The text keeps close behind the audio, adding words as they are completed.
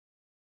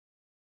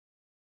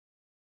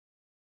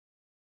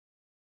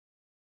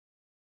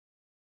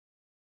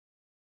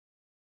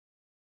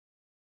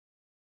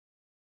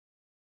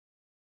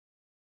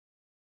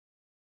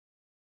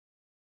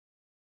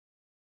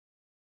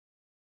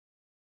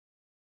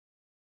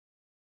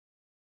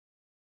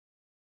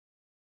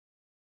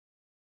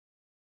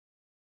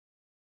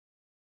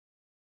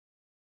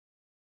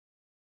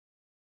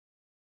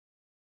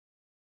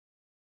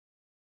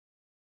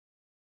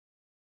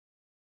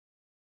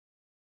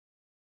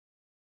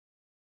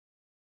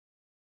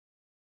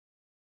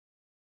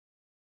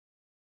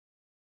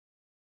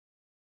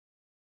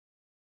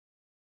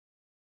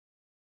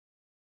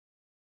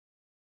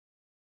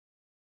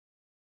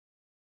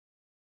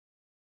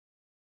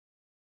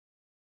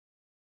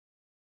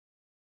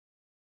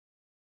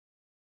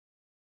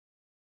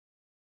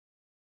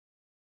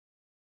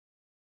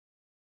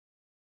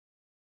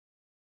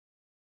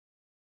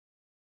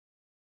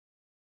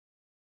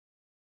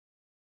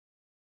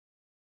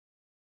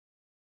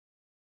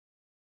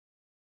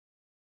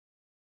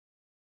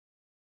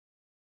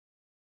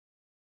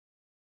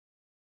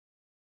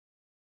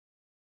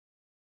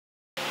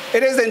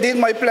It is indeed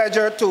my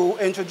pleasure to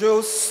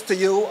introduce to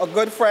you a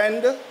good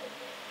friend,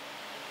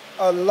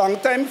 a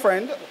long-time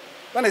friend.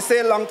 When I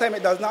say long time,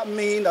 it does not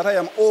mean that I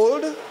am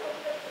old,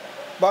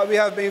 but we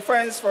have been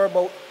friends for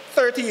about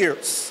 30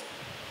 years.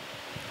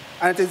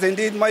 And it is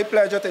indeed my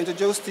pleasure to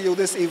introduce to you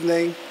this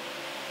evening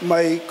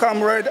my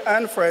comrade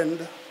and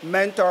friend,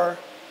 mentor,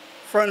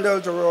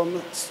 Freundel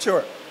J.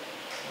 Stuart.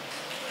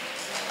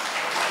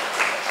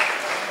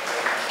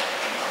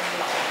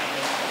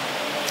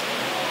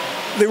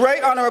 The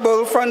Right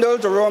Honorable Freundel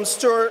J.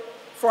 Stuart,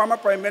 former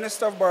Prime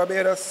Minister of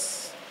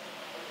Barbados,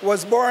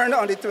 was born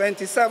on the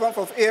 27th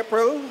of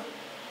April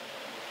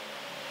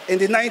in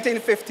the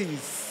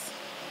 1950s,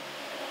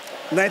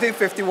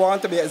 1951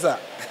 to be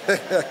exact,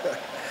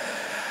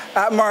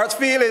 at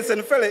Marchfield in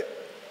St. Philip,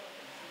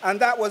 and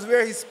that was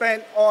where he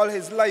spent all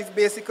his life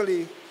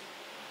basically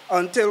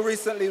until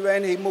recently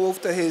when he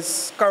moved to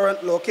his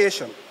current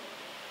location.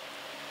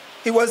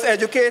 He was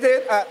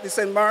educated at the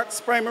St. Mark's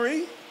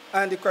Primary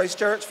and the Christ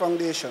Church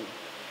Foundation,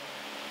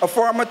 a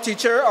former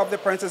teacher of the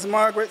Princess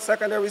Margaret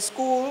Secondary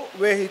School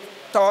where he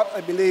taught,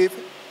 I believe,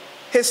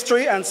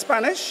 history and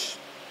Spanish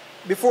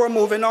before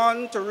moving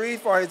on to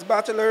read for his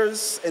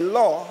bachelor's in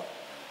law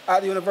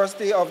at the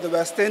University of the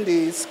West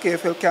Indies,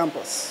 Cave Hill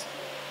campus.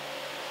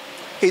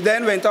 He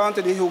then went on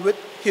to the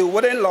Hugh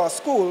Wooden Law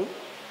School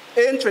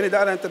in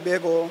Trinidad and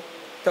Tobago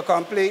to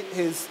complete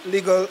his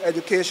legal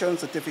education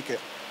certificate.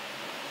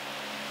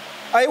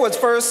 I was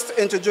first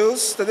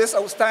introduced to this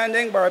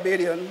outstanding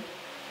Barbadian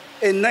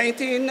in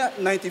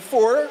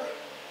 1994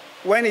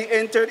 when he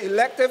entered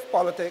elective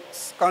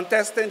politics,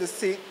 contesting the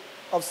seat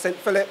of St.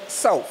 Philip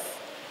South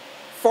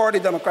for the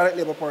Democratic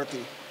Labour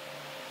Party.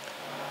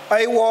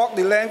 I walked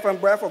the length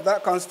and breadth of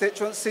that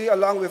constituency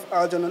along with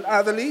Algernon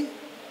Atherley,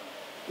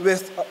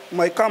 with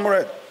my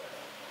comrade,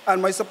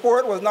 and my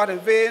support was not in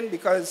vain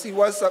because he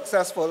was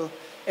successful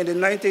in the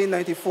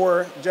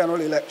 1994 general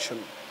election.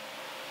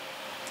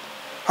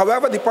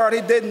 However, the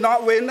party did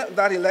not win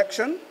that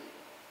election,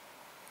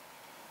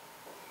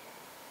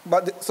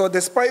 so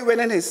despite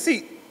winning his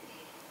seat,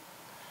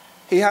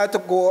 he had to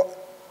go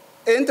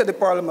into the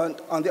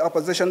parliament on the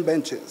opposition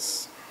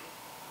benches.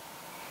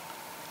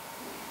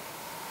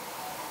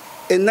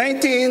 In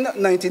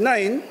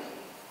 1999,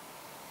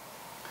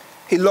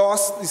 he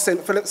lost the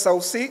St. Philip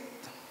South seat,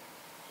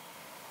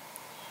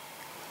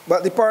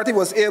 but the party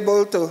was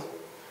able to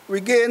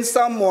regain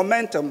some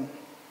momentum,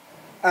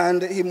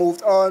 and he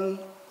moved on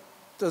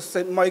to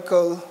St.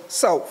 Michael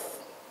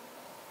South.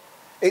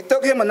 It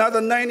took him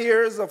another 9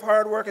 years of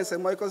hard work in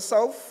St. Michael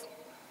South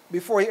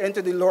before he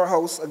entered the lower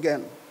house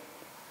again.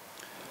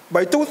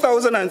 By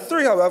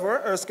 2003,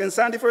 however, Erskine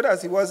Sandiford,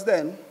 as he was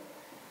then,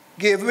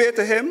 gave way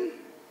to him,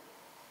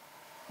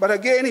 but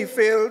again he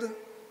failed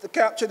to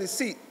capture the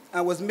seat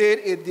and was made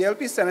a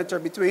DLP senator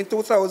between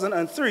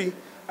 2003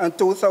 and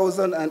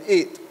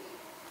 2008.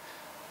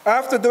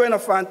 After doing a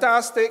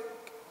fantastic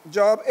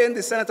job in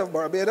the Senate of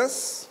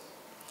Barbados,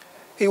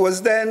 he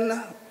was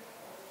then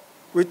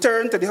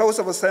returned to the House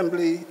of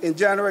Assembly in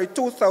January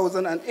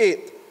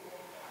 2008.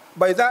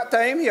 By that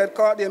time, he had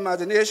caught the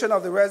imagination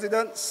of the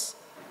residents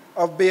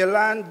of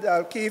Bayland,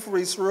 Dalkeith,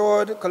 Reese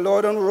Road,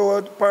 Culloden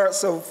Road,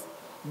 parts of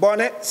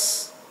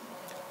Bonnets,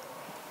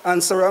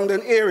 and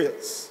surrounding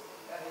areas.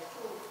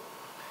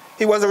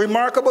 He was a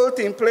remarkable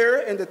team player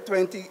in the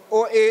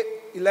 2008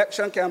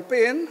 election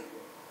campaign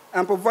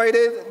and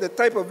provided the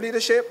type of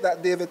leadership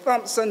that David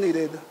Thompson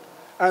needed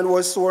and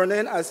was sworn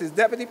in as his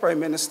Deputy Prime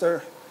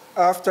Minister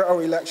after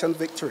our election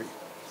victory.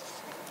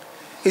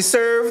 He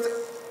served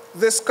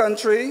this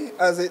country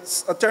as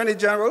its Attorney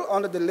General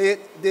under the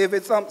late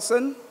David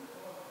Thompson,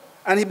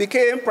 and he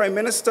became Prime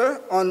Minister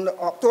on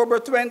October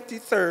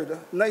 23rd,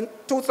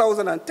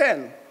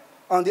 2010,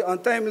 on the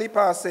untimely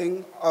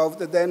passing of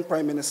the then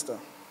Prime Minister.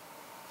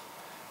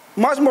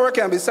 Much more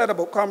can be said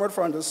about Comrade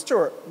Freundel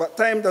Stuart, but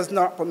time does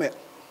not permit.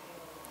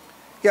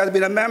 He has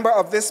been a member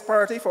of this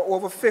party for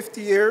over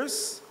 50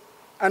 years,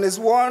 and is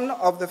one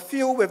of the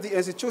few with the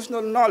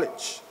institutional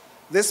knowledge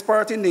this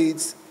party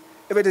needs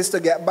if it is to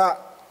get back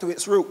to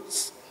its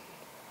roots.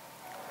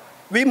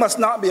 We must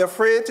not be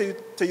afraid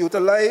to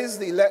utilize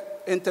the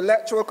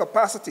intellectual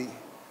capacity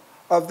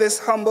of this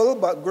humble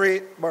but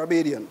great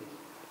Barbadian.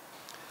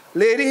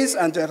 Ladies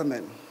and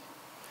gentlemen,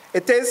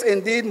 it is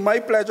indeed my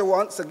pleasure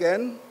once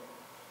again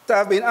to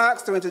have been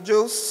asked to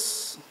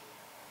introduce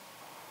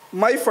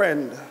my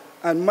friend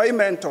and my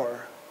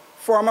mentor,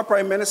 former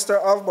Prime Minister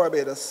of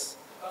Barbados,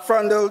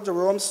 Freundel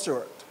J.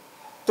 Stuart,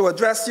 to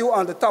address you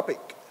on the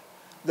topic,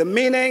 the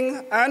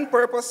meaning and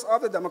purpose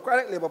of the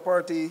Democratic Labour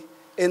Party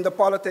in the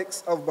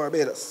politics of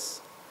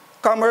Barbados.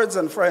 Comrades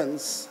and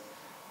friends,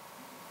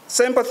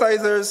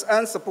 sympathizers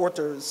and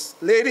supporters,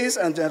 ladies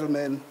and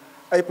gentlemen,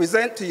 I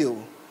present to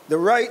you the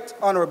Right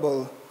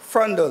Honourable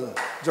Freundel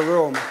J.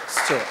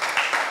 Stuart.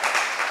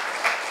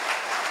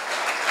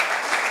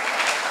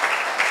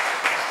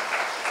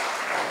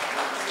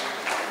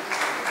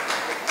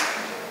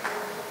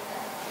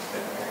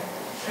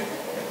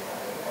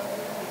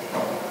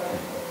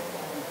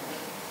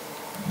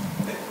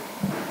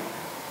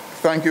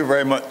 Thank you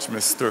very much,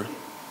 Mr.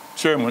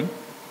 Chairman.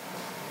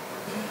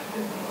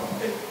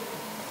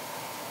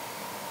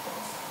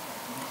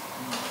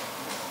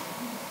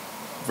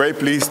 very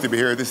pleased to be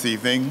here this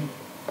evening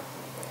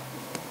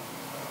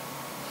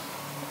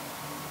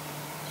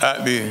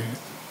at the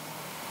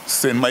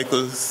St.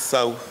 Michael's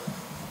South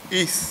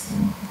East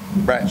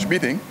branch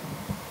meeting.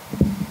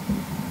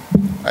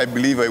 I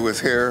believe I was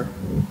here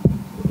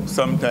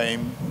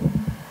sometime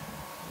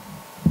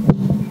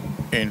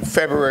in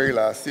February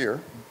last year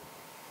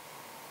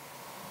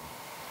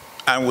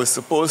and was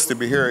supposed to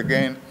be here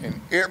again in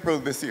April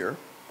this year,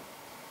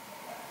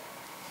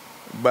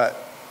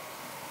 but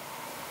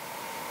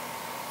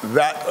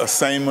that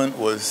assignment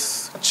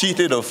was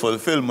cheated of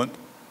fulfillment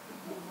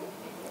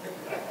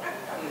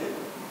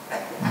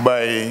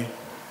by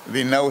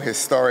the now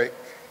historic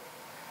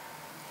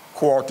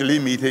quarterly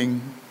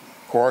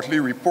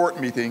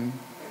report meeting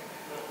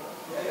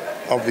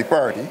of the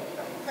party,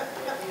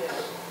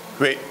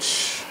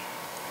 which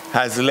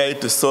has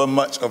led to so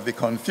much of the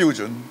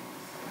confusion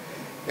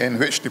in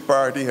which the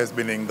party has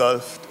been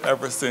engulfed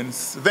ever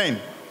since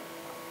then.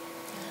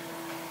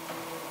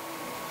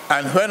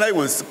 And when I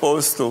was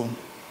supposed to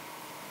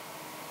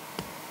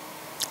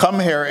come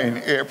here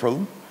in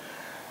April,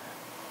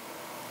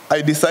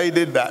 I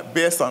decided that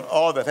based on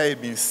all that I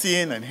had been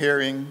seeing and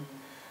hearing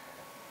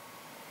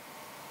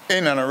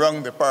in and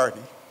around the party,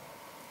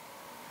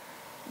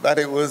 that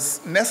it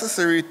was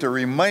necessary to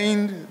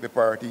remind the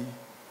party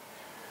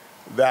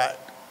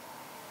that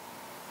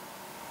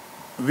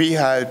we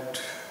had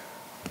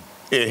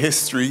a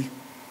history,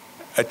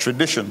 a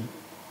tradition,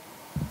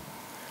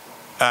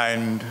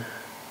 and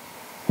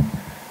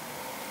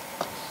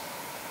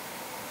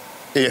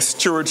a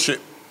stewardship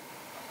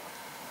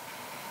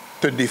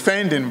to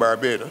defend in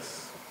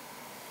Barbados,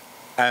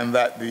 and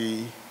that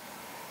the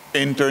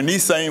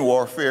internecine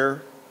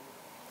warfare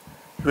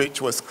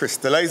which was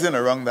crystallizing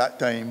around that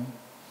time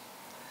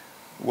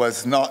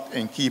was not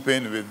in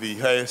keeping with the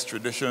highest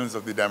traditions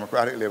of the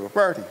Democratic Labour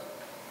Party.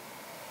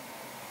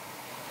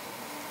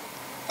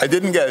 I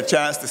didn't get a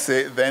chance to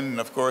say it then,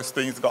 and of course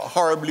things got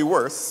horribly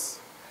worse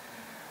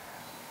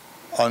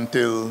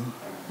until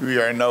we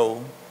are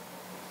now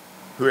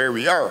where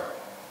we are.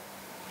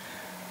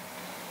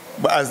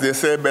 But as they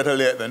say, better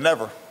late than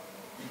never.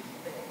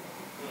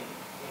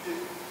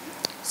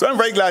 So I'm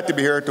very glad to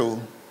be here to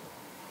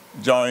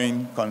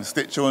join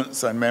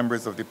constituents and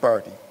members of the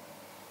party,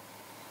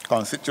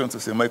 constituents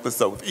of St. Michael's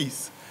South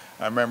East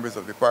and members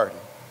of the party.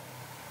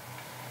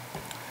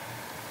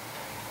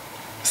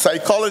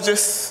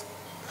 Psychologists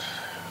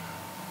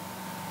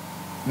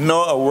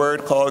know a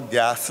word called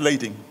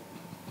gaslighting.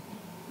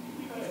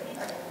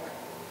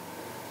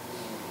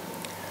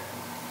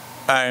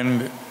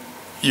 And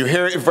you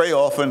hear it very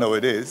often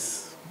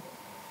nowadays.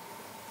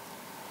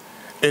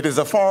 It is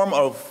a form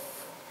of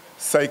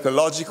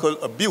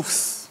psychological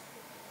abuse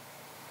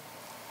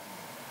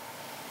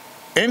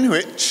in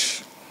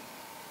which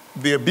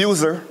the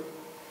abuser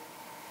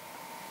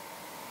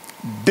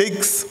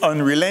digs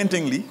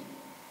unrelentingly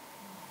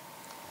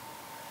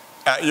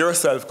at your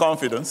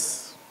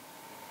self-confidence,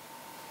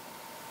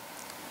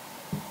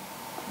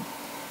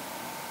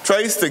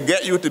 tries to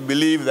get you to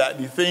believe that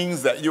the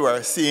things that you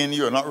are seeing,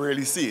 you are not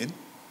really seeing.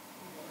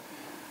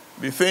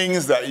 The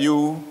things that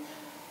you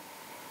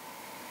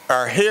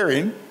are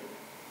hearing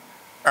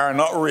are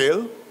not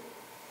real.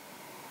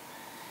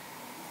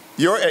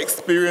 Your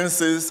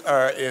experiences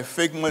are a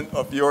figment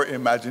of your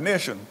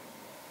imagination.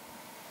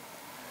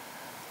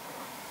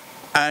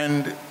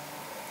 And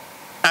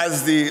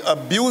as the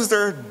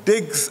abuser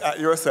digs at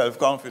your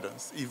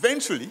self-confidence,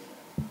 eventually,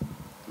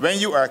 when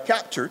you are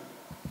captured,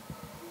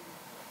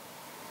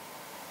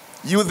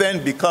 you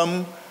then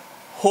become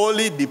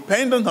wholly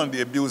dependent on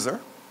the abuser,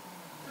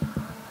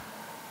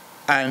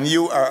 and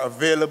you are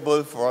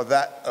available for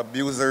that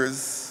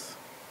abuser's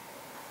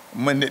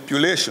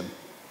manipulation.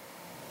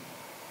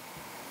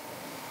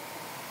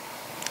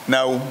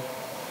 Now,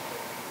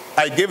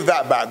 I give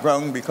that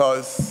background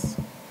because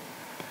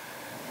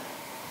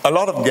a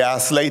lot of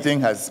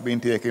gaslighting has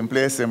been taking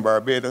place in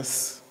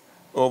Barbados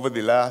over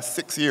the last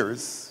 6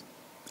 years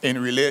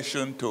in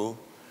relation to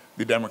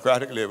the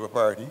Democratic Labour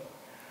Party.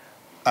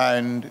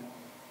 And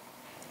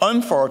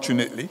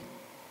unfortunately,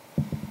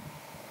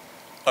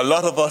 a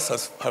lot of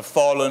us have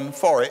fallen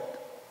for it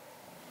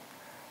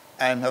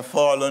and have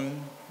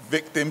fallen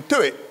victim to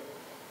it,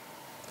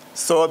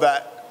 so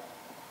that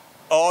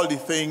all the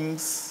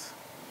things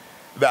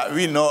that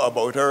we know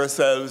about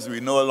ourselves we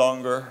no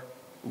longer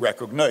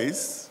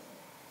recognize,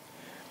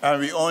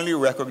 and we only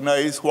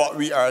recognize what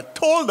we are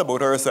told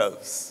about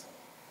ourselves,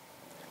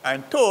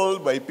 and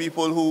told by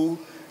people who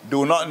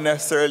do not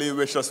necessarily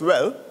wish us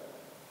well,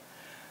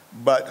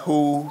 but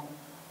who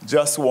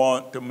just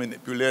want to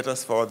manipulate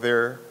us for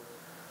their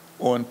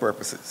own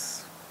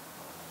purposes.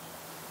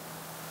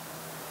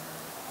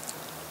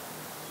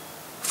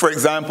 For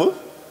example,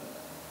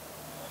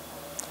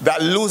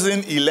 that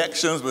losing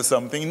elections was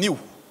something new.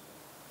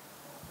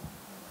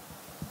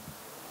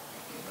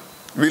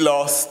 We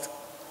lost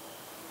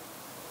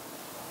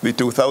the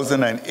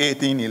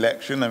 2018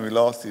 election and we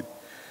lost the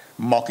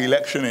mock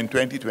election in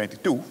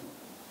 2022.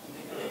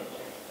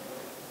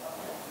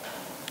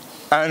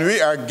 And we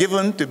are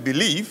given to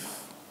believe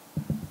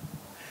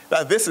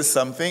that this is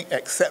something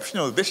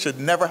exceptional. This should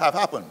never have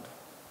happened.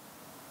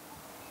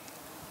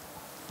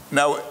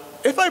 Now,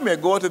 if I may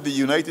go to the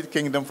United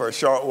Kingdom for a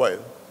short while,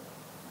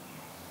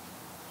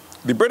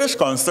 the British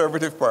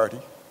Conservative Party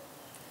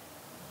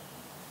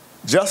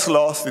just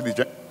lost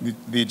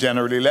the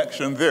general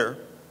election there.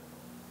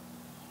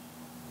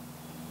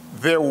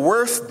 Their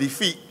worst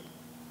defeat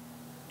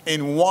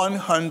in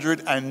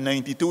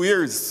 192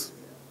 years.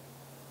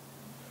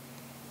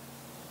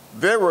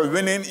 They were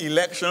winning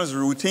elections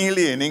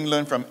routinely in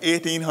England from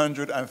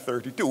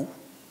 1832.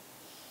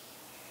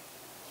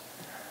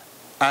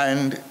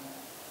 And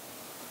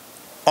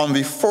on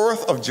the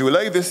 4th of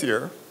July this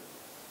year,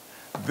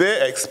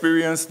 they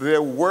experienced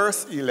their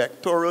worst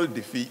electoral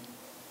defeat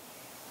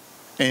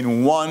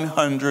in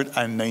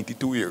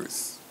 192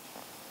 years.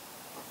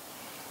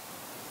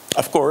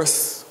 Of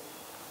course,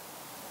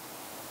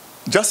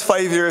 just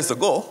 5 years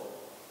ago,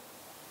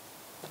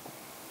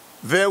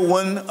 they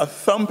won a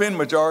thumping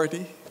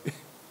majority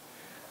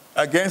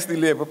against the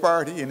Labour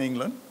Party in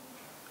England,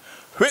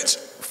 which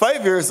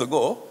 5 years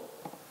ago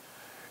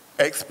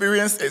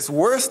experienced its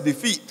worst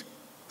defeat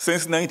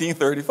since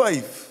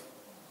 1935.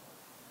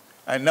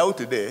 And now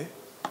today,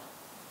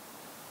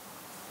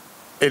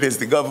 it is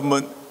the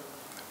government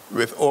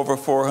with over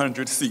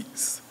 400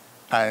 seats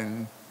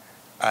and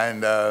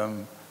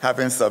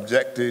having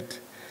subjected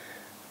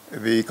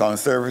the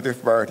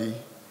Conservative Party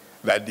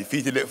that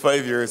defeated it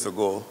 5 years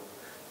ago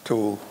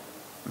to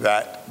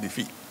that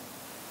defeat.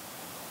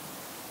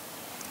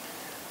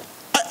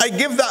 I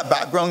give that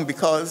background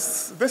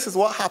because this is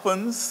what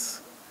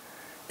happens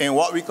in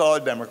what we call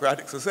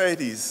democratic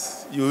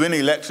societies. You win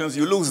elections,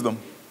 you lose them.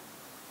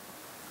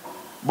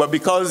 But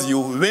because you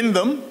win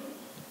them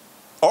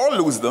or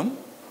lose them,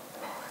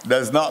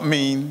 does not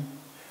mean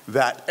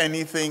that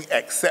anything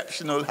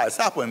exceptional has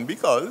happened,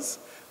 because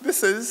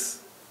this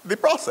is the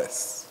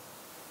process.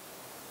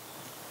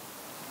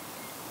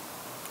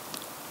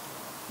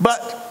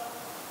 But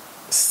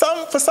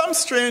for some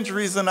strange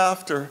reason,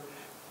 after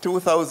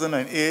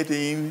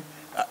 2018,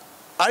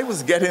 I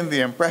was getting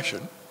the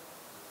impression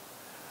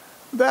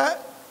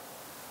that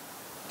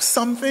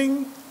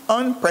something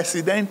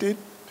unprecedented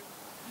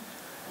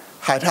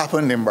had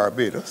happened in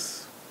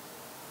Barbados,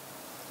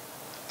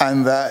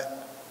 and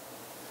that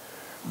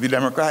the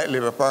Democratic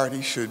Labour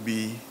Party should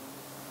be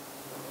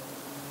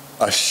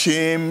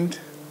ashamed.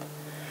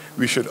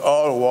 We should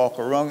all walk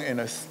around in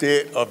a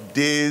state of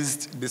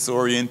dazed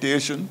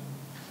disorientation.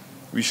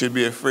 We should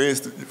be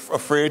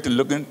afraid to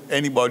look in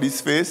anybody's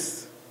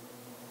face,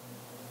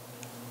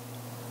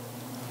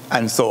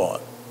 and so on.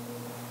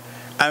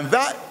 And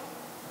that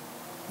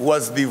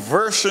was the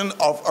version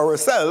of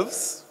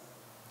ourselves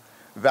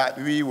that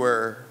we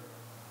were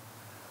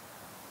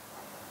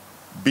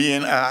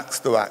being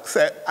asked to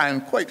accept,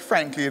 and quite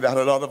frankly, that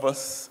a lot of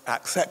us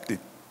accepted.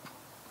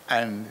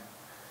 And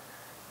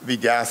the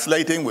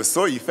gaslighting was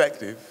so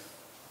effective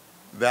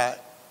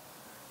that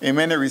in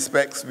many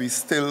respects we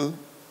still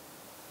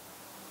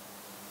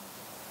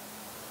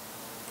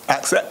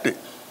accept it.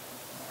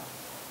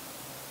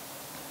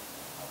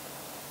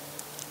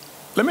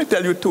 Let me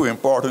tell you two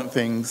important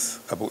things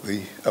about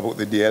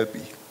the DLP.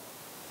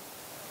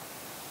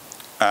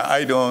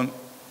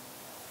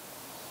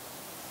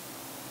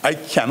 I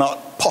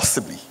cannot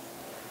possibly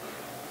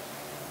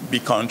be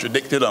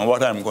contradicted on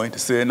what I'm going to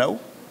say now,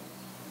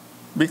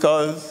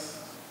 because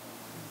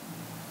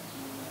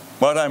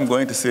what I'm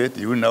going to say to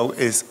you now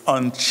is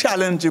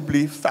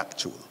unchallengeably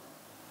factual.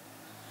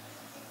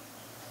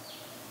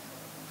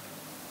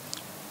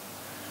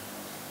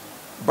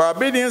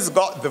 Barbadians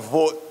got the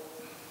vote,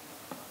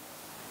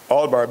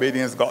 all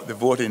Barbadians got the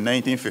vote in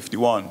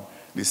 1951,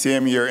 the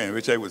same year in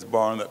which I was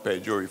born that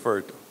Pedro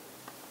referred to.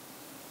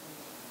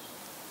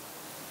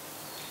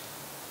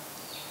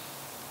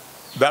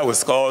 That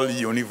was called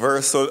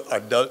universal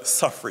adult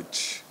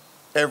suffrage.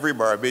 Every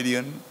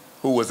Barbadian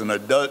who was an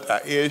adult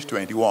at age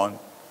 21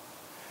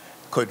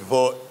 could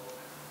vote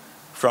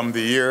from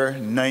the year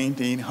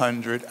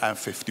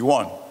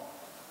 1951.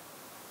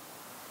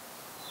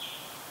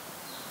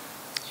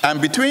 And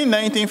between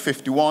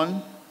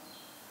 1951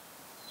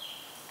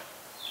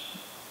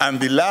 and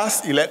the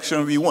last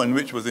election we won,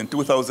 which was in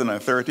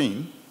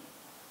 2013,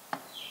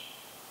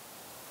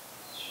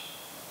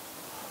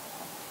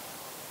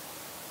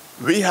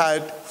 we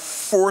had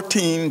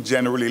 14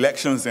 general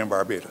elections in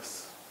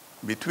Barbados.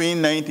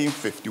 Between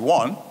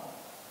 1951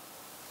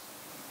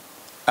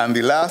 and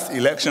the last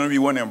election we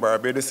won in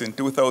Barbados in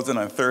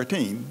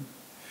 2013,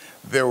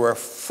 there were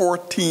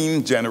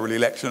 14 general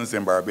elections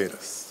in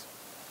Barbados.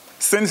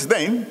 Since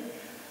then,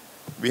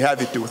 we had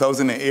the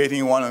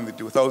 2018 one and the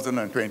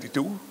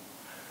 2022,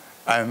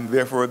 and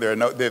therefore there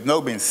have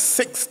now been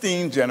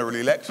 16 general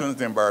elections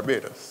in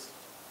Barbados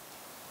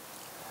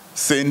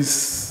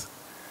since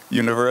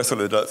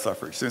universal adult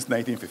suffrage, since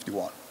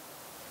 1951.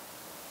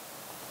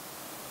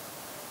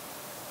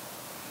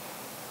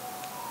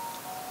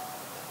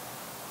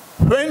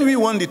 When we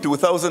won the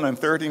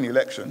 2013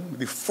 election,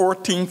 the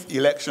 14th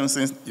election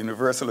since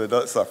universal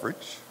adult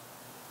suffrage,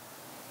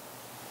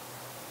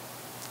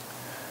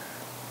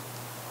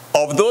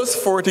 of those those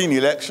 14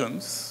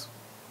 elections,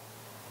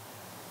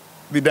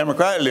 the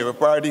Democratic Labour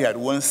Party had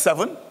won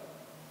 7,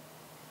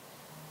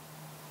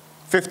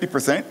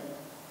 50%,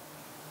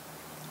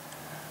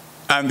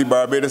 and the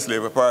Barbados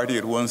Labour Party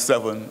had won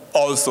 7,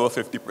 also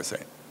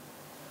 50%.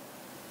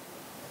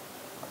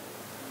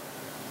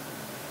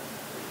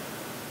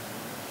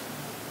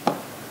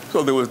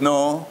 So there was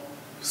no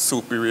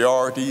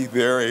superiority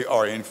there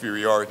or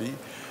inferiority.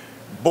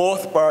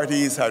 Both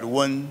parties had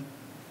won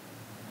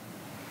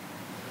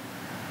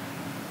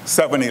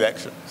 7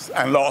 elections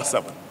and lost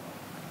 7.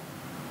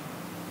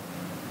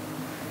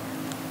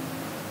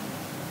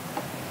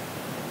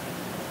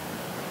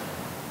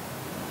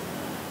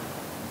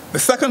 The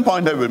second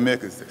point I will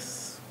make is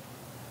this.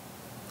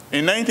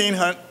 In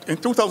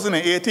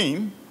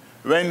 2018,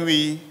 when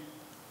we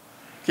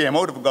came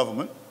out of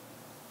government,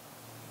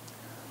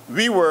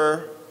 we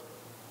were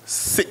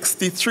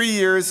 63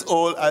 years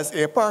old as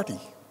a party.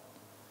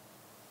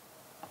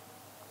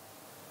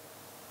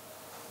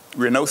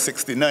 We're now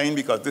 69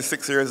 because this is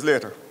 6 years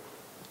later.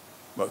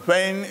 But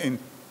when in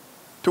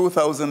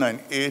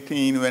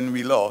 2018, when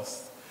we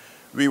lost,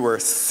 we were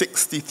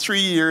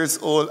 63 years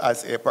old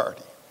as a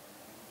party.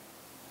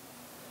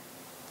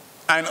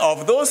 And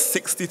of those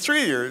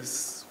 63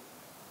 years,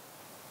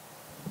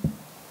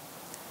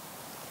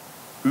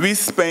 we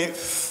spent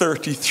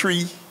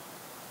 33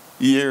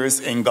 years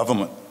in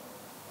government.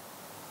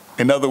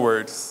 In other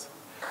words,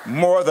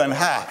 more than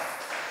half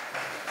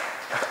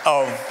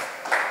of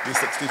the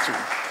 63.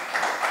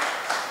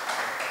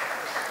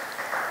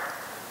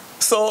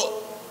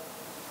 So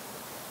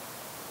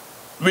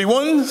we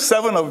won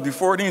 7 of the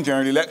 14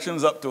 general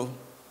elections up to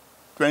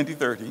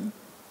 2013.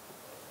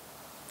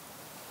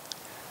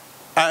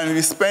 And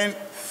we spent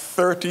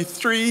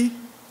 33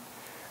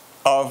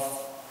 of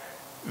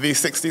the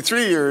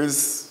 63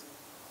 years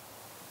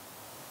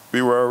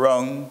we were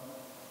around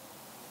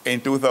in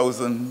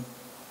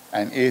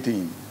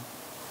 2018.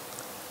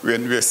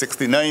 We're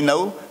 69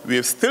 now. We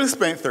have still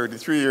spent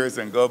 33 years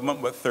in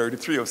government, but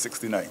 33 of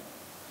 69.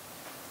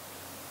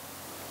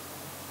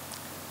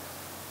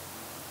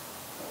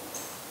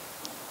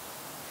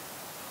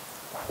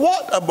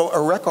 What about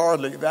a record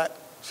like that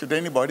should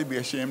anybody be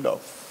ashamed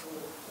of?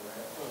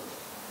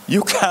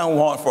 You can't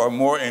want for a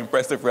more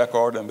impressive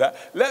record than that.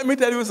 Let me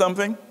tell you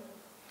something.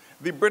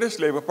 The British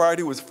Labour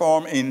Party was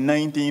formed in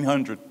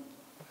 1900.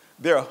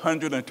 They're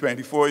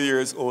 124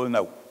 years old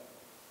now.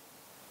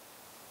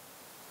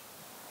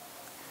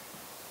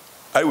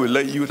 I would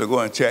like you to go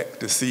and check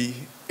to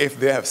see if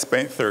they have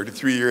spent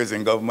 33 years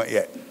in government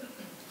yet.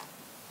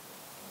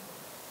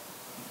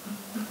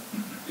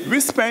 We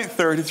spent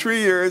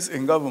 33 years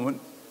in government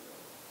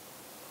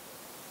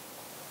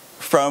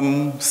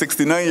from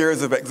 69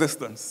 years of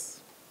existence.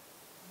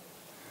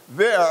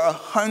 They are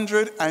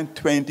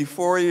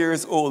 124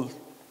 years old.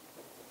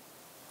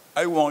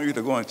 I want you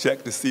to go and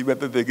check to see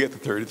whether they get to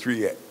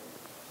 33 yet.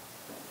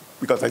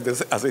 Because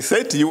as I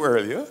said to you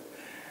earlier,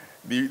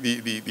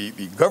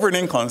 the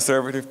governing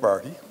Conservative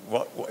Party,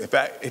 in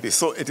fact,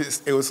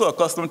 it was so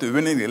accustomed to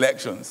winning the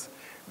elections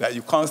that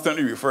you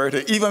constantly refer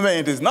to, even when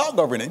it is not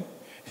governing,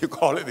 you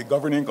call it the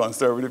governing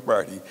Conservative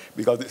Party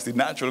because it's the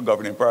natural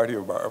governing party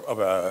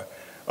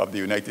of the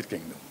United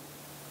Kingdom.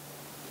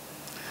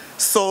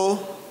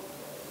 So,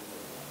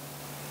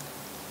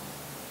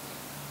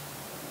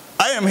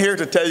 I am here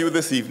to tell you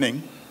this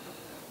evening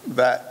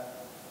that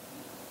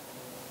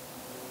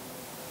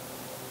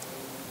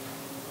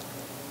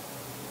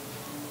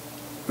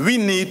we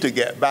need to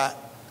get back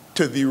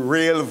to the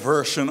real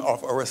version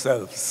of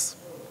ourselves.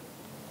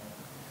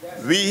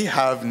 We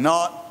have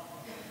not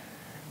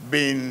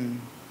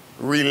been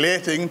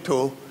relating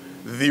to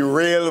the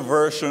real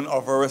version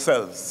of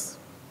ourselves.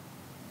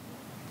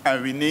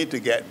 And we need to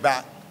get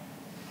back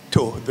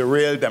to the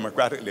real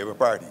Democratic Labour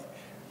Party.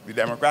 The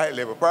Democratic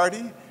Labour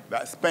Party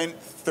that spent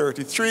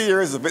 33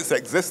 years of its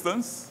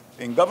existence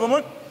in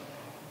government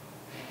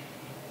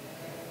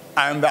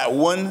and that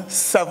won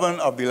 7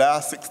 of the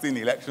last 16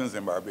 elections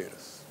in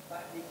Barbados.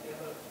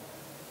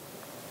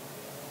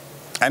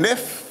 And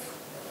if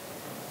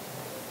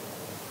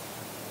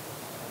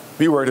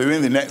we were to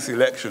win the next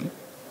election,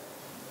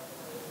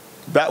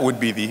 that would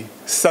be the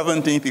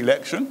 17th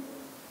election.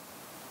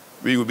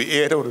 We would be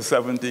 8 out of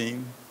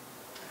 17.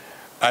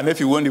 And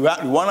if you win the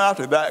one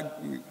after that,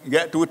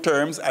 get 2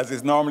 terms, as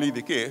is normally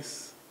the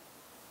case,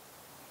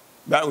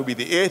 that would be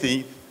the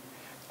 18th,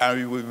 and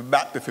we would be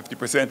back to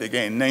 50%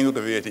 again, 9 out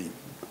of 18.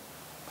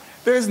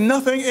 There's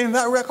nothing in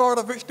that record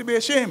of which to be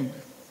ashamed.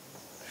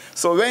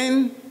 So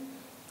when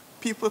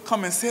people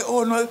come and say,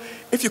 oh no,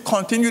 if you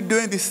continue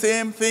doing the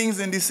same things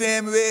in the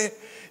same way,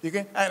 you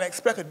can and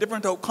expect a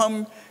different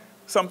outcome,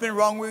 something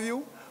wrong with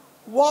you.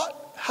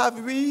 What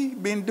have we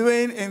been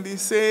doing in the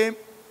same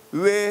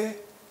way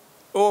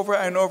over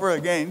and over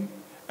again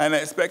and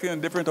expecting a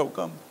different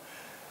outcome?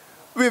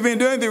 We've been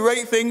doing the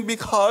right thing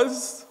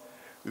because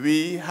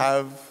we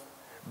have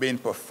been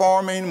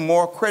performing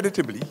more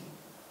creditably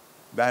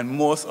than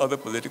most other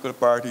political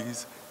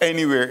parties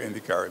anywhere in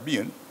the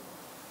Caribbean,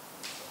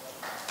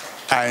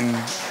 and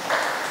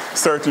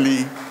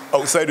certainly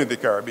outside of the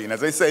Caribbean.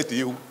 As I said to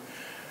you,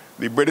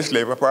 the British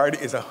Labour Party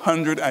is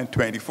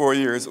 124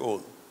 years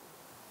old.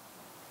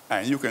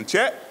 And you can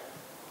check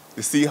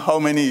to see how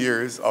many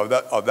years of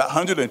that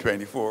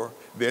 124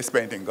 they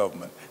spent in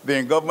government. They're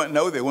in government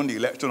now, they won the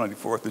election on the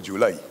 4th of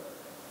July.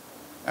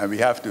 And we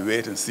have to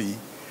wait and see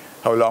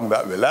how long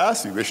that will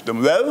last. We wish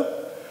them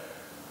well.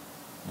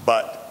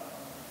 But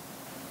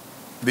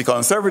the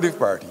Conservative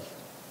Party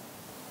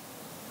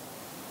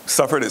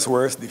suffered its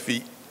worst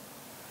defeat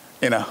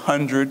in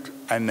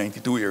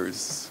 192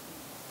 years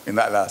in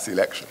that last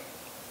election.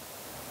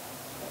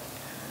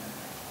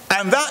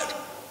 And that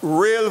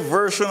real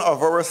version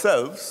of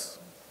ourselves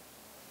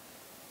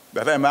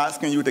that I'm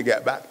asking you to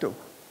get back to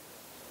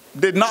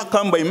did not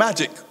come by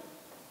magic.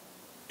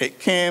 It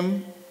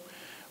came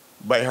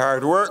by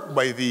hard work,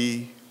 by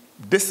the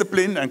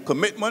discipline and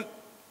commitment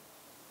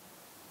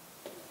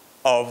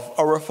of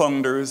our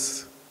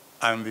founders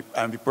and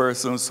the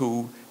persons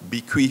who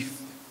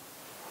bequeathed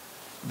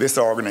this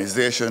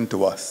organization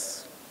to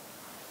us.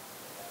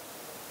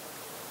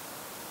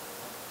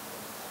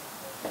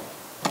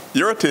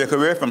 Your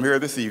takeaway from here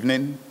this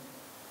evening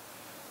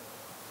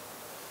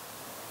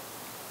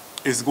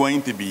is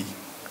going to be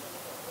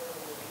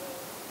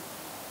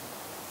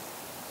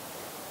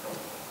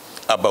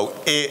about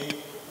 8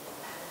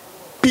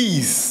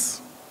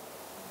 P's.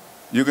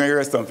 You can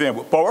hear something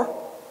about power.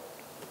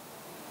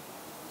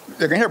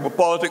 You can hear about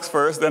politics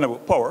first, then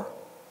about power,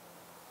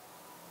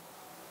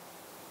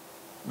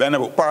 then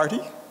about party,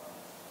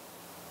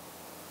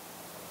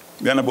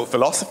 then about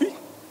philosophy,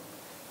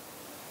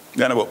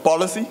 then about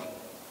policy,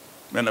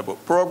 then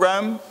about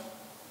program,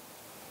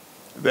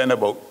 then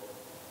about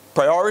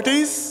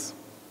priorities,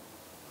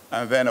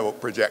 and then about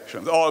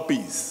projections, all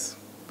P's,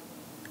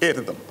 8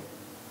 of them.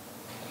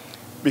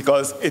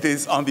 Because it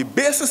is on the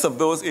basis of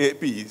those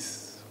 8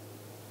 P's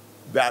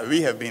that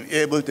we have been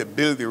able to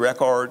build the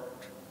record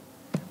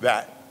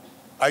that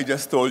I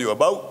just told you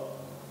about.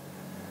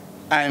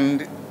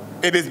 And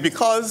it is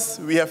because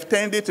we have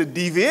tended to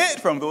deviate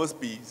from those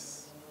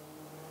P's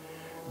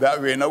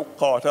that we're now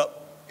caught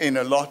up in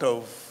a lot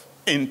of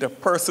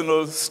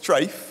interpersonal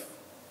strife,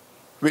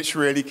 which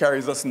really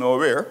carries us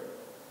nowhere.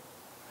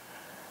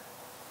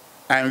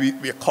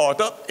 And we're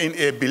caught up in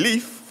a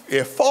belief,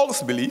 a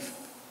false belief,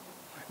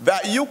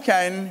 that you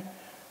can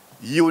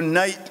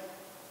unite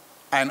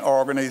an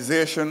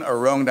organization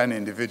around an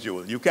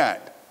individual. You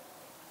can't.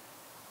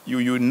 You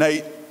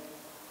unite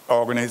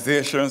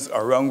organizations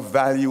around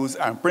values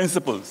and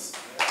principles.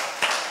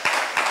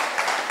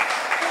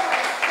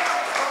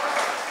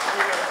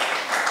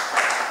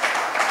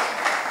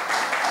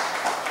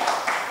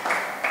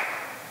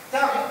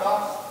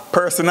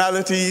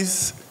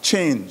 Personalities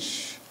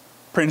change,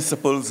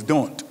 principles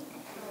don't.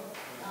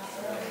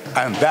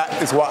 And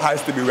that is what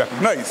has to be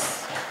recognized.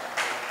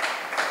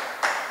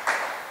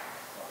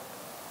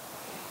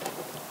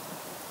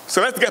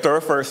 So let's get to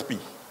our first P.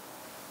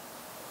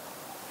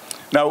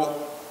 Now,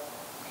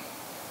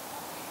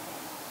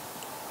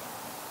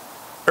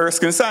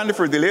 Erskine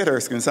Sandiford, the late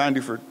Erskine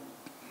Sandiford,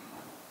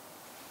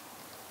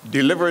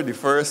 delivered the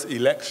first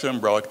election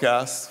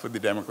broadcast for the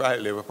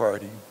Democratic Labour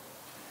Party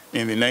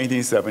in the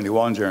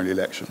 1971 general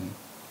election.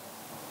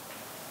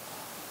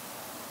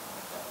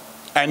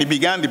 And he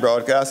began the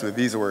broadcast with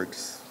these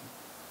words: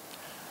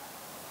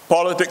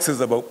 "Politics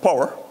is about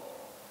power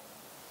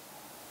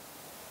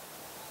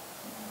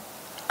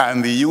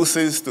and the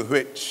uses to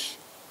which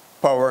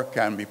power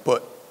can be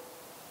put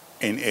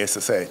in a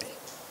society."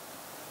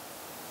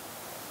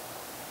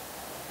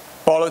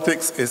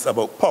 Politics is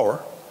about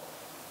power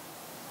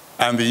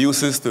and the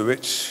uses to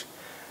which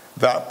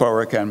that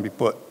power can be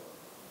put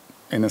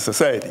in a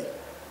society.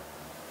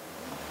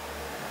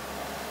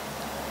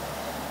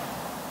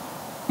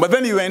 But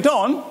then he went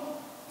on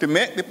to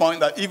make the point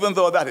that even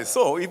though that is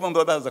so, even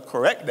though that is a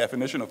correct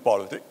definition of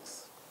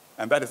politics,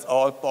 and that is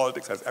all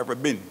politics has ever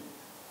been,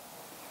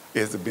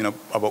 it's been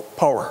about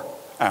power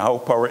and how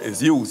power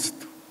is used.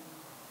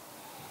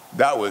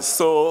 That was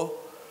so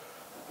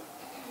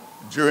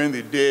during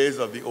the days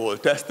of the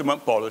Old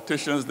Testament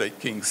politicians like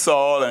King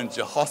Saul and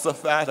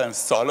Jehoshaphat and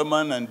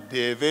Solomon and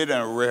David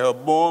and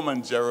Rehoboam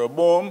and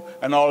Jeroboam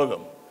and all of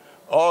them.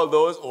 All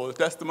those Old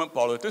Testament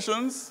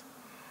politicians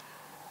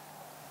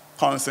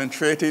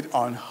concentrated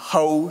on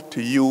how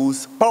to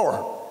use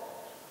power,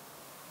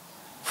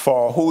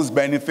 for whose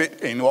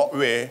benefit, in what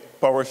way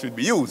power should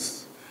be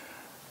used.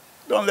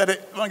 Don't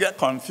get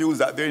confused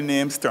that their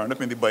names turned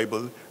up in the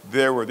Bible.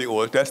 They were the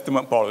Old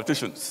Testament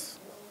politicians.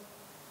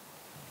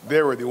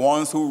 They were the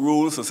ones who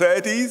ruled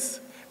societies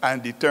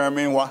and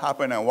determined what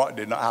happened and what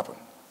did not happen.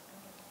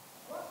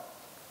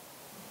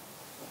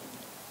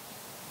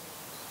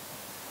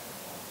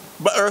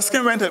 But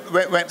Erskine went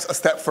a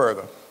step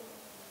further.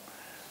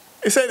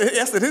 He said,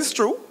 yes, it is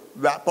true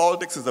that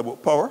politics is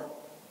about power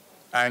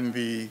and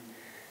the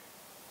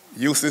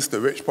uses to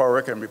which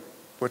power can be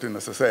put in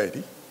a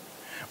society.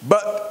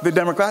 But the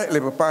Democratic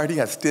Labour Party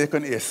has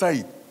taken a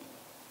side.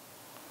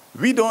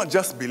 We don't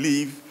just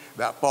believe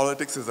that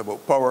politics is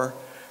about power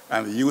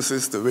and the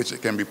uses to which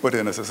it can be put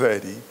in a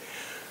society.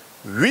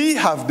 We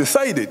have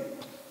decided,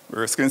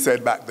 Erskine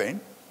said back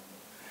then,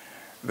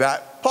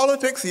 that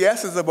politics,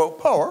 yes, is about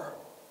power,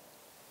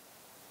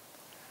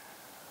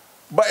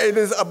 but it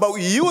is about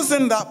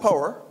using that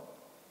power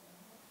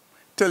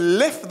to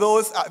lift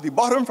those at the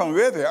bottom from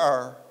where they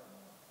are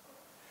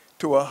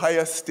to a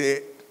higher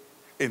state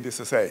in the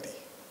society.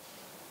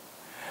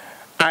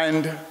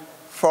 And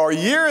for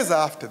years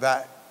after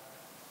that,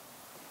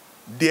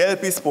 the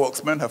LP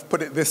spokesmen have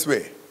put it this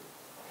way,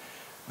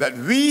 that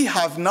we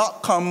have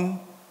not come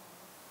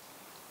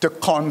to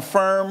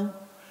confirm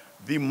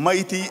the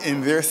mighty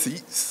in their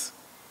seats.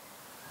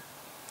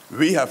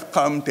 We have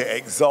come to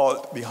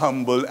exalt the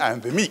humble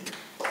and the meek.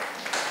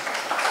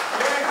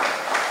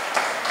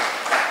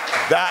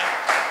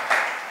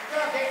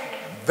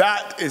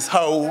 That is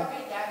how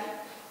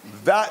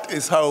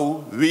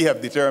we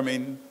have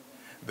determined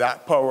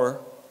that power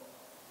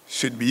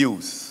should be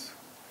used.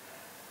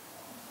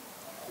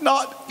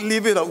 Not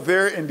leave it out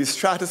there in the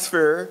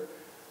stratosphere,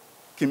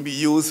 can be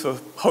used for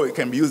how it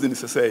can be used in the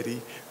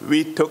society.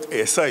 We took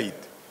a side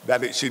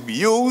that it should be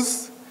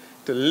used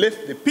to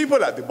lift the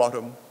people at the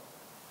bottom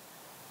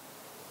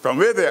from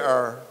where they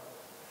are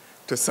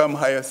to some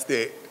higher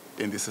state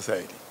in the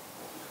society.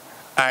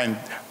 And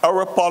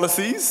our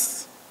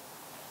policies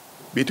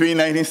between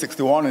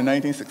 1961 and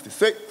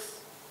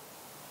 1966,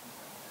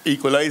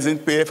 equalizing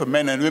pay for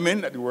men and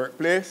women at the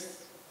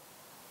workplace,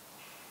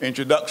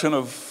 introduction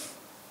of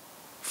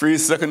free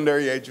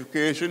secondary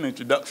education,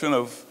 introduction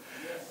of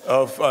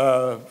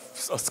a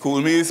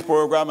school meals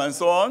program and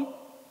so on,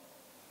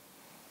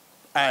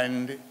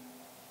 and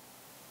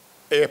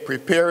a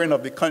preparing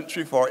of the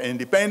country for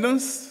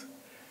independence.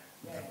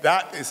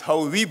 That is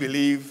how we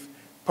believe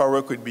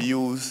power could be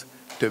used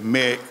to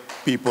make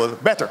people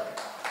better.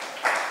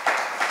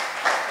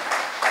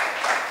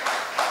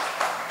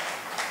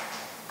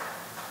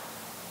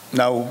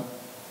 Now,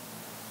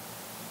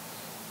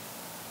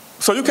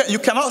 so you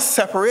cannot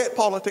separate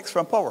politics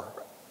from power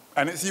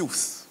and its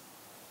use.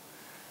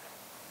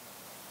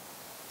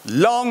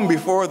 Long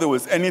before there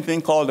was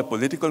anything called a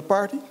political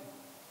party,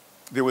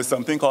 there was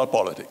something called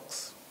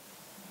politics.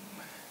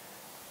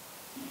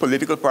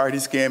 Political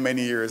parties came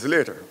many years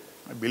later.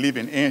 I believe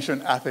in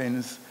ancient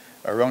Athens,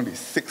 around the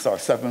 6th or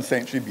 7th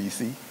century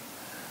BC,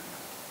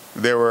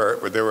 there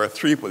were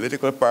three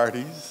political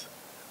parties.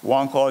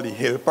 One called the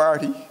Hill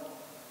Party,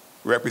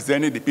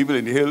 representing the people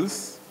in the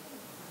hills.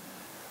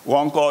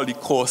 One called the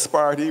Coast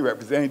Party,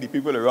 representing the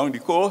people around the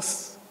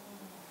coast.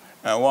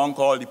 And one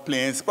called the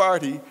Plains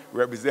Party,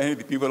 representing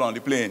the people on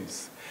the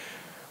plains.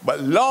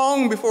 But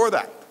long before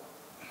that,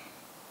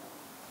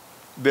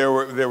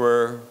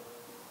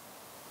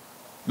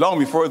 long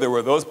before there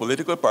were those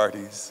political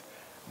parties,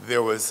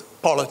 there was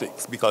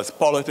politics, because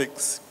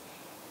politics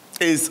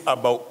is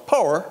about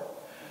power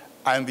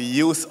and the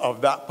use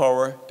of that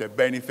power to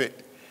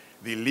benefit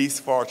the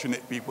least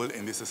fortunate people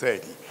in the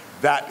society.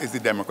 That is the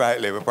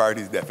Democratic Labour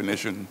Party's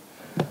definition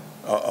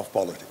of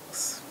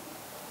politics.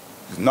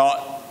 It's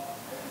not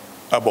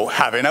about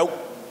having out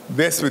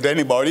this with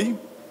anybody,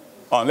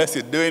 unless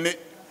you're doing it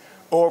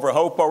over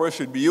how power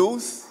should be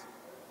used.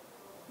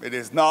 It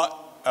is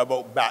not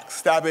about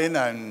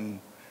backstabbing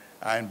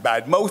and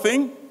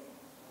bad-mouthing.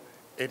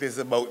 It is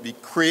about the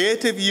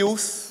creative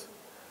use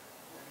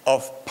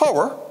of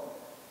power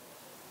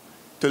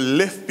to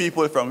lift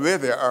people from where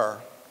they are,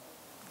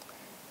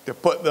 to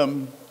put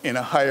them in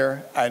a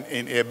higher and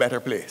in a better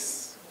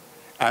place.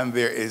 And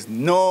there is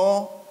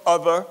no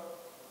other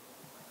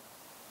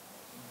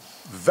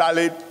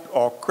valid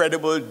or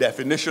credible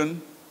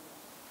definition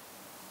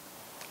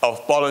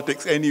of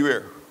politics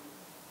anywhere.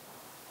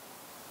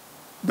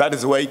 That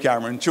is why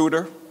Cameron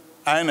Tudor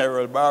and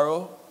Errol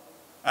Barrow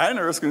and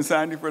Erskine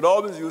Sandiford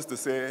always used to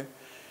say,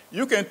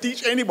 you can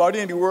teach anybody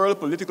in the world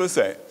political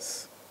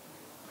science,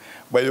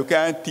 but you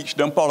can't teach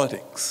them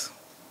politics.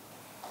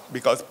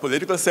 Because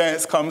political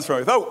science comes from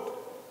without.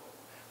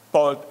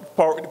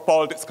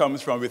 Politics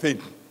comes from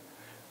within.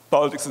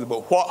 Politics is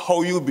about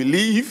how you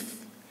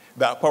believe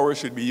that power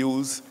should be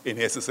used in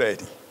a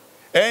society.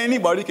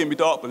 Anybody can be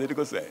taught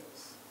political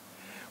science,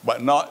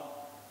 but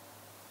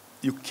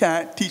you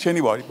can't teach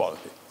anybody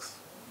politics.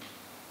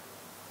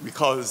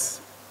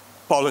 Because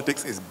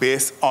politics is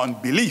based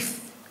on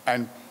belief,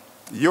 and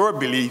your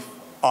belief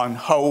on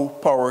how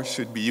power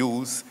should be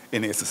used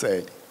in a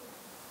society.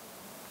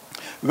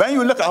 When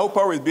you look at how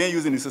power is being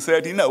used in a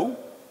society now,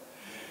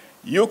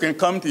 you can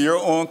come to your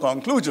own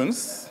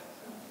conclusions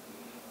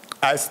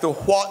as to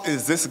what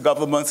is this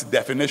government's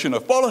definition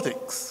of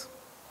politics.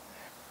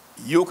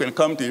 You can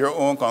come to your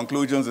own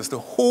conclusions as to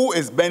who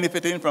is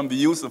benefiting from the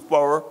use of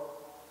power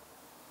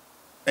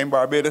in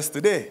Barbados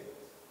today.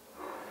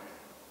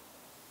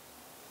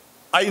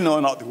 I know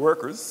not the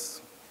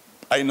workers.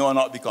 I know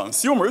not the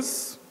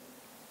consumers.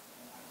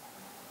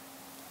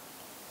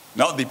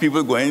 Not the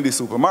people going in the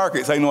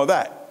supermarkets, I know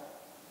that.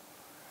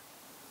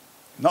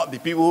 Not the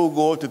people who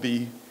go to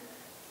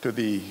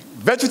the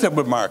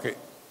vegetable market.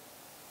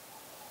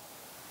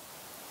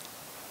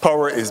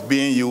 Power is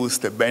being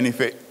used to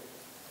benefit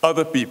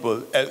other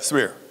people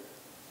elsewhere.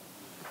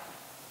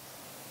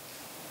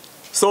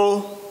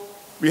 So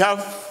we have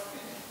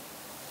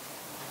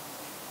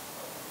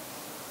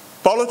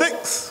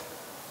politics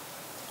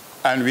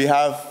and we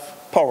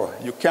have power.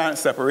 You can't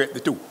separate the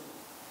two.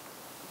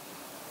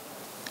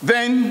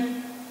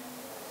 Then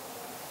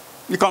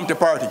you come to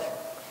party.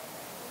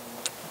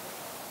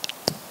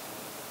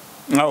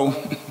 Now,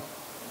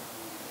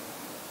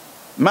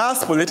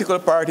 mass political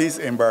parties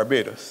in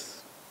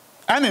Barbados,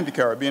 and in the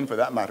Caribbean for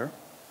that matter,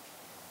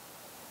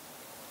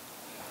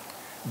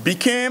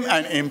 became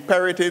an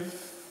imperative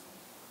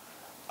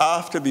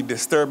after the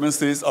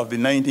disturbances of the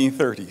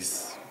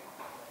 1930s.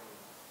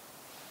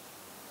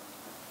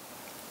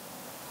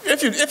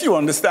 If you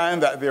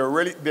understand that there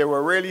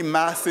were really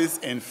masses,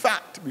 in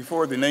fact,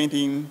 before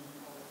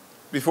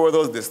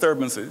those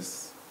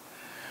disturbances,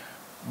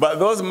 but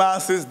those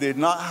masses did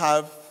not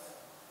have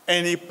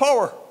any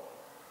power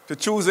to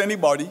choose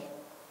anybody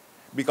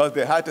because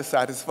they had to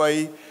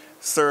satisfy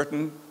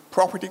certain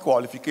property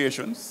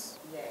qualifications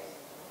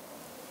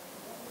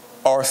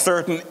or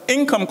certain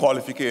income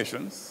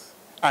qualifications,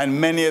 and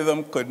many of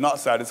them could not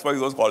satisfy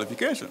those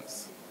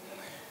qualifications.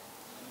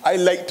 I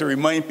like to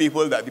remind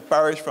people that the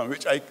parish from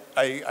which I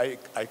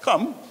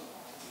come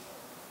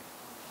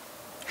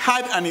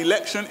had an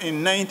election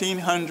in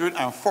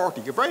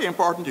 1940, a very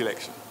important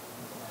election.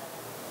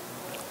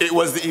 It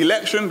was the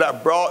election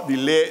that brought the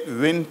late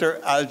Winter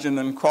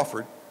Algernon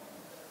Crawford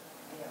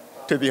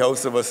to the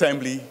House of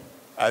Assembly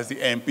as the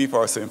MP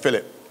for St.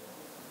 Philip.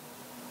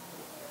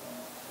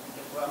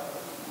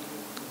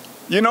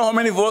 You know how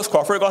many votes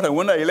Crawford got and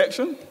won the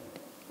election?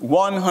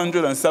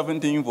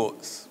 117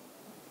 votes.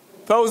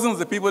 Thousands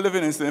of people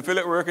living in St.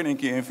 Philip, working in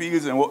cane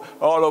fields and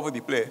all over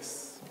the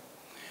place.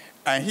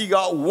 And he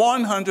got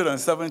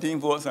 117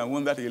 votes and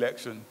won that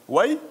election.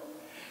 Why?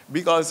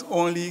 Because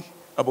only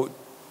about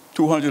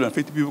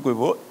 250 people could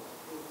vote.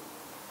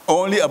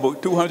 Only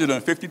about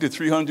 250 to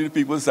 300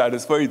 people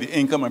satisfied the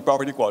income and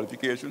property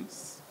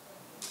qualifications.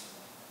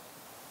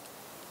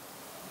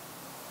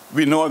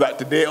 We know that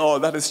today all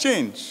that has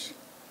changed.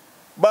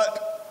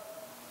 But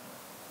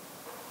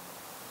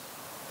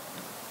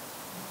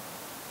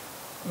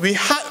we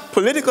had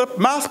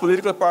mass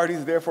political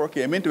parties therefore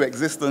came into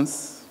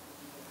existence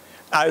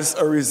as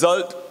a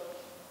result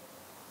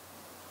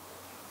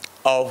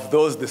of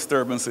those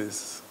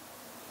disturbances.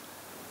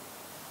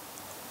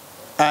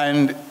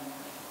 And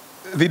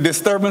the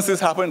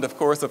disturbances happened, of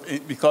course,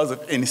 because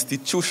of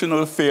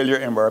institutional failure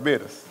in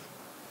Barbados.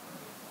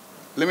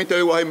 Let me tell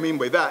you what I mean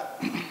by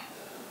that.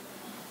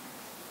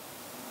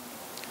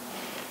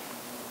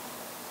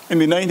 In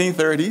the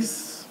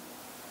 1930s,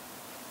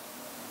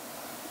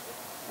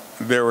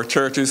 there were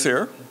churches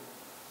here.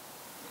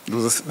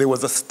 There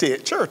was a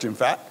state church, in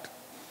fact.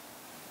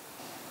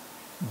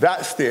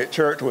 That state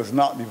church was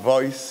not the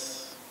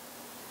voice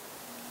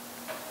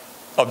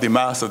of the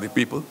mass of the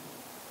people.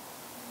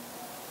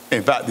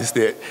 In fact,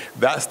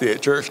 that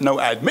state church now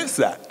admits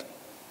that.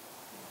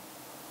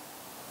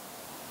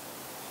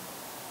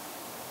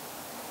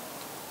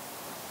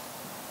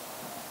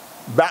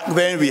 Back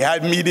then, we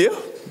had media,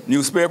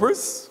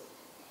 newspapers.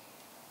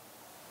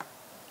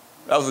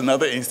 That was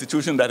another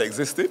institution that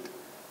existed.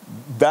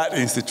 That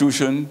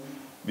institution,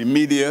 the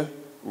media,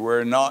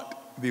 were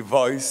not the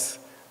voice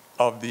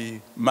of the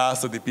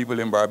mass of the people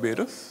in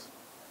Barbados.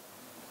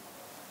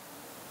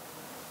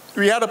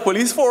 We had a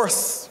police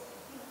force.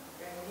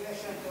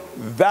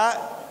 That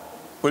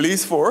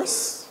police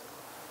force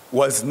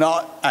was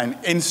not an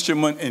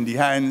instrument in the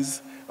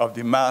hands of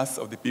the mass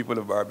of the people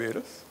of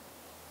Barbados.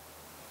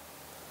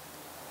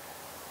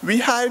 We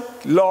had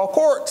law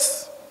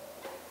courts.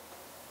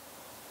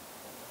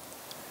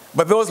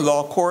 But those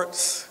law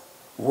courts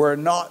were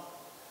not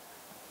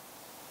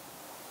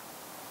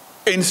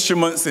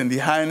instruments in the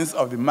hands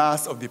of the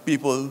mass of the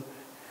people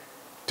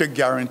to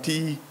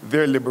guarantee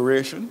their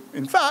liberation.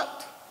 In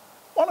fact,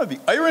 one of the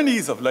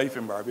ironies of life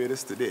in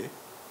Barbados today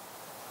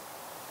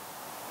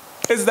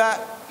is that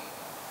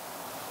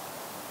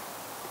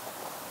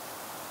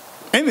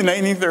in the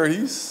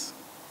 1930s,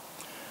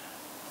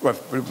 well,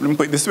 let me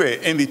put it this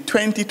way, in the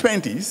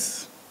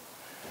 2020s,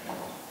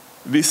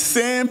 the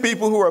same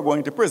people who are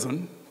going to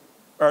prison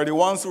are the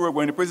ones who were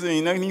going to prison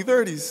in the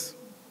 1930s.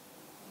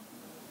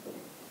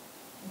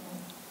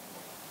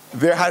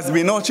 There has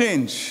been no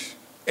change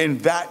in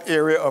that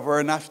area of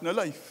our national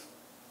life.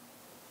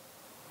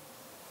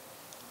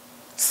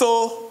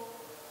 So,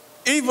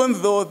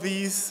 even though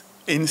these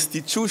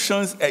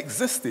institutions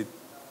existed,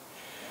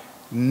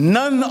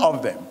 none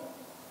of them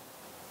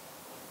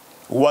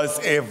was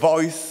a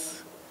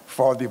voice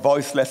for the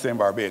voiceless in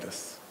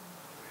Barbados.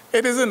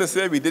 It isn't to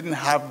say we didn't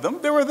have them,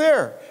 they were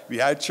there. We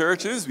had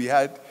churches, we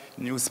had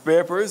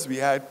newspapers, we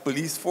had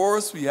police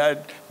force, we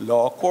had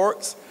law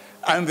courts,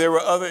 and there were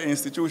other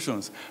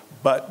institutions,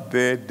 but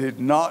they did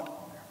not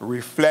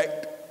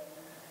reflect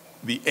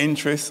the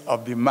interests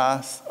of the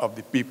mass of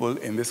the people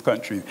in this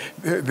country.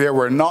 They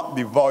were not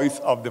the voice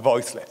of the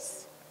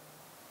voiceless.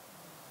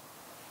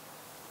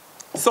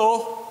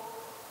 So,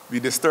 the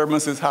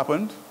disturbances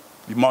happened,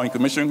 the Mountain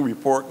Commission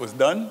report was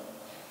done,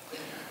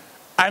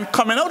 and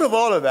coming out of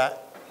all of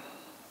that,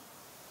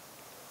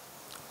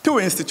 two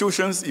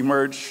institutions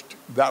emerged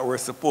that were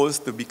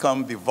supposed to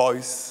become the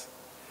voice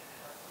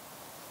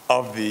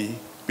of the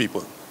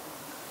people.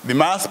 The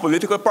mass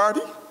political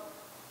party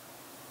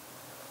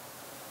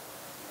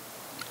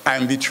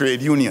and the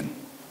trade union.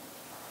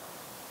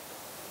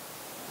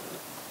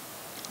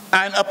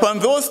 And upon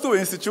those two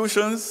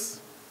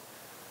institutions,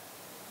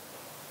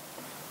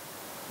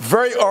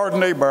 very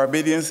ordinary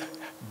Barbadians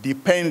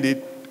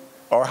depended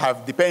or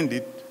have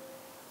depended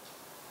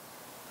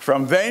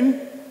from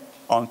then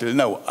until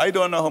now. I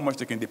don't know how much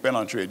they can depend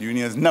on trade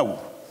unions now.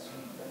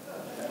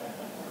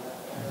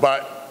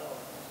 But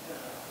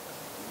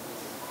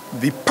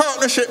the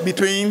partnership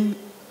between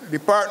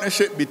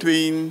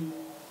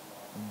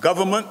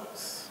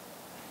governments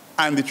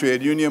and the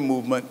trade union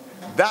movement,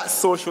 that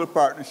social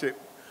partnership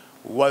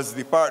was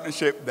the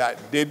partnership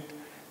that did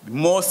the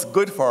most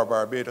good for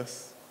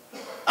Barbados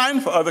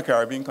and for other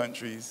Caribbean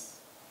countries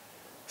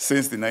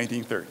since the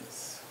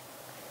 1930s.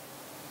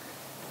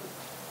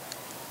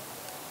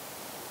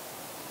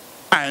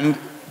 And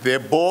they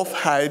both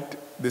had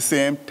the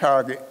same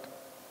target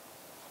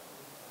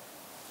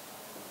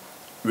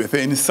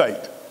within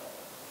sight: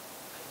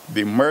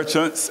 the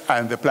merchants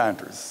and the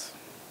planters.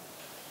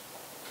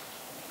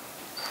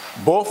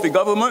 Both the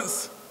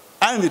governments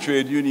and the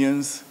trade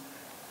unions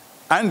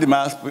and the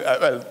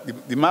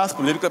mass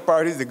political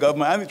parties, the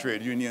government and the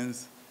trade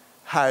unions,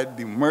 had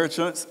the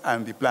merchants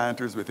and the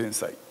planters within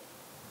sight.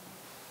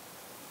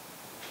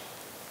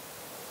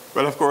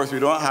 Well, of course, we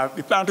don't have,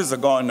 the planters are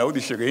gone now. The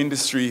sugar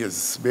industry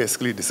has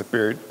basically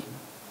disappeared.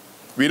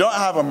 We don't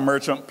have a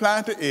merchant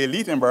planter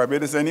elite in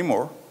Barbados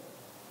anymore.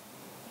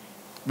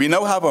 We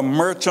now have a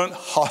merchant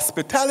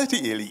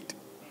hospitality elite.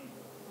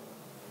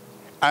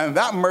 And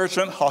that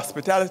merchant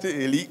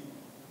hospitality elite,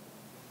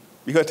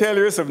 the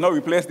hoteliers have now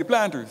replaced the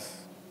planters.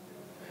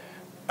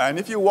 And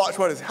if you watch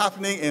what is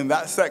happening in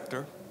that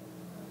sector,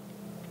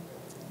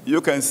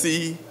 you can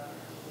see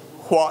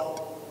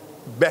what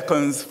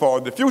beckons for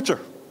the future.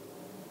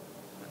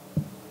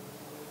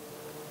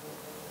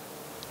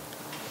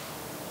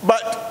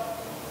 But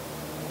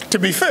to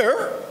be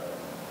fair,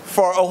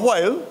 for a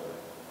while,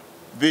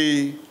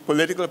 the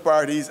political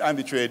parties and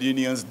the trade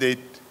unions did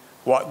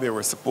what they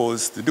were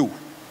supposed to do.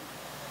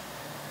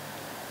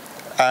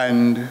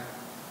 And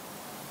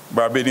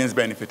Barbadians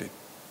benefited.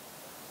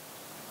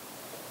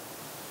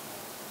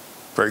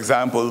 For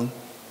example,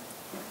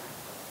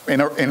 in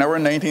our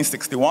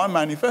 1961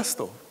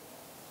 manifesto,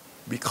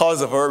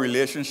 because of our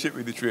relationship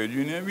with the trade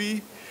union,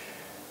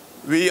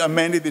 we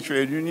amended the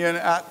Trade Union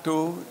Act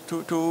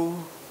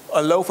to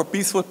allow for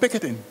peaceful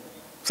picketing,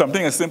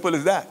 something as simple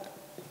as that.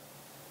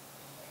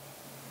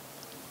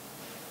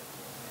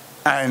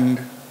 And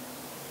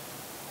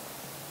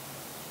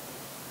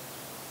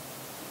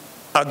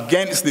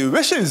against the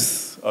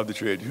wishes of the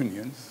trade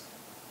unions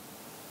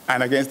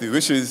and against the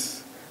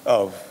wishes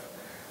of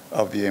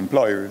the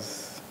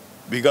employers,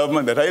 the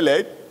government that I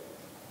led,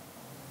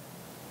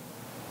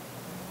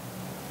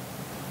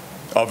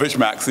 of which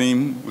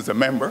Maxime was a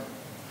member,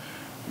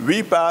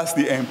 we passed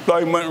the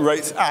Employment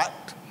Rights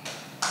Act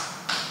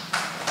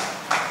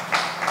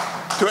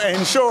to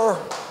ensure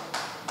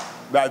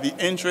that the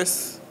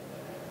interests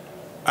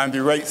and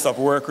the rights of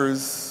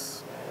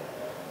workers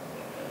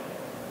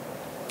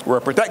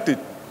were protected.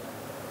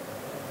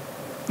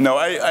 Now,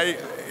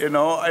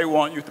 I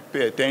want you to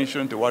pay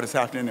attention to what is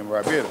happening in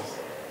Barbados,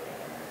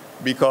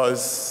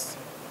 because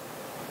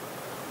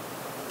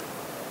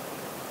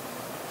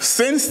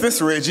since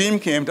this regime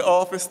came to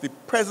office, the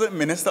present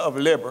Minister of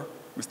Labor,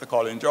 Mr.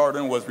 Colin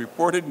Jordan, was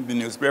reported in the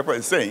newspaper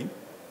as saying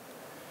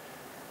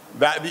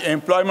that the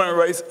Employment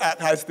Rights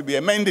Act has to be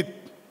amended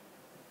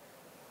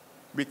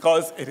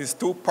because it is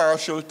too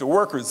partial to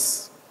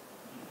workers.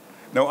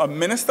 Now, a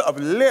Minister of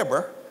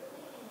Labor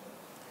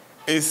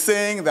is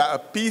saying that a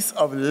piece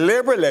of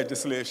labor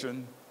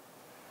legislation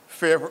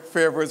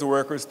favors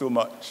workers too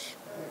much.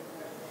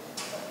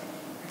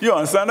 You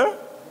understand that?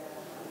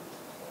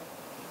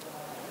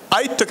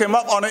 I took him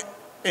up on it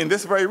in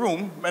this very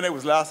room when it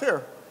was last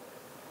here.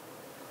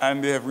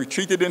 And they have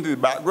retreated into the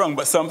background,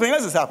 but something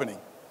else is happening.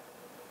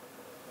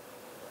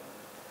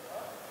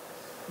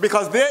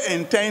 Because they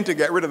intend to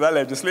get rid of that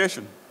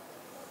legislation.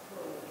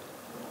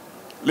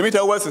 Let me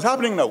tell you what is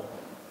happening now.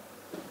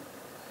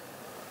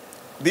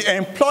 The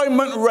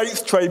Employment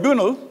Rights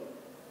Tribunal,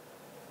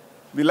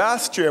 the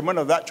last chairman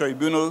of that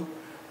tribunal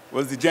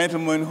was the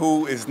gentleman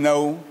who is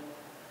now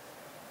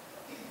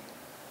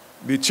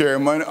the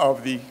chairman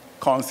of the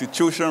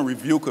Constitution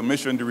Review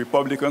Commission, the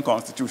Republican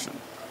Constitution.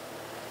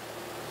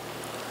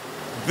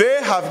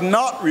 They have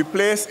not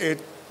replaced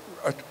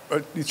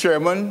the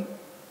chairman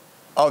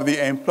of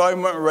the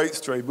Employment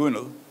Rights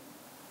Tribunal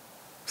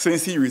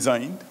since he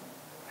resigned,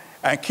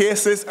 and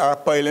cases are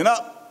piling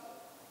up.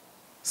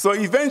 So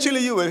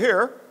eventually you will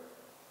hear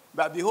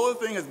that the whole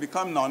thing has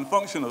become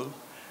non-functional,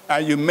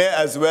 and you may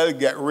as well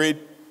get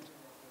rid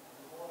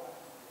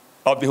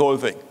of the whole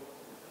thing.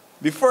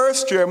 The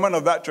first chairman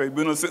of that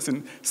tribunal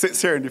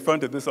sits here in the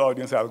front of this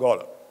audience, Al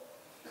Golla.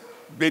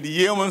 Did the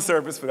yeoman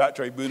service for that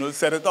tribunal,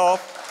 set it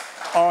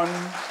off on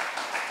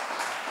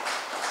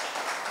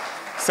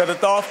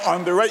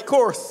the right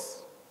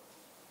course.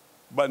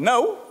 But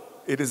now,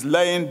 it is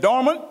lying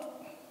dormant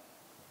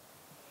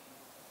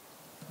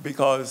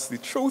because the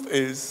truth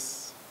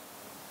is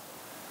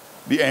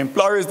the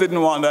employers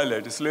didn't want that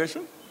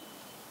legislation,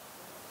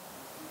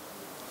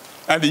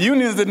 and the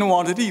unions didn't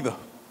want it either.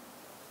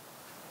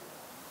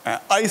 And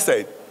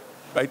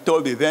I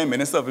told the then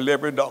Minister of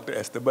Labor, Dr.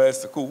 Esteban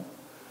Saku,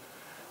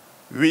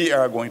 we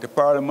are going to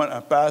Parliament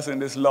and passing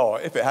this law.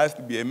 If it has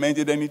to be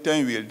amended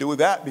anytime, we'll do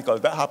that, because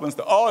that happens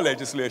to all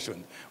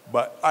legislation.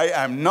 But I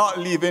am not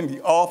leaving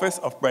the office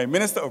of Prime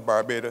Minister of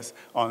Barbados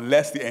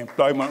unless the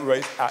Employment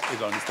Rights Act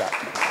is on the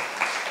statute.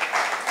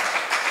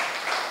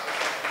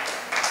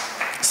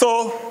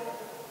 So,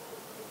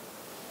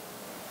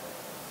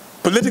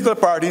 political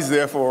parties,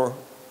 therefore,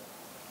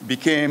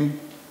 became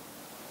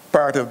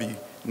part of the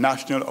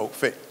national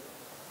outfit,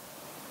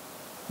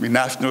 the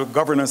national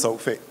governance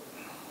outfit.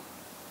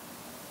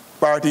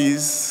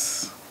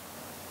 Parties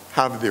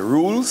have their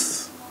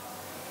rules,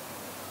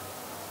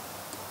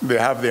 they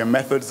have their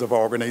methods of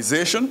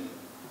organization.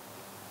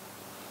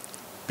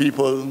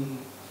 People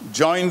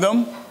join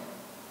them,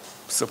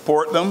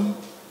 support them,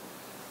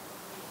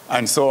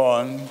 and so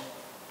on,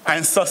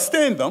 and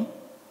sustain them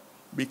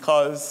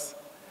because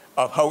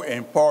of how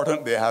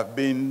important they have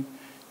been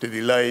to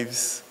the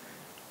lives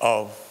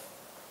of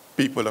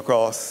people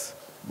across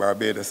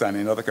Barbados and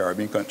in other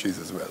Caribbean countries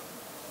as well.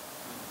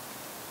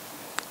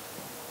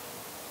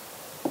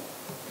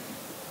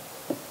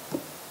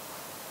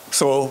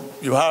 So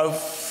you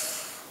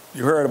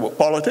heard about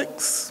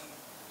politics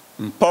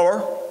and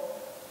power,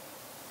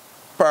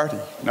 party.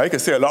 Now you can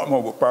say a lot more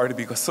about party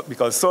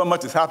because so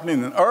much is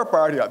happening in our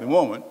party at the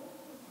moment.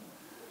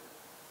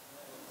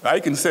 I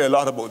can say a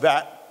lot about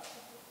that,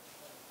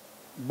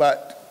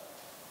 but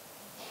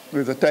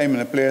there's a time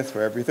and a place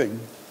for everything.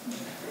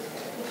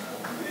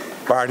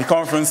 Party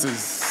conference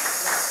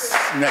is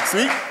next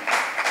week,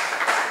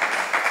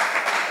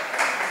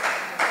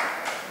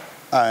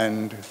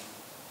 and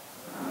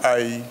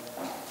I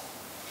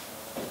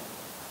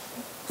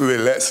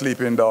will let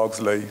sleeping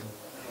dogs lie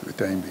for the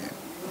time being.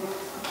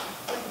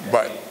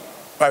 But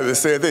I will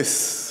say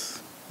this,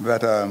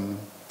 that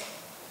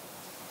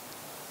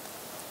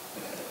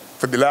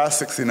for the last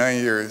 69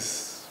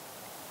 years,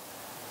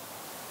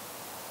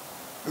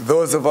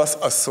 those of us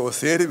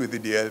associated with the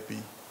DLP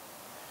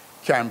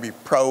can be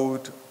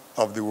proud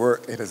of the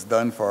work it has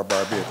done for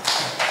Barbados.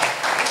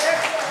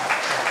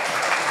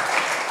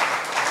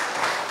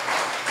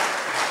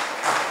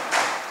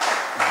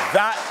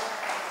 That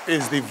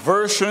is the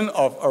version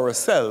of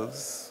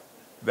ourselves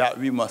that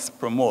we must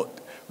promote.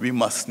 We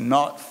must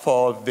not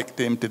fall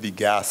victim to the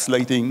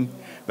gaslighting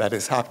that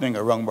is happening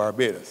around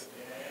Barbados.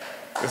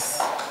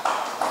 This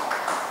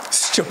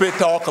stupid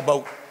talk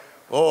about,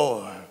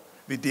 oh,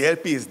 the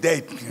DLP is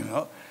dead, you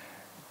know.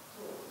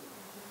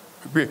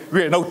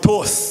 We're now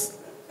toast.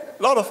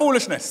 A lot of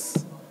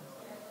foolishness.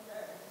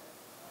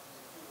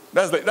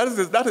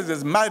 That is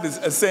as mad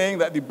as saying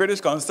that the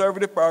British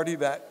Conservative Party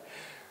that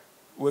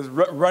was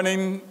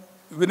running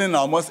winning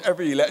almost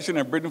every election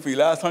in Britain for the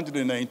last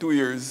 192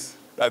 years,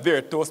 that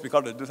they're toast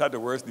because they just had the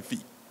worst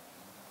defeat.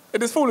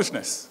 It is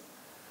foolishness.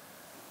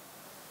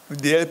 The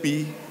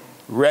DLP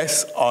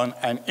rests on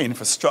an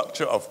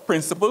infrastructure of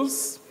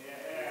principles,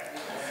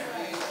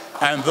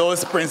 and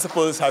those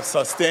principles have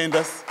sustained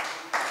us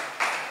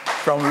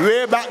from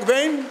way back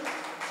then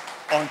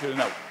until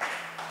now.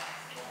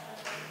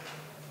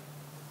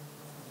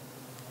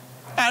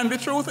 And the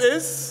truth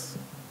is,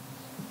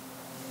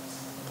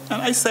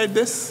 and I said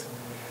this,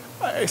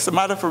 it's a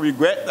matter for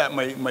regret that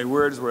my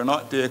words were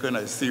not taken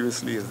as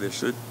seriously as they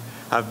should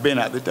have been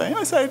at the time.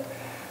 I said,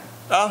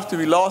 after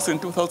we lost in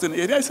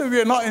 2008, I said, we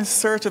are not in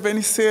search of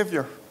any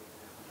savior.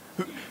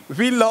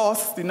 We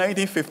lost the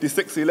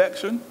 1956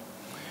 election.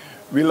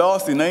 We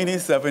lost the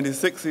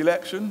 1976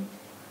 election.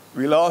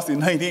 We lost the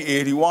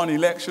 1981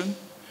 election.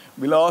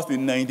 We lost the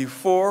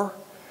 94,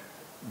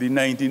 the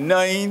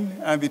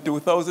 99, and the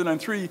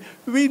 2003.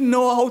 We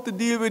know how to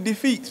deal with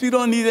defeats. We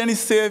don't need any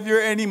savior,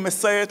 any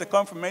messiah to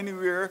come from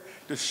anywhere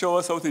to show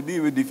us how to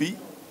deal with defeat.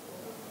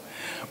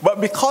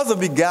 But because of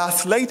the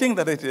gaslighting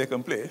that had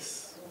taken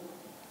place,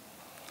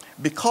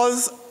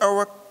 because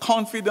our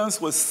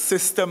confidence was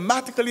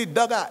systematically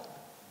dug at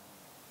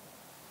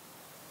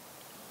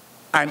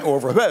and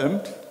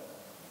overwhelmed,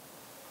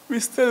 we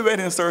still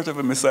went in search of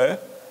a Messiah.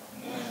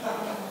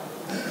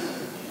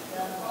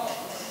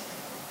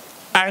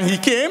 And he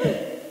came.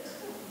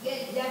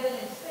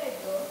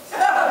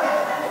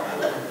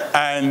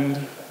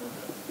 And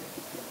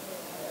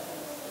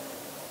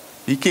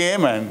he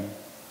came, and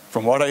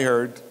from what I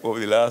heard over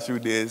the last few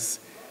days,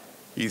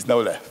 he's now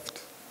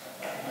left.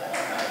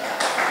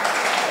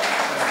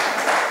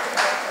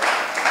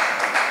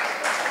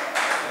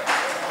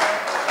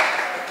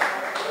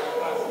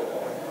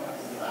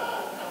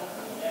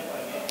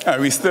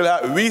 And we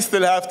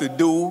still have to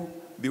do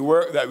the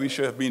work that we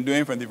should have been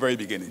doing from the very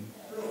beginning.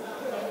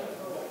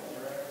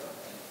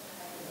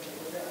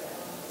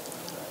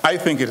 I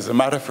think it is a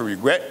matter for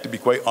regret, to be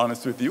quite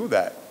honest with you,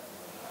 that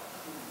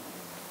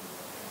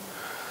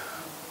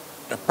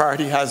the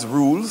party has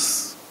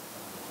rules,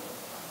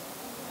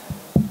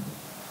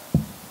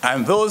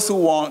 and those who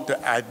want to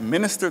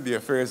administer the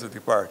affairs of the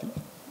party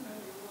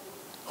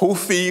who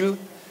feel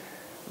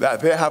that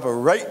they have a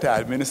right to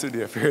administer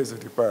the affairs of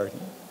the party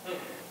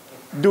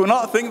do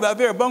not think that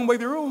they're bound by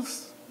the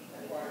rules.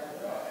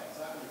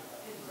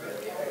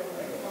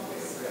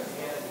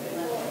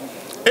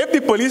 If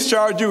the police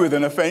charge you with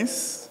an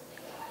offense,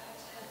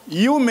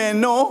 you may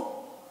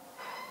know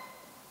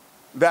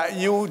that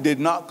you did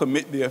not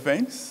commit the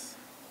offense.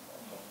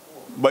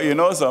 But you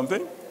know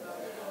something?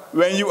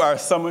 When you are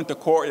summoned to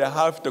court, you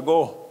have to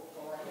go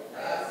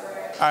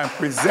and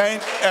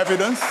present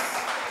evidence.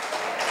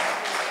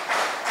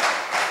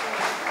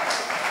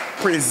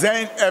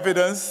 Present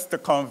evidence to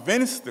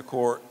convince the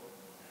court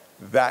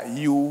that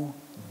you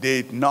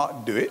did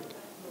not do it.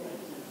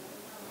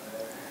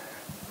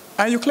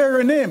 And you clear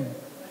your name.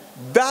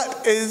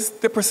 That is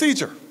the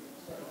procedure.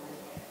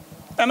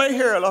 And I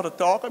hear a lot of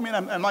talk. I mean,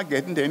 I'm not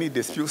getting to any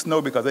disputes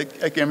now because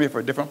I came here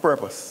for a different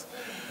purpose.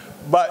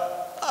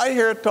 But I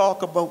hear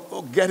talk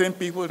about getting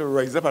people to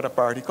rise up at a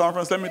party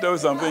conference. Let me tell you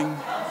something.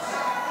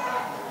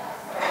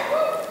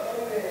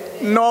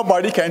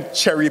 Nobody can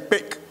cherry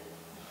pick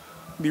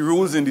the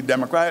rules in the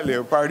Democratic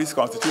Labour Party's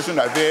constitution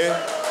that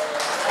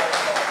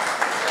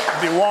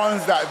the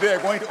ones that they're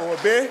going to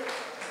obey,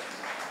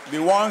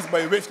 the ones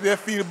by which they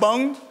feel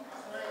bound,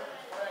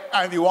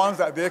 and the ones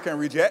that they can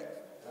reject.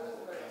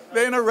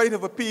 They're in a right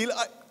of appeal.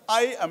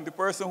 I am the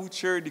person who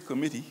chaired the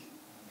committee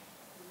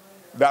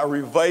that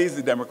revised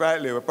the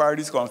Democratic Labour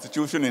Party's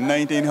constitution in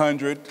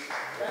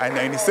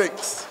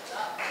 1996.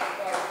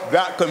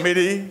 That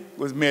committee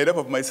was made up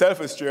of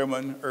myself as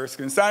chairman,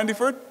 Erskine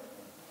Sandyford,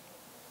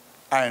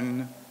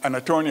 and an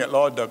attorney at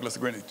law, Douglas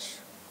Greenwich.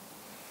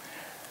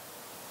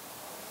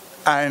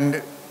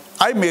 And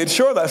I made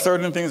sure that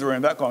certain things were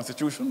in that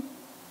constitution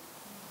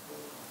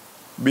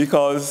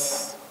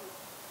because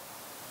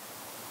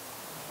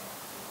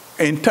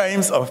in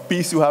times of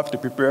peace, you have to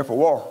prepare for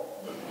war.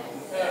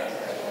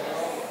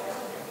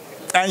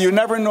 And you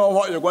never know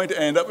what you're going to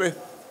end up with.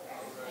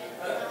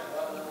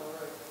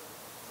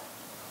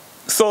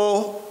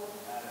 So,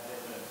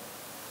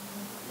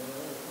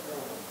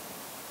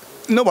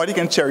 nobody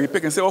can cherry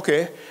pick and say,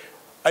 okay,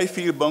 I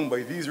feel bound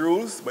by these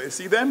rules, but you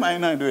see them,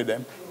 I'm not doing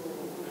them.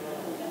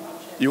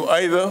 You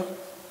either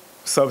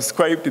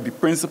subscribe to the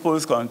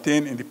principles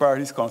contained in the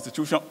party's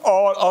constitution,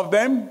 all of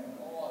them,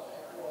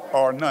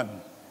 or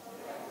none.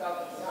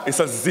 It's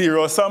a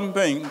zero-sum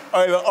thing,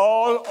 either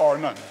all or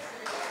none.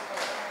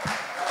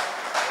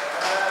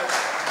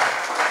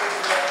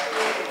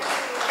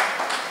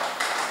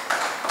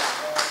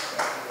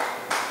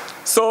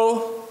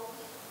 So,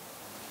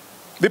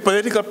 the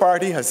political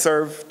party has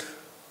served,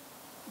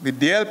 the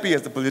DLP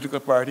as the political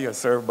party has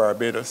served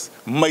Barbados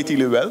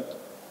mightily well,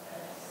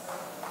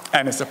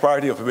 and it's a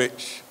party of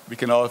which we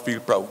can all feel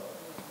proud.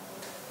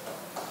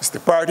 It's the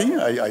party,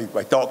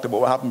 I talked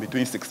about what happened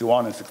between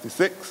 61 and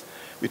 66.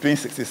 Between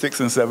 66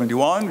 and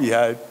 71, we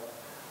had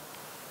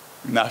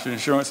the National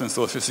Insurance and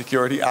Social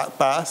Security Act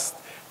passed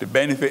to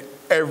benefit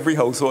every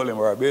household in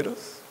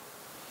Barbados.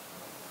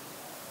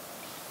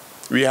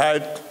 We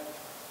had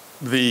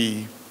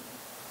the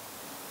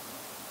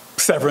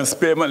severance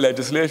payment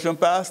legislation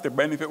passed to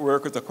benefit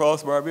workers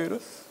across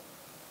Barbados.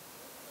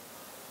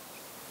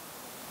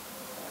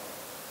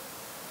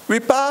 We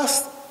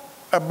passed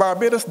a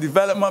Barbados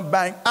Development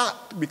Bank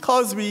Act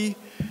because we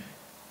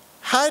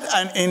had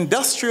an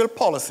industrial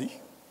policy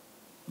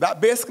that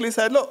basically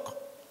said, look,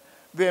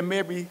 there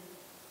may be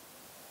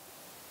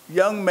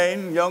young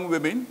men, young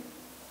women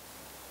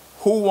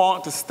who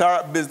want to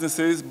start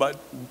businesses but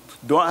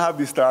don't have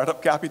the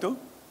startup capital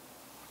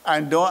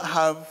and don't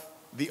have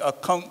the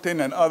accounting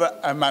and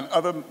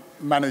other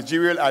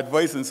managerial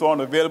advice and so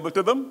on available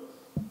to them.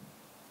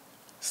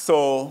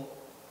 So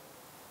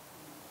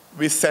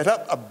we set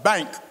up a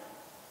bank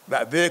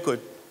that they could,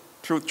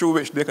 through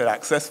which they could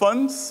access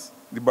funds,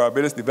 the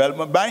Barbados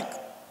Development Bank,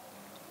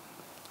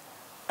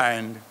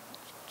 and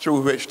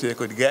through which they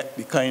could get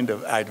the kind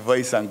of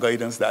advice and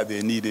guidance that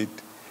they needed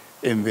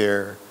in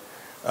their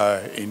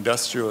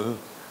industrial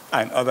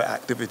and other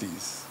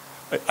activities.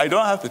 I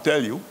don't have to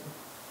tell you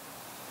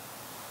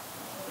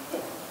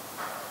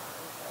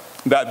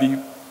that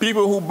the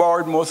people who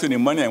borrowed most of the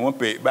money and won't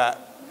pay it back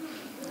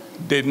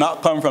did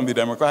not come from the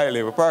Democratic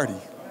Labour Party.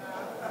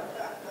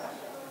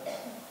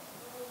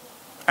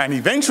 And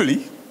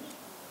eventually,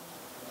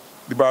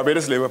 the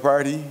Barbados Labour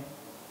Party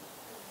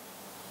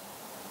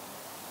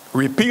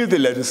repealed the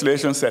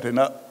legislation setting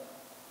up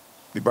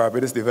the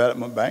Barbados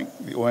Development Bank,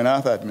 the Owen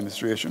Arthur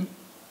administration,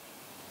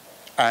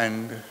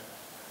 and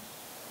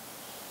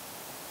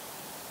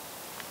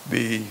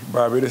the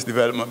Barbados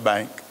Development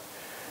Bank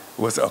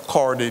was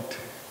accorded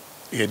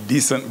a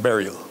decent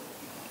burial.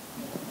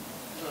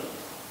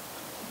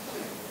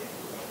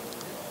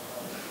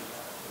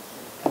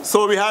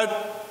 So we had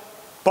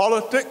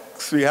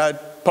politics, we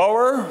had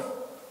power,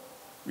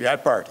 we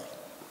had party.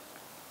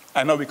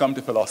 And now we come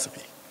to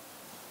philosophy.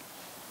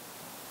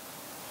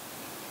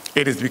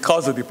 It is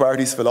because of the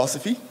party's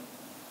philosophy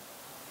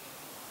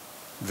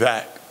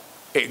that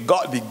it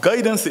got the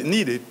guidance it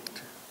needed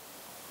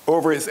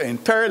over its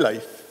entire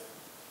life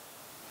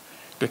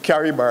to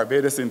carry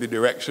Barbados in the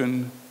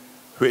direction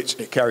which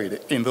it carried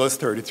in those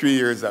 33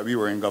 years that we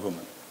were in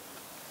government.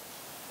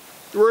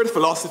 The word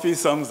philosophy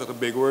sounds like a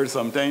big word.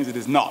 Sometimes it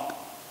is not.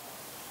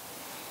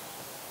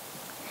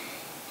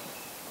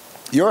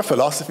 Your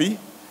philosophy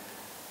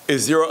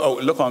is your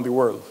outlook on the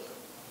world,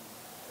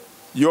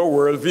 your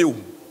worldview,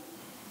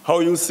 how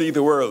you see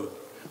the world,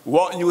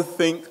 what you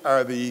think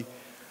are the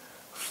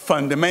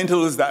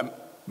fundamentals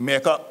that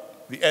make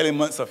up the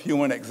elements of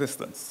human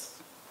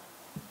existence.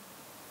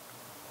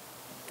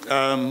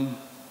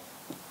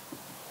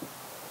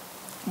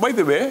 By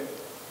the way,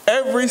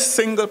 every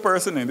single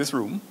person in this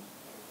room,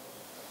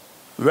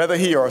 whether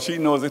he or she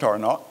knows it or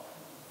not,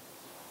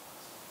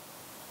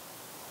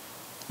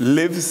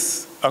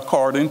 lives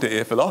according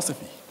to a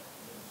philosophy.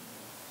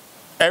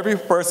 Every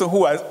person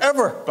who has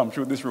ever come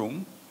through this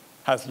room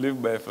has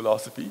lived by a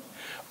philosophy.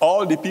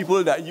 All the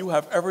people that you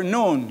have ever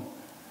known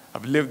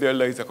have lived their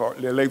lives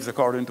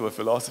according to a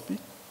philosophy.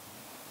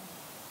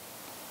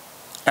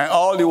 And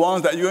all the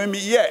ones that you and me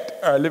yet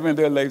are living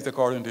their lives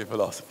according to a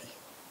philosophy.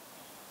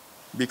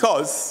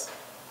 Because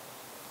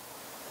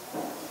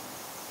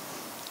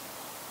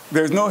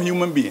there's no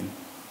human being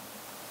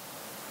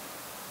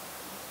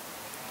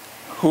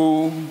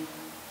who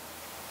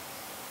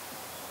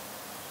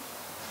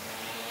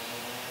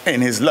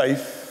in his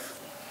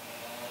life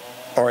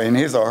or in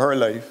his or her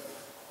life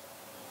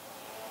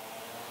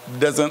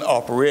doesn't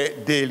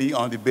operate daily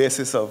on the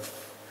basis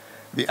of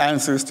the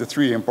answers to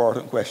three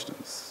important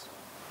questions.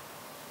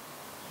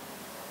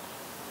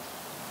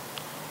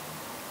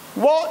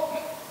 What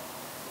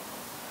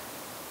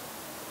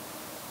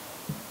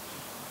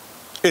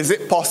is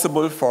it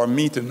possible for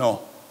me to know?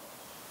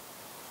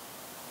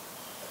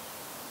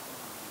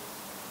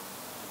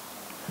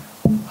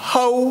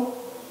 How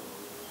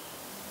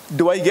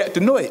do I get to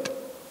know it?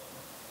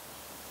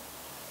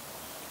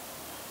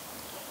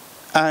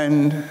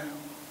 And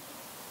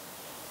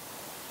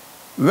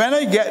when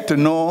I get to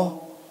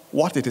know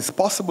what it is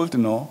possible to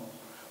know,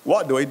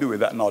 what do I do with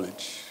that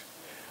knowledge?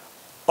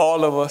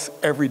 All of us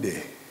every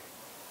day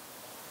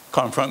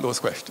confront those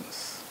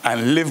questions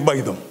and live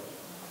by them.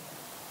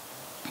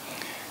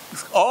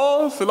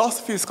 All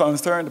philosophy is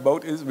concerned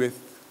about is with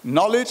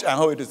knowledge and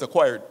how it is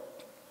acquired.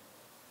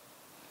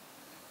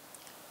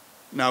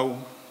 Now,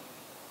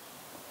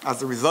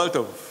 as a result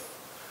of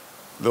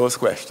those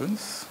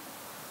questions,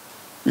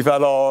 we've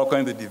had all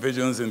kinds of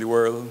divisions in the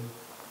world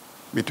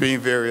between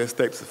various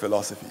types of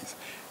philosophies.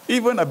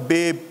 Even a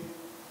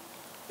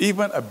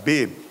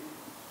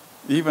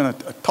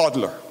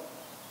toddler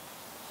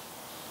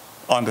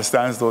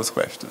understands those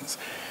questions.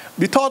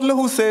 The toddler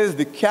who says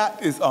the cat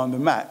is on the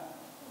mat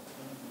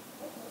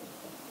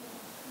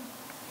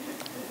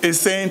is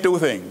saying two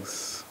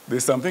things.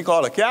 There's something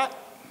called a cat,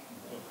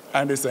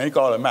 and there's something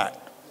called a mat.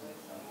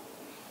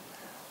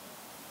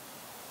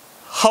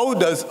 How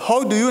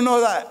do you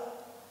know that?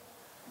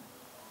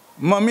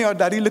 Mommy or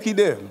daddy, looky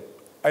there.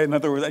 In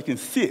other words, I can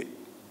see it.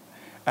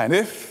 And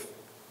if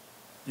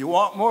you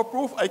want more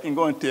proof, I can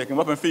go and take him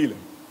up and feel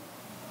him.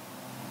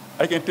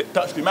 I can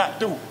touch the mat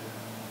too.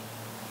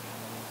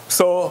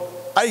 So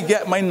I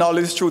get my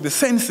knowledge through the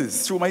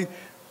senses, through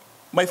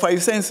my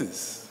five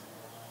senses.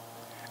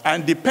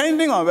 And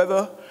depending on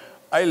whether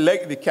I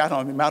like the cat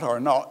on the mat or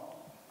not,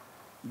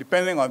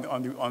 depending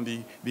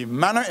on the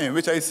manner in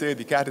which I say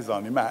the cat is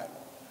on the mat,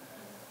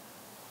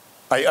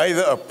 I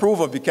either approve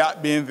of the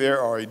cat being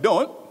there or I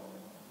don't.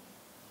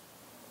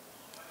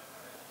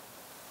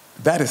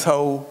 That is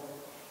how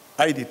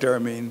I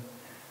determine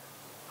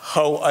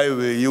how I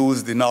will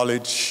use the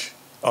knowledge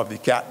of the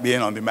cat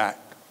being on the mat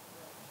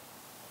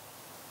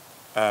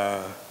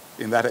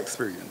in that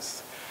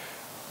experience.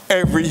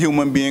 Every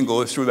human being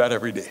goes through that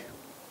every day.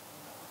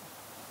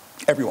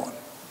 Everyone.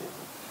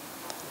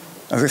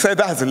 As I said,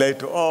 that has led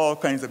to all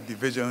kinds of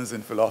divisions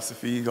in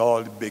philosophy,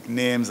 all the big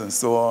names and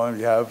so on.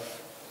 We have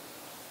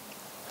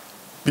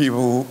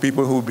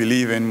people who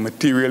believe in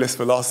materialist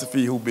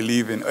philosophy, who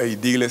believe in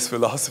idealist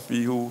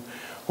philosophy, who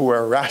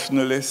are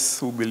rationalists,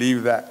 who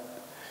believe that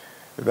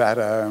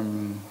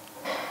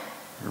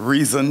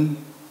reason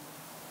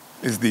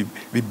is the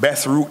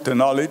best route to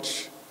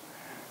knowledge.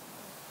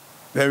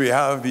 Then we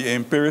have the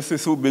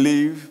empiricists who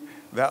believe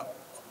that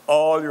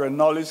all your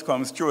knowledge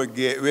comes through a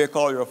gateway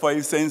called your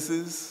five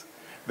senses.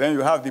 Then you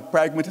have the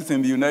pragmatists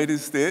in the United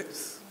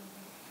States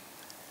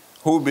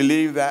who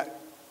believe that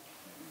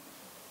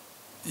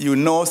you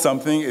know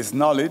something is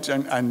knowledge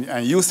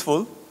and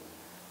useful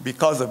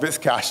because of its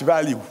cash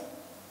value.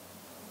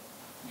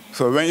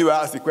 So when you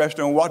ask the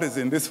question, what is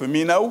in this for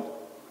me now?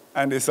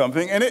 And there's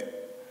something in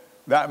it,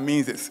 that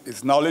means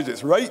it's knowledge,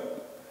 it's right.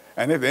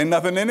 And if there's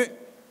nothing in it,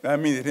 that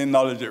means it didn't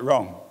knowledge it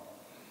wrong.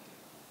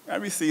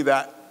 And we see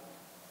that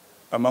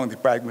among the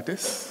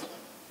pragmatists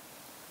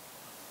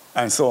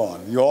and so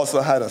on. You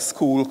also had a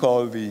school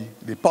called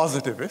the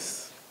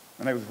positivists,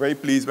 and I was very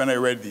pleased when I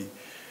read the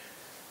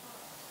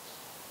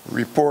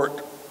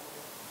report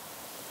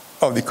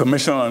of the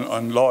Commission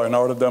on Law and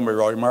Order done by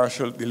Roy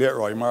Marshall, the late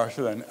Roy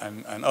Marshall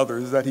and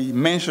others, that he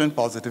mentioned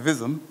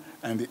positivism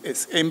and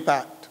its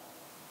impact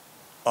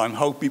on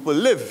how people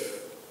live.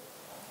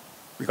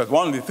 Because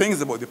one of the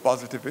things about the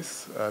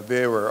positivists,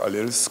 they were a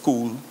little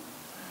school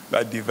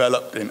that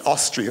developed in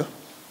Austria,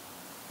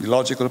 the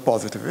logical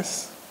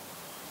positivists.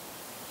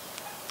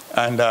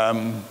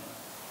 And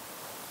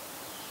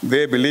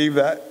they believe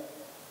that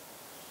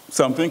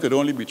something could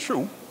only be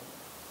true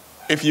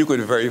if you could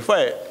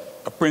verify it,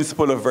 a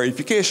principle of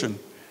verification.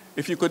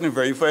 If you couldn't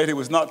verify it, it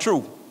was not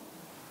true.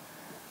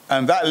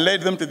 And that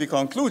led them to the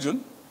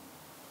conclusion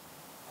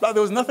that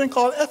there was nothing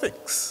called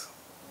ethics.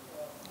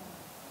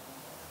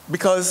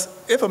 Because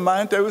if a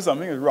man tells you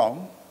something is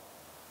wrong,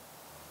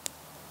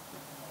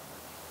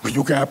 but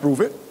you can't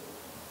prove it,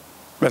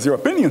 that's your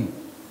opinion.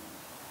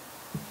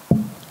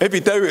 If he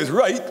tells you it's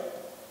right,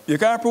 you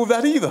can't prove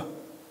that either,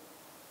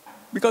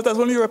 because that's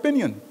only your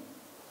opinion.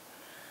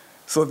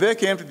 So they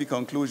came to the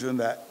conclusion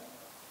that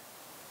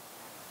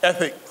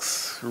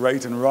ethics,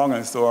 right and wrong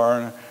and so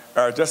on,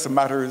 are just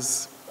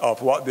matters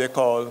of what they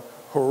call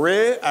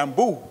hooray and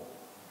boo.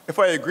 If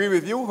I agree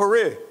with you,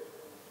 hooray.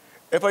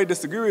 If I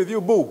disagree with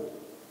you, boo.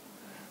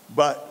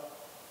 But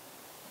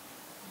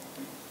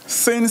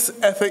since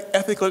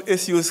ethical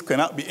issues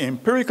cannot be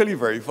empirically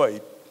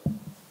verified,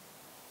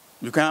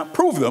 you can't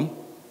prove them,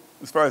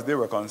 as far as they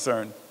were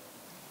concerned,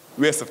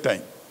 waste of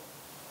time.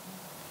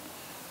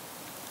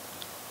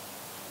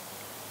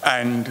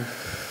 And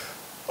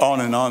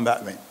on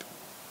that went.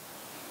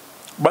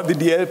 But the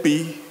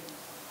DLP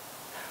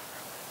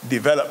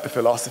developed a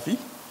philosophy.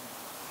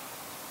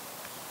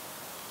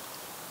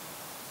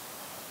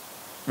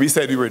 We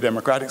said we were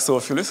democratic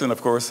socialists, and of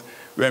course,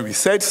 when we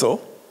said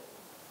so,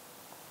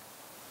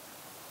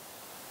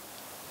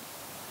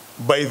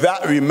 by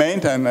that we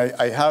meant, and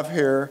I have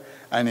here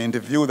an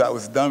interview that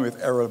was done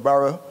with Errol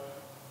Barrow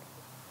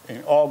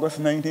in August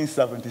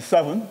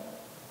 1977,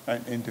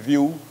 an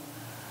interview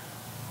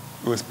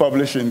was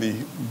published in the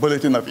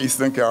Bulletin of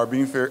Eastern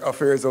Caribbean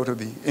Affairs out of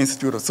the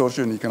Institute of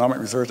Social and Economic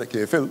Research at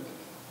K-Phil.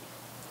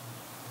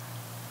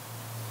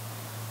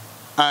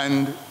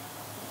 And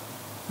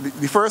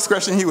the first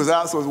question he was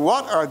asked was,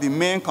 what are the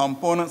main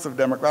components of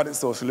democratic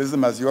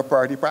socialism as your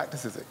party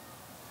practices it?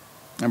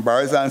 And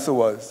Barry's answer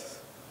was,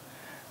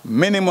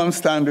 minimum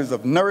standards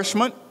of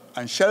nourishment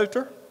and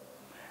shelter,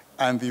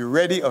 and the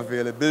ready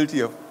availability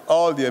of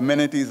all the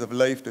amenities of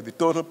life to the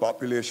total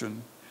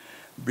population,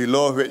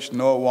 below which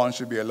no one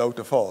should be allowed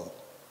to fall.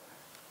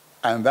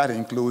 And that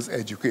includes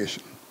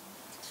education.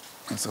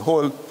 It's a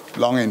whole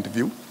long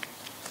interview.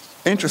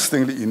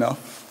 Interestingly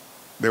enough,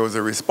 there was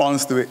a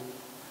response to it,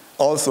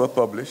 also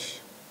published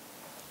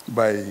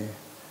by a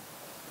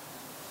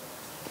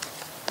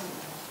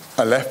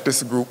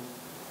leftist group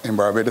in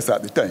Barbados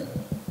at the time.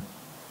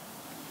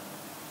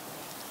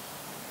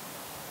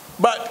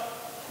 But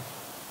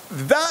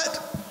that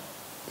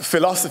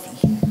philosophy,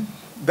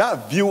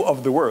 that view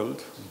of the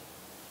world,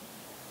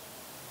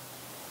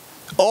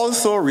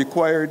 also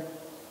required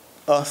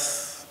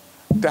us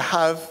to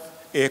have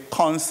a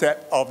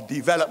concept of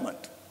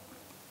development.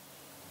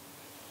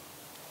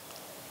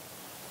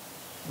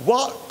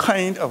 What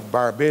kind of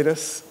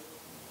Barbados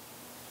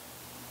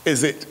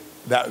is it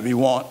that we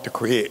want to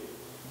create?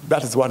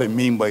 That is what I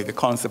mean by the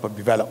concept of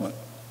development.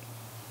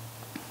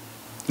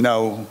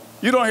 Now,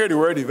 you don't hear the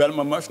word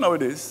development much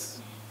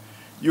nowadays.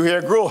 You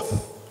hear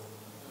growth.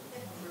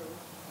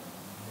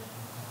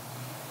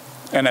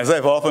 And as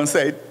I've often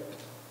said,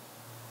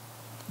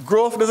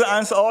 growth doesn't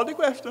answer all the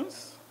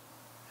questions.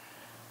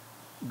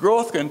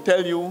 Growth can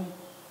tell you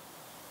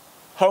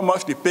how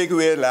much the pig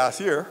weighed last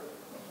year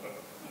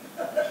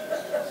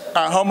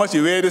and how much he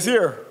weighed this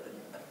year.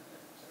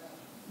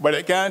 But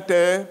it can't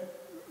tell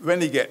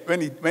when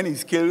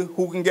he's killed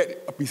who can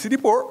get a piece of the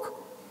pork.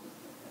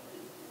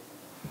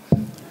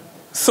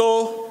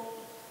 So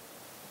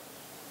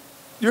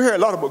you hear a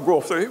lot about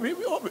growth. So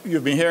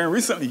you've been hearing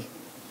recently,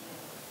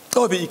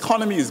 oh, the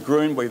economy is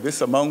growing by this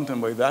amount and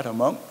by that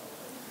amount.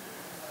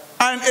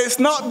 And it's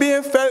not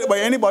being felt by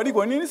anybody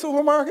going in the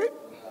supermarket.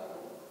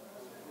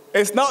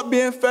 It's not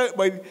being felt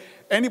by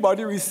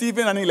anybody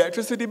receiving an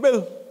electricity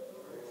bill.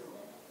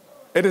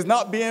 It is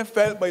not being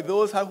felt by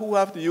those who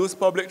have to use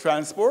public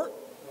transport.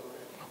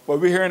 But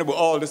we're hearing about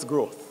all this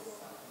growth.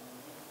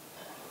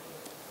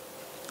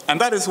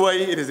 And that is why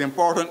it is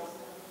important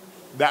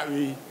that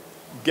we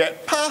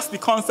get past the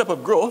concept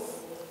of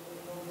growth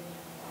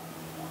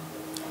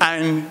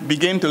and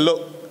begin to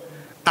look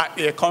at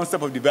a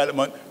concept of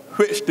development,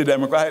 which the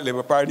Democratic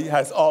Labour Party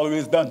has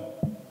always done.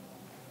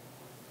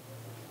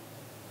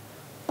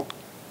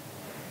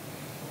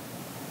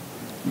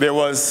 There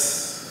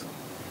was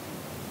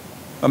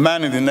a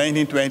man in the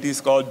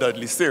 1920s called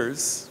Dudley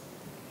Sears,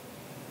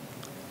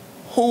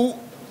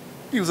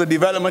 he was a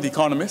development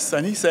economist,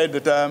 and he said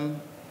that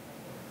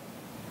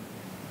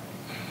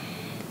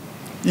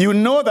you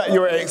know that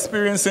you're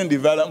experiencing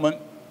development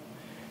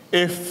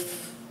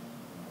if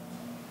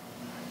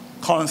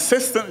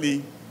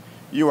consistently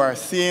you are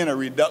seeing a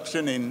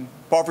reduction in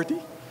poverty,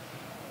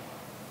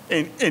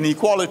 in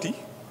inequality,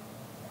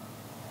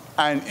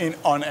 and in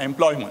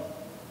unemployment.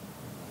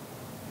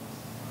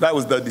 That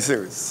was Dudley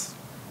Sears.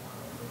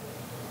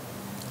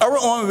 Our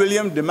own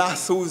William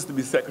Demas, who used to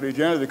be Secretary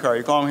General of the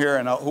CARICOM here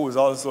and who was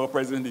also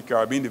President of the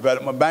Caribbean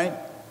Development Bank,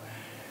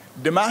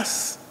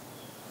 Demas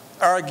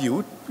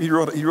argued, he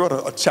wrote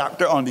a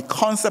chapter on the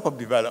concept of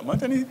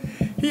development, and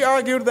he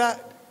argued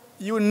that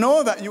you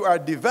know that you are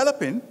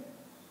developing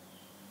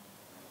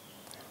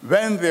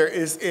when there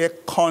is a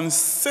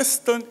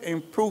consistent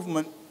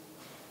improvement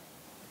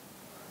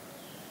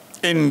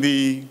in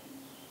the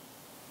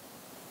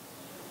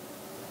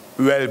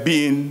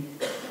well-being,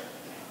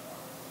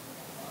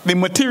 the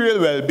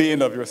material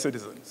well-being of your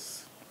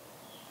citizens.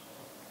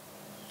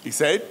 He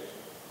said,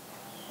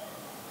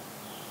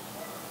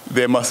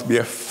 there must be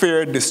a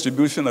fair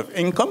distribution of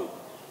income.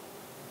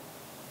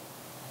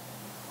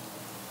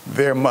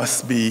 There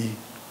must be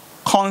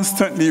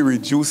constantly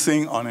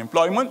reducing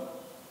unemployment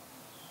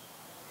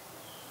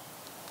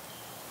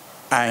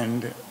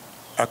and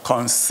a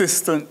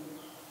consistent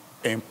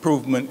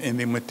improvement in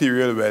the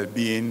material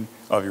well-being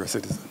of your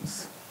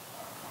citizens.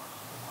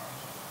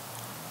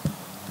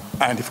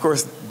 And of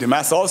course,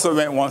 Demas also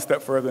went one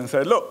step further and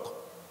said, look,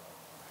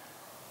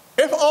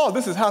 if all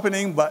this is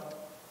happening but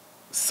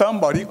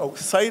somebody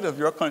outside of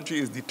your country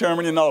is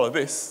determining all of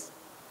this,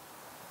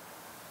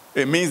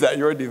 it means that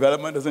your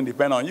development doesn't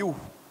depend on you.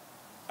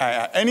 And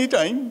at any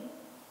time,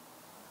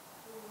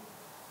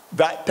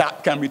 that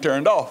tap can be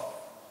turned off.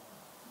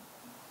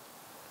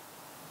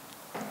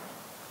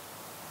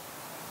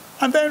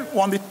 And then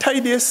one of the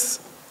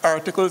tidiest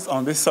articles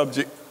on this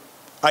subject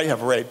I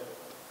have read,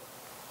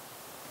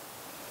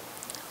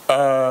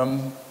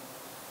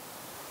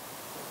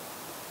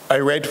 I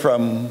read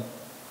from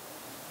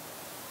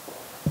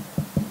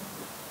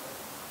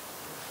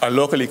a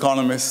local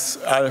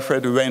economist,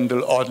 Alfred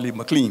Wendell Audley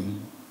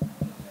McLean,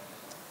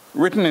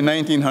 written in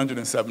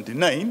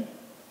 1979.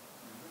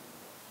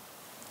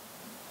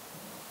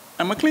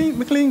 And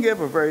McLean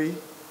gave a very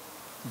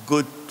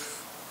good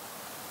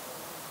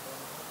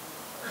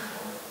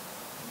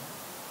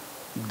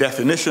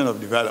definition of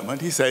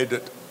development. He said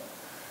that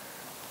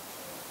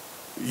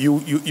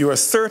you are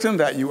certain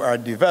that you are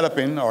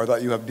developing or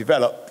that you have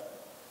developed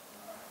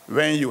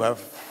when you have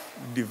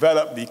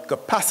developed the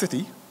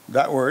capacity,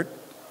 that word,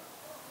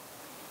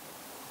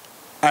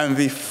 and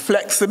the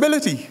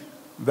flexibility,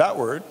 that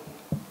word,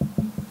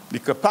 the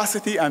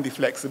capacity and the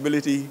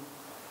flexibility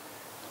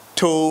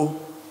to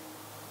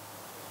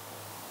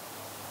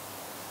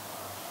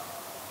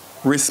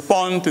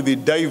respond to the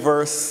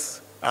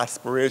diverse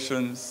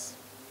aspirations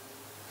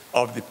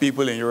of the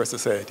people in your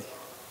society.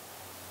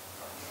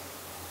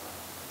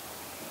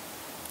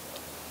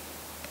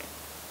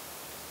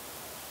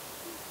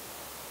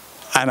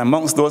 And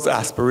amongst those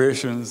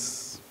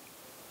aspirations,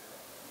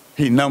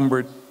 he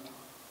numbered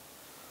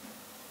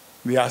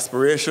the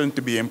aspiration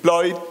to be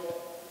employed,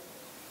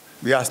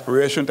 the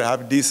aspiration to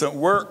have decent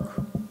work,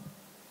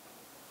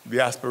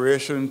 the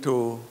aspiration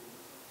to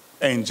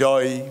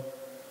enjoy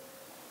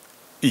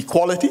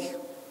equality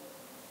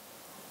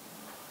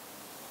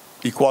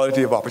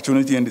of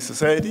opportunity in the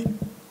society.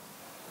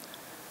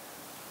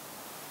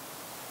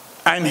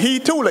 And he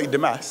too, like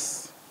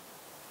Demas,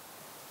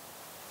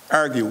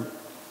 argued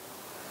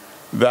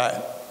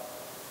that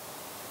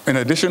in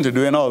addition to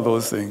doing all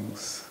those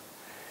things,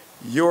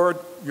 your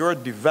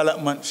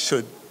development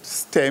should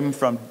stem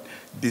from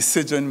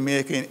decision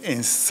making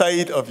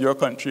inside of your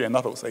country and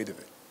not outside of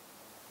it.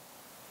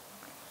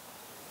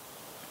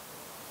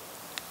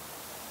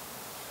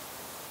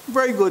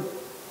 Very good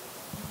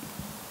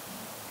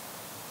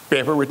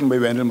paper written by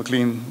Wendell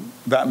McLean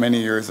that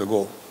many years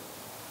ago.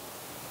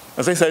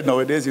 As I said,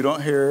 nowadays you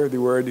don't hear the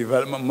word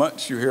development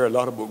much. You hear a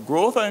lot about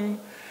growth, and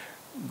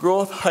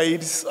growth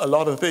hides a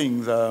lot of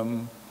things.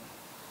 You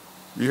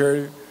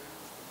hear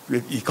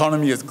the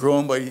economy has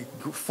grown by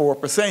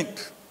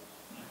 4%,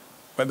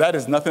 but that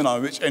is nothing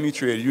on which any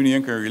trade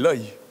union can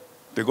rely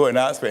to go and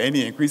ask for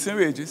any increase in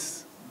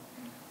wages.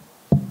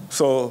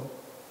 So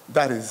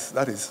that is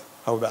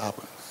how that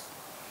happens.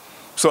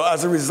 So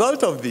as a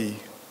result of the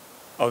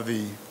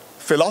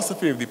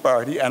philosophy of the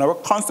party and our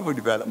concept of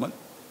development,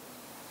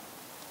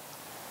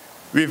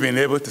 we've been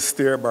able to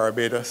steer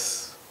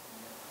Barbados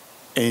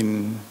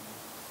in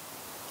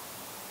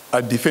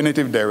a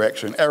definitive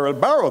direction. Errol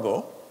Barrow,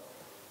 though,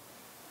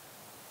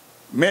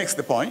 makes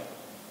the point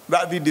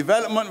that the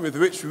development with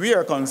which we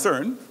are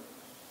concerned,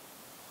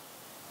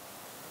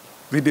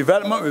 the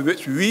development with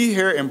which we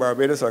here in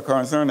Barbados are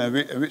concerned and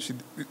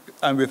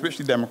with which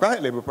the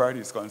Democratic Labour Party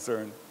is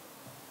concerned,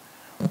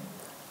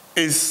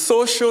 is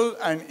social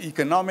and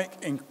economic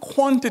in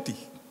quantity,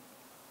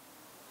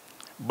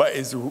 but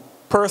is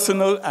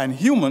personal and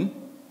human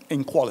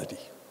in quality.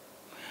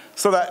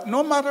 So that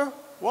no matter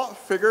what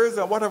figures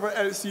and whatever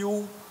else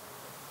you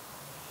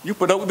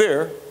put out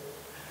there,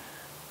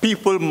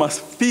 people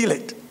must feel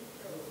it.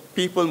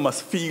 People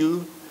must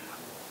feel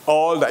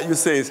all that you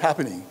say is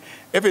happening.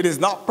 If it is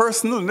not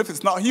personal and if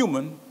it's not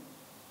human,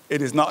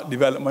 it is not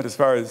development as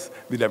far as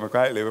the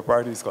Democratic Labour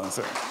Party is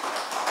concerned.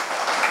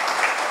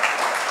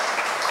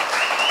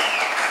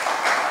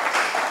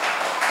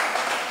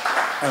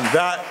 And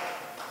that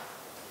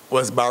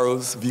was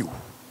Barrow's view.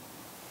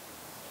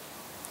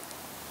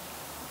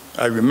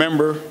 I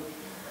remember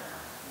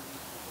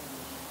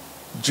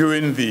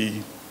during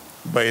the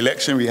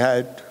by-election we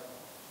had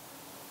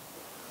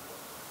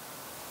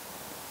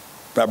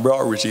that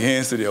brought Richie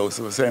Haynes to the House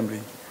of Assembly.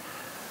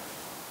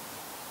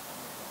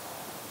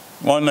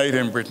 One night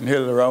in Britton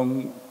Hill,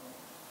 around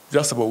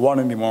just about 1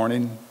 in the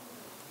morning,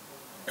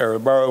 Errol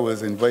Barrow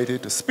was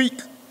invited to speak.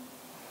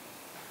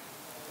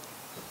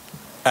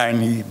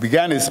 And he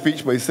began his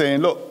speech by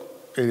saying,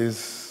 look, it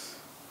is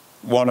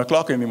 1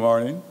 o'clock in the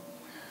morning.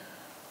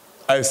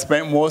 I've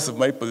spent most of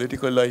my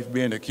political life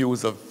being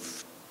accused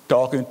of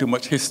talking too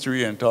much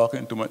history and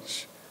talking too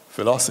much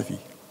philosophy.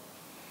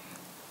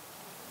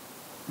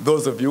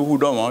 Those of you who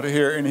don't want to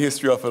hear any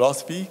history or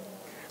philosophy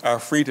are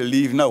free to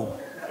leave now,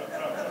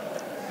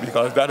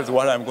 because that is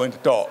what I'm going to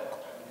talk.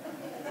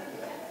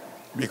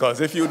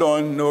 Because if you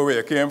don't know where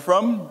you came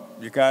from,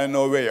 you can't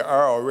know where you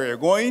are or where you're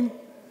going.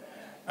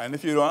 And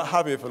if you don't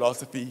have a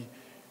philosophy,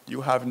 you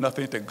have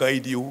nothing to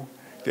guide you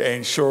to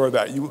ensure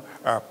that you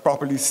are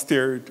properly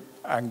steered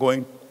and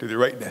going to the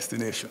right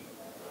destination.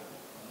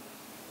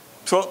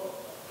 So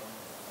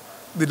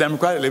the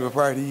Democratic Labour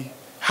Party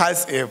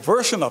has a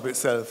version of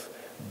itself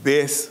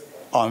based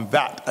on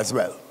that as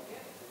well.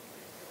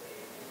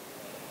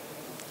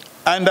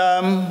 And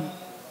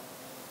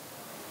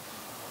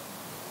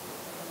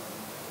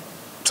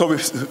so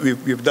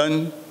we've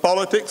done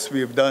politics,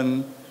 we've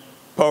done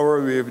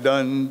power, we've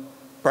done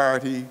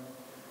party,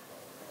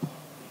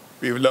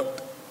 we've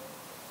looked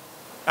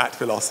at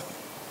philosophy.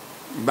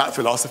 That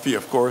philosophy,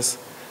 of course,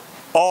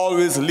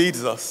 always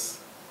leads us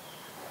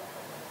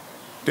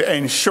to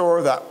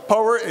ensure that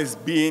power is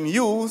being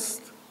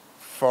used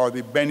for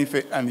the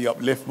benefit and the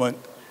upliftment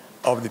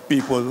of the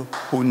people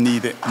who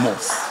need it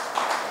most.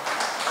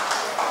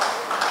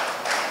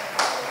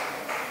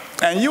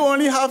 And you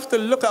only have to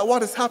look at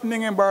what is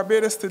happening in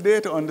Barbados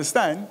today to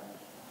understand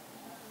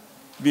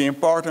the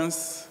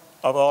importance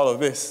of all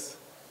of this,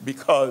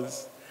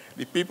 because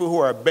the people who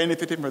are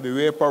benefiting from the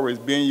way power is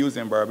being used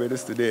in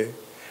Barbados today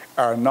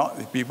are not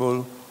the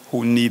people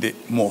who need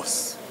it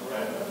most.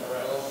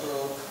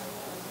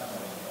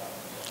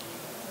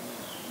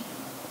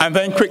 And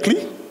then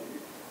quickly,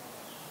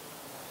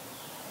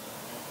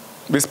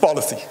 this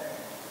policy.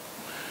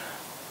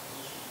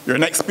 Your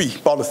next P,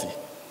 policy.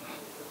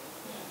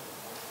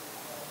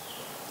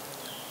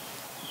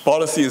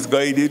 Policy is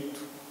guided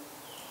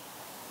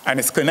and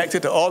it's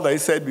connected to all that I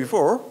said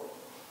before,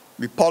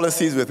 the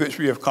policies with which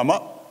we have come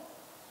up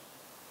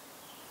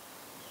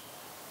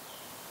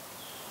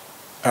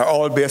are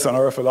all based on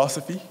our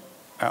philosophy,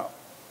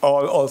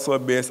 all also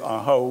based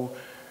on how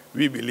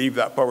we believe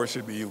that power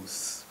should be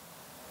used.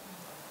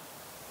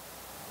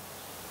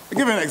 I'll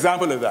give you an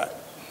example of that.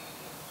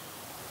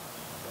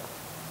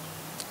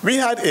 We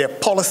had a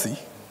policy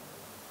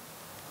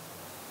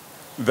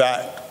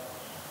that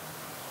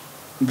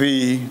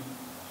the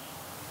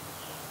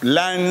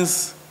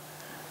lands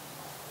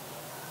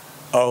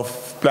of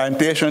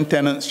plantation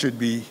tenants should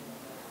be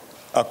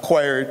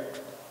acquired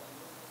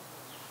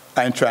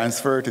and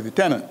transferred to the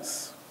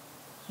tenants.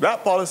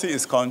 That policy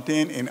is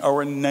contained in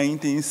our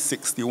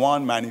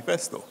 1961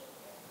 manifesto.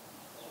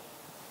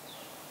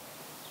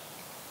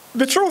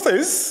 The truth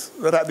is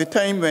that at the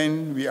time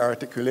when we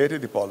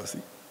articulated the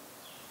policy,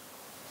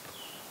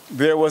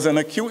 there was an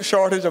acute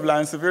shortage of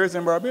land surveyors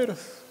in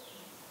Barbados.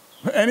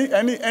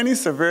 Any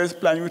surveyors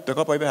plan we took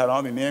up either had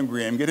on the name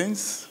Graham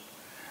Giddens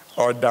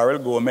or Darrell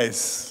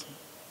Gomez.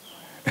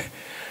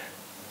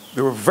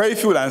 There were very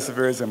few land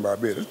surveyors in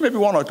Barbados, maybe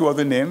 1 or 2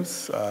 other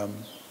names.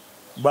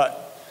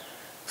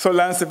 So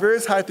land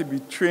surveyors had to be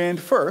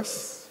trained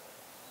first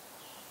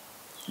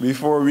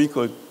before we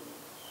could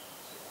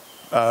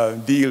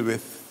deal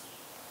with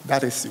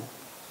that issue.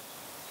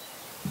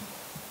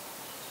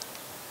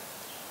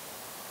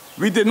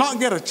 We did not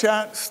get a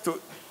chance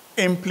to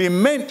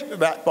implement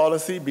that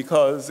policy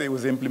because it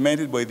was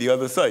implemented by the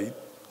other side.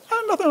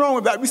 And nothing wrong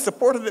with that. We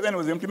supported it when it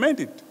was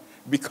implemented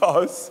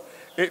because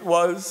it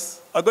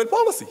was a good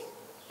policy.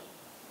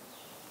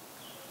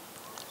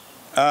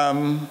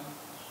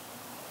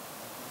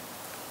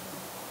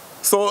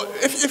 So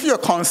if you're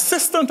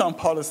consistent on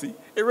policy,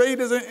 it really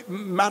doesn't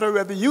matter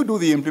whether you do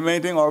the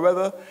implementing or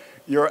whether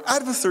your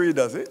adversary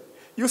does it.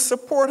 You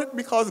support it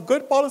because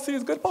good policy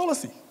is good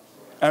policy.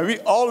 And we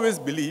always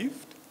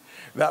believed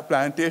that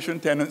plantation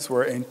tenants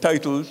were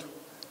entitled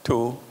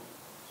to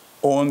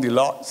own the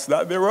lots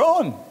that they were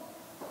on.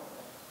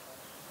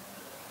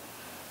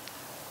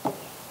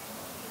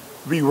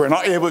 We were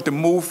not able to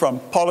move from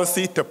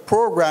policy to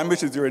program,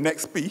 which is your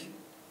next P,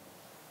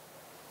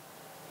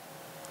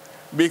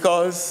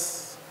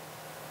 because,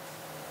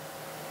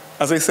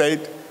 as I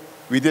said,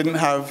 we didn't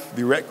have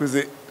the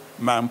requisite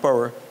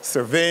manpower,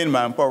 surveying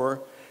manpower,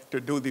 to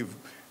do the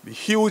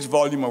huge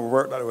volume of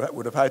work that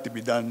would have had to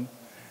be done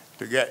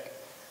to get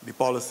the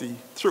policy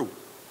through.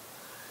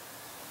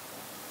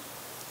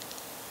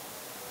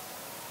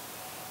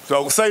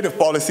 So outside of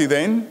policy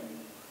then,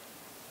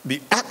 the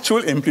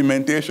actual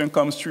implementation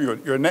comes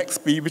through your next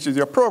P, which is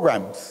your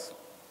programs.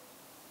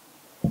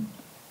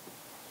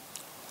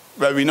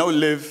 Well, we now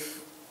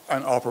live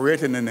and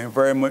operate in an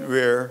environment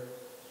where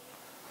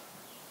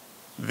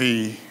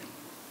the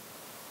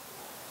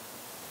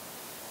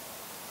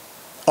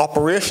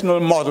operational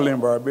model in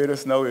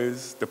Barbados now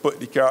is to put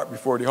the cart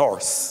before the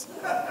horse.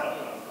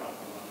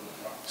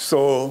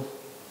 So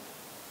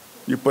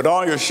you put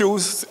on your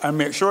shoes and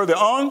make sure they're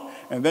on,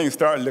 and then you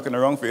start looking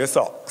around for your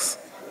socks.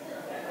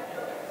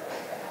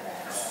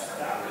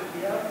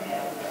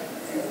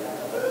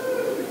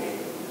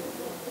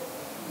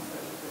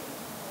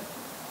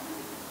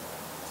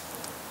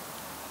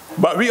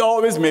 But we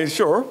always made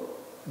sure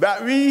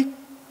that we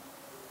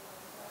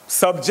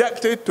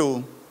subjected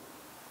to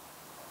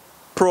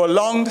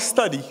prolonged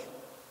study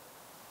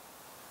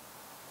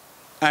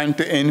and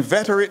to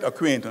inveterate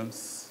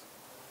acquaintance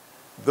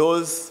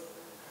those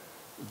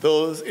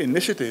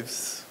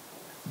initiatives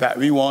that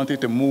we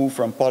wanted to move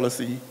from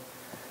policy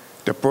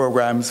to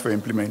programs for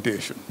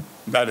implementation.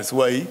 That is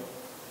why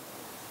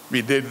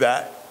we did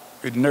that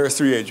with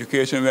nursery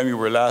education when we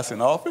were last in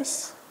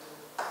office.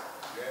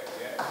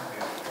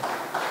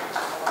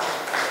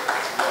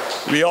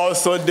 We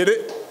also did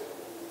it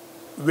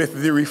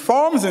with the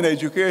reforms in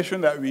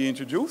education that we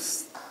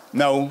introduced.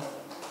 Now,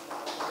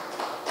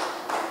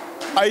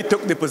 I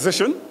took the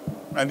position,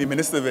 and the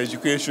Minister of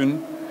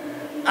Education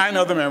and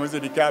other members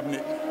of the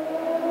Cabinet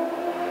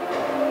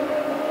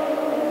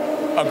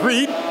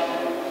agreed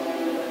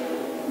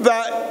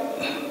that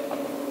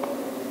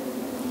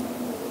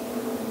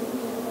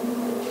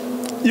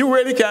you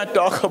really can't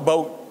talk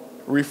about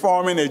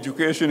reforming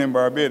education in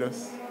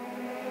Barbados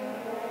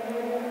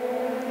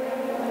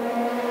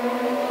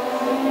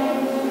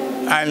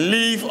and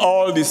leave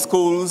all the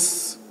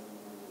schools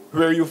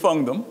where you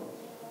found them,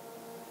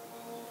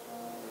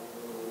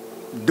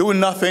 do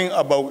nothing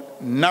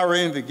about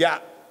narrowing the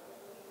gap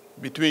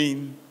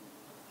between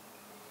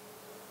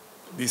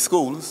the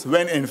schools,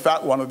 when in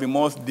fact one of the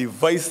most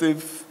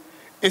divisive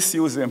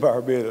issues in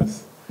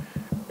Barbados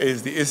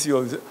is the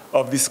issue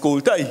of the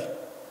school tie.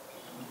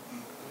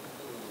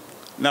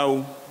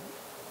 Now,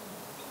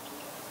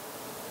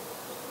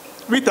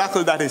 we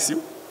tackled that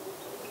issue,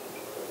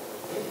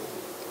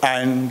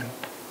 and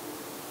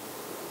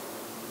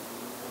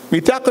we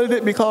tackled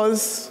it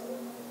because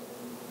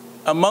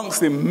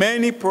amongst the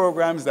many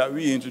programs that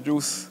we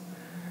introduced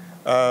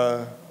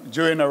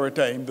during our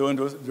time, during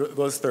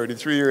those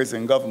 33 years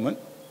in government,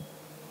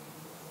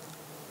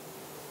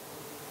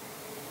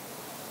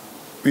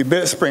 we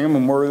built Springer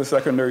Memorial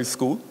Secondary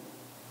School.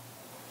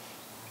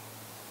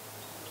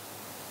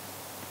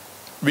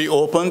 We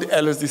opened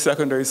LSD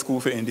Secondary School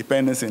for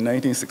Independence in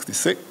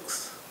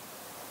 1966.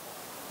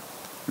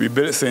 We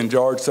built St.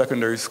 George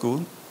Secondary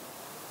School.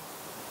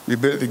 We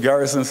built the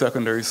Garrison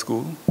Secondary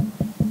School.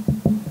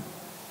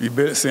 We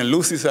built St.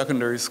 Lucie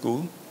Secondary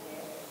School.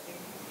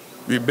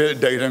 We built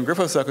Dayton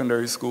Griffith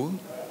Secondary School.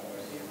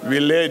 We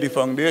laid the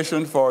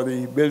foundation for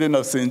the building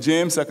of St.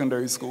 James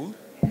Secondary School.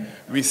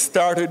 We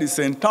started the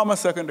St. Thomas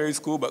Secondary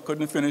School but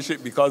couldn't finish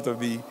it because of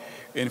the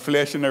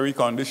inflationary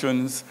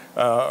conditions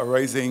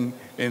arising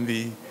in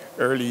the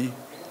early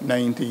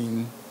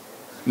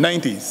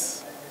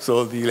 1990s.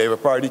 So the Labour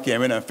Party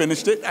came in and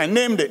finished it and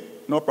named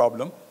it, no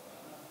problem.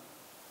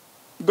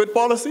 Good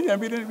policy,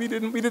 and we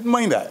didn't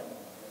mind that.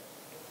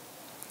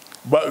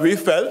 But we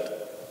felt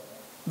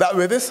that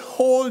with this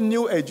whole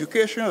new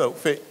educational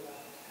outfit,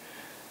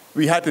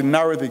 we had to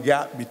narrow the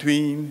gap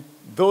between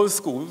those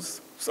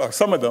schools, or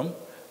some of them,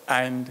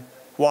 and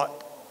what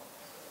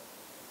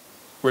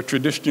were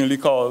traditionally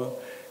called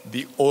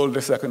the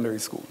older secondary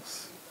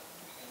schools.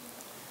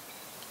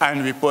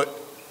 And we put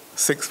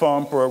sixth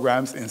form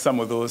programs in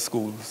some of those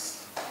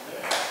schools.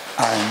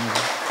 And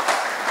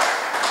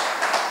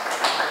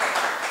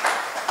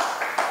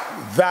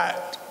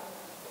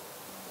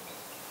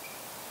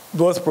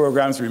those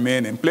programs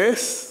remain in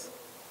place,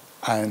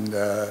 and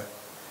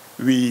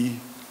we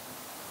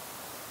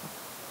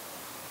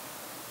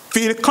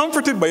feel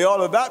comforted by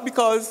all of that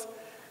because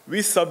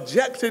we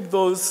subjected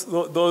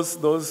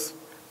those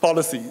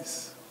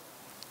policies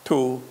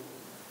to,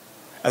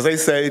 as I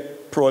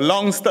said,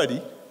 prolonged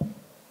study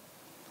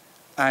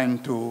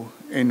and to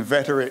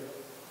inveterate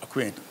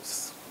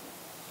acquaintance.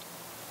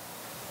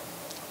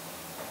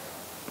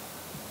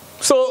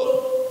 So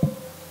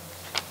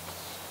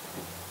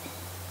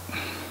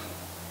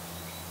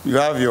you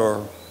have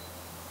your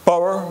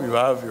power, you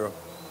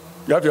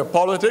have your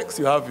politics,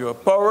 you have your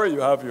power, you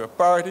have your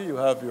party, you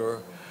have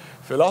your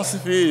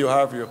philosophy, you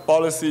have your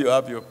policy, you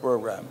have your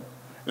program.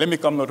 Let me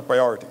come now to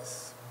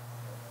priorities.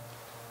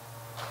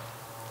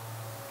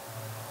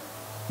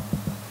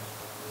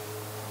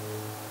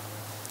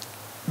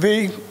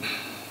 The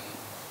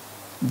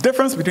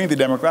difference between the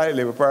Democratic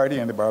Labour Party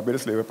and the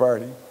Barbados Labour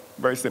Party,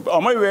 very simple.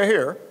 On my way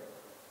here,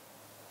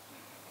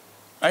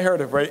 I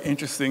heard a very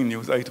interesting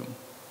news item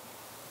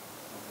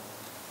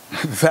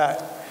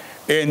that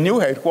a new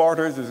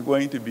headquarters is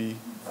going to be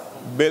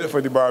built for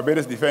the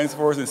Barbados Defense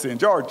Force in St.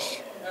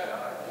 George.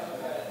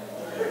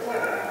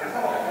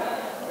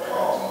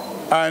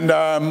 And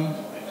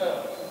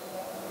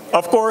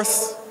of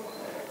course,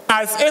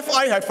 as if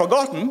I had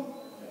forgotten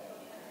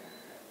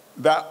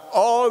that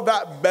all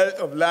that belt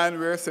of land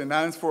where St.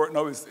 Anne's Fort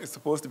now is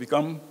supposed to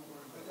become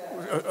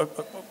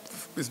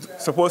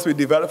supposed to be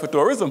developed for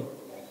tourism.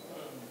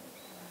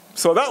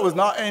 So that was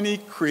not any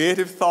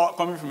creative thought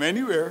coming from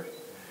anywhere.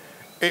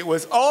 It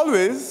was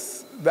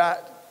always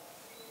that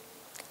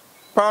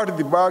part of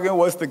the bargain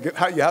was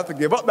you have to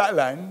give up that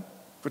land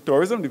for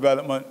tourism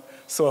development,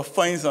 so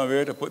find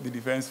somewhere to put the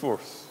defense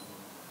force.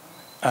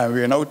 And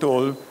we are now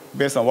told,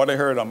 based on what I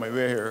heard on my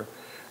way here,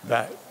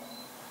 that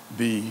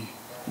the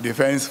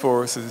defense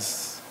force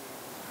is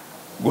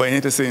going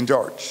into St.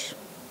 George.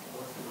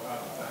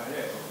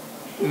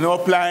 No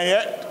plan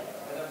yet?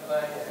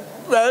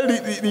 Well,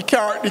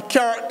 the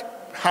cart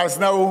has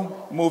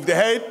now moved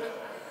ahead.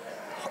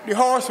 The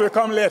horse will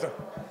come later.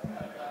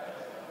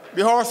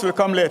 The horse will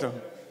come later.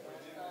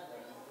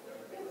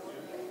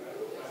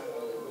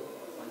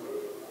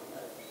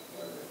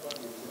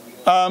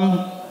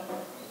 I'm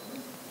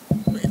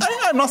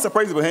not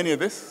surprised about any of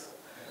this.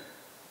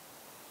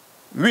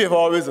 We have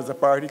always, as a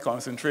party,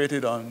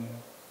 concentrated on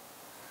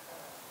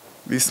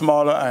the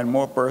smaller and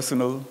more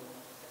personal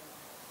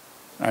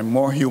and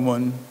more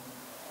human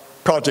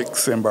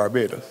projects in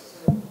Barbados.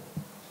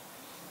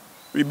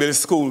 We build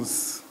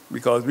schools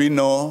because we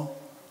know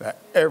that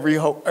every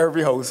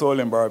household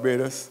in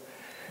Barbados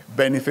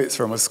benefits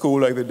from a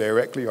school either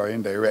directly or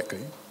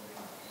indirectly.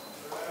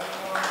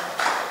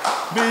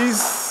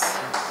 These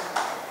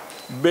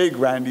big,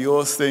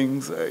 grandiose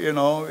things, you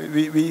know,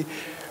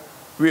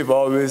 we've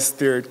always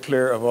steered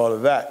clear of all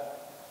of that.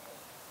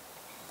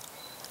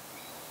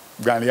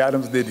 Granny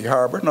Adams did the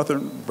harbor,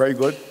 nothing very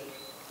good.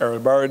 Earl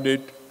Barr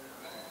did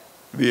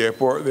the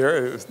airport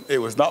there. It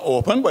was not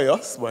opened by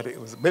us, but it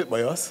was built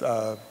by us.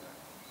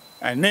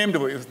 And it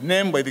was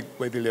named by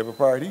the Labour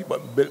Party,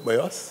 but built by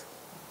us.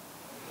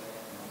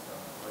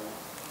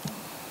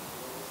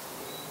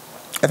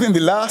 I think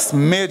the last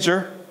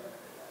major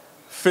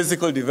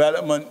physical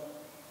development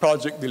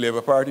project the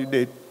Labour Party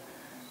did,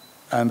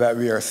 and that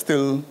we are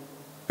still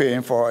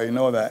paying for, I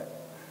know that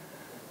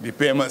the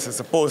payments are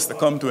supposed to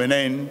come to an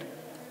end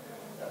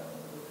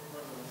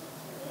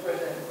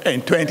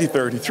in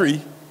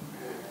 2033,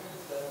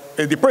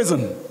 is the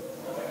prison.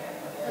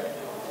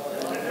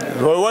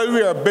 While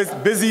we are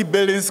busy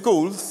building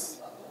schools,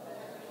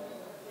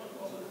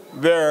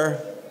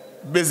 they're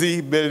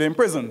busy building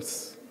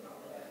prisons.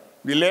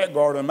 The late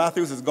Gordon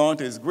Matthews has gone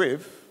to his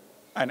grave,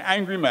 an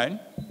angry man,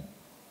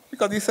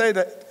 because he said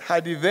that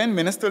had the then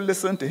minister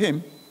listened to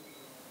him,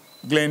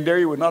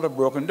 Glenderry would not have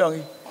broken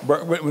down,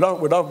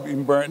 would have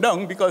been burnt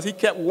down, because he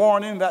kept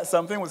warning that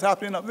something was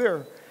happening up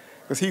there.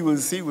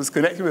 Because he was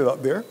connected with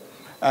up there,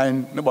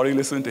 and nobody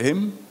listened to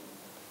him.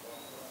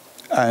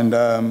 And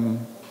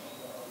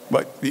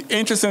but the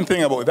interesting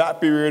thing about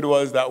that period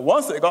was that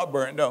once it got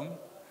burnt down,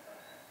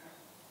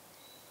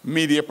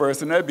 media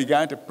personnel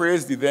began to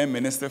praise the then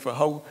minister for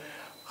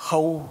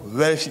how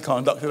well she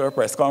conducted her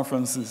press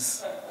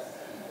conferences.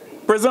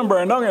 Prison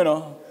burned down, you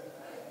know.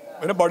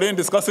 When nobody ain't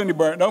discussing the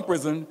burnt down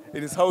prison,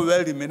 it is how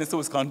well the minister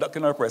was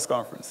conducting her press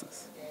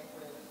conferences.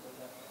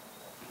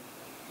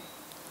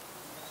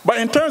 But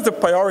in terms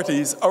of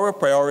priorities, our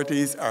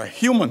priorities are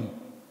human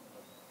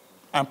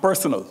and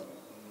personal.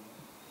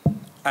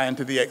 And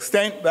to the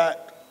extent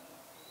that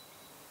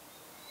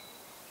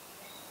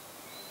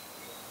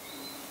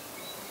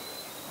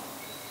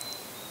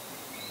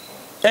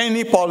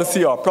any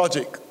policy or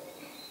project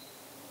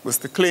was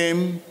to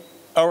claim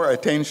our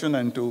attention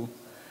and to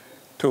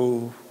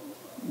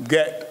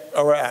get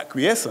our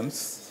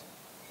acquiescence,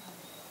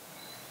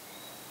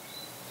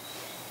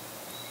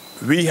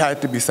 we had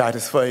to be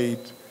satisfied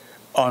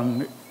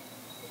on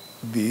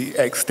the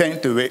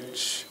extent to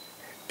which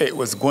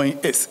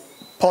its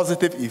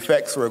positive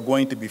effects were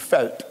going to be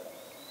felt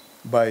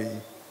by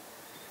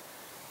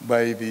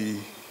the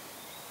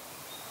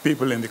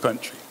people in the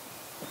country.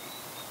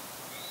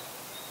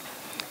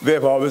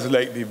 They've always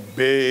liked the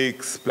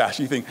big,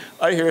 splashy thing.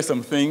 I hear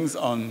some things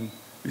on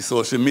the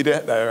social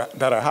media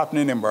that are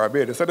happening in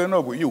Barbados. I don't know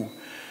about you,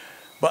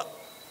 but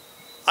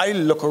I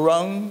look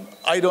around,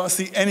 I don't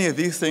see any of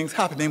these things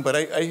happening, but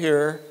I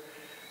hear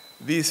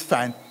these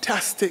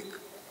fantastic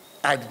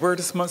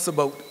advertisements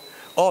about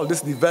all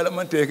this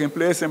development taking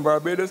place in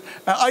Barbados,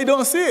 and I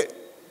don't see it.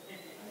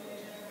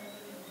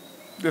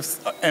 They've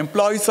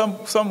employed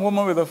some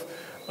woman with a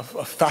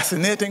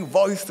fascinating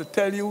voice to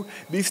tell you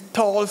these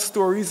tall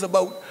stories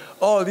about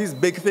all these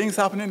big things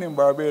happening in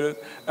Barbados,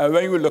 and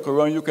when you look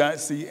around, you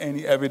can't see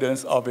any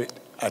evidence of it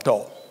at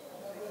all.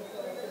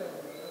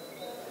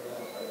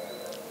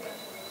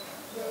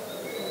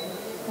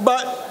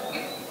 But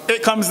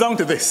it comes down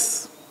to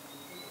this,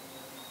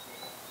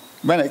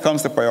 when it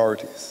comes to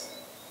priorities.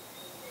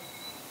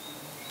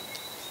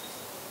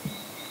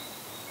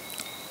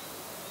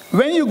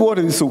 When you go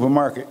to the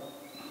supermarket,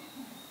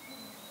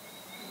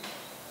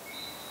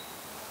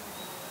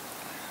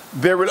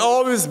 there will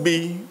always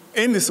be,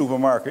 in the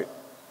supermarket,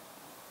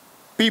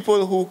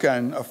 people who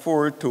can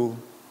afford to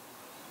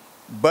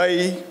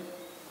buy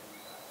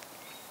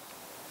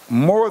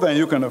more than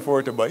you can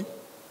afford to buy.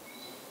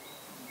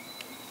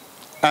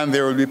 And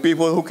there will be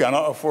people who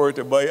cannot afford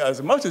to buy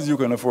as much as you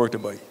can afford to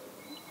buy.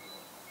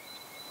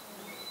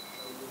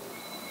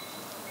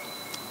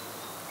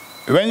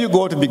 When you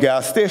go to the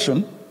gas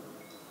station,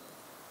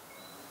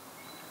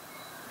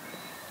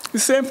 the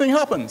same thing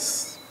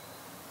happens.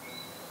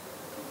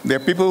 There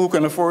are people who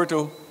can afford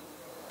to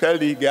tell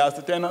the gas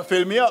attendant,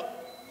 fill me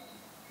up.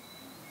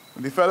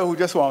 The fellow who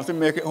just wants to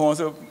make it home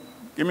says,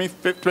 give me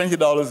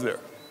 $20 there.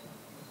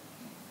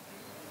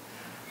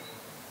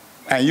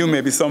 And you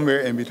may be somewhere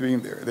in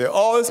between there. There are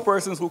always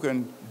persons who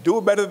can do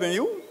better than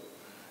you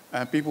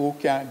and people who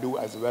can't do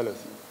as well as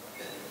you.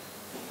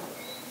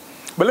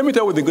 But let me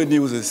tell you what the good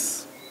news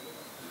is.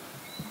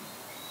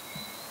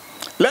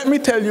 Let me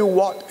tell you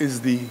what is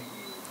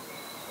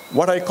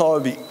what I call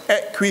the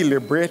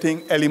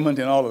equilibrating element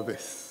in all of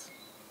this.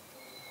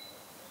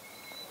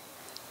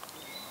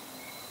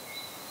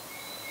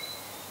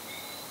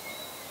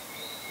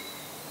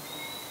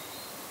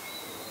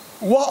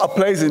 What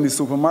applies in the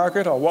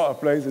supermarket or what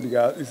applies at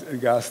the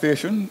gas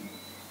station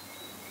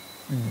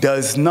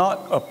does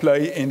not apply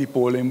in the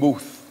polling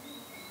booth.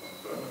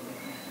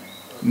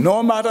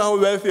 No matter how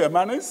wealthy a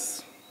man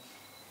is,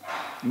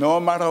 no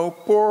matter how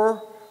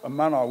poor a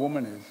man or a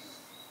woman is,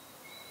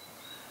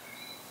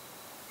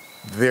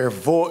 their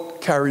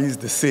vote carries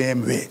the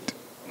same weight.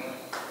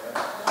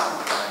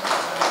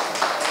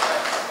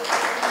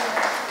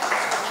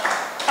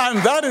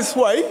 And that is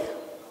why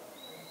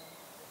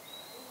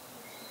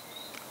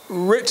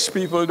rich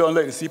people don't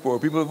like to see poor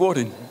people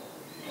voting.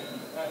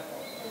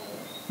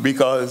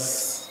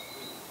 Because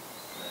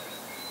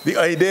the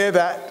idea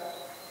that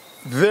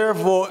their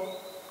vote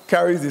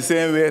carries the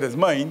same weight as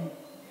mine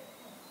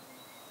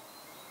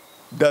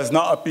does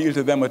not appeal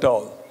to them at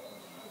all.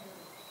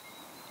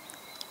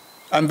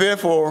 And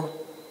therefore,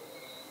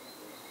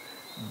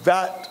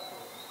 that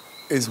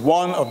is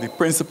one of the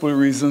principal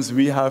reasons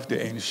we have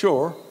to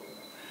ensure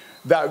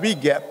that we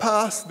get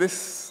past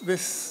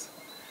this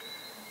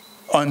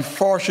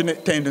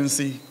unfortunate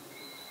tendency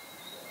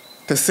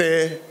to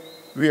say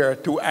we are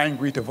too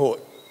angry to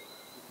vote.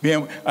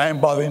 I am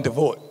bothering to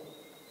vote.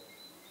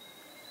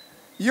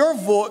 Your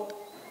vote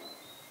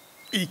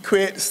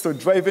equates to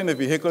driving a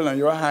vehicle and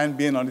your hand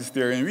being on the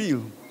steering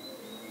wheel.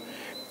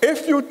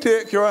 If you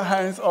take your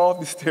hands off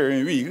the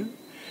steering wheel,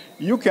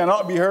 you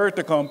cannot be heard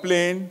to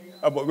complain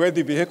about where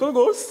the vehicle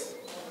goes.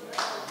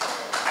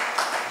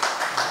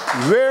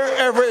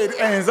 Wherever it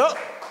ends up,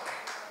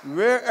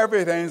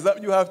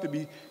 you have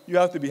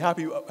to be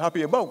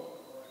happy about.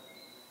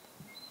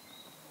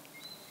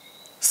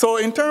 So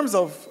in terms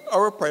of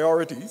our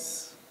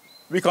priorities,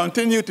 we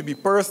continue to be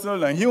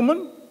personal and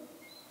human,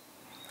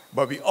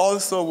 but we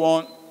also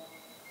want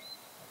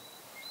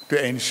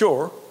to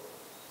ensure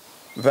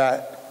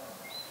that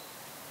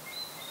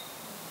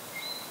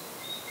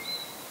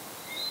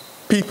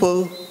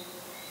people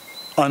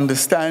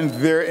understand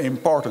their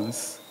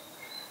importance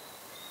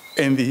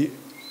in the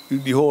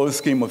whole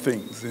scheme of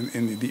things,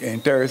 in the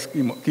entire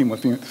scheme of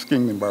things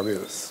in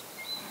Barbados.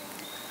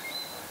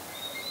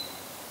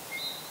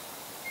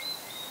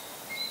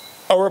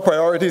 Our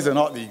priorities are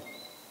not the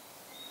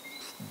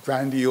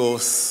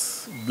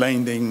grandiose,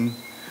 blinding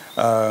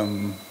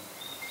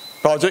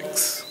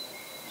projects.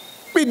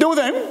 We do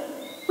them.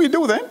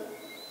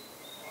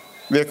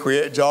 They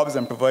create jobs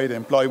and provide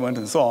employment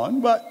and so on,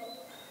 but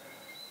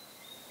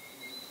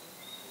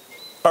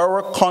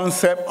our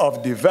concept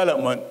of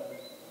development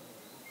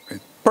is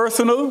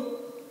personal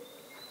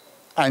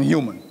and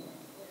human.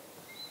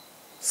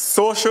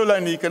 Social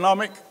and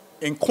economic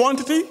in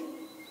quantity,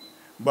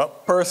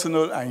 but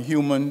personal and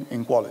human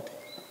in quality.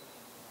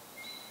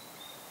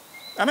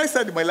 And I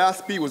said my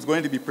last P was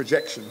going to be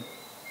projection.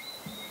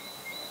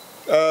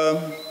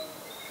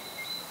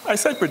 I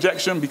said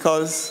projection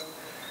because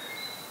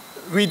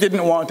we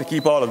didn't want to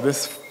keep all of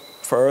this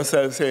for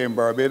ourselves here in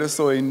Barbados.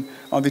 So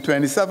on the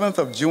 27th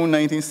of June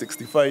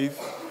 1965,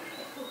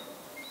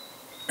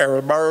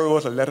 Errol Barrow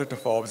wrote a letter to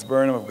Forbes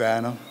Burnham of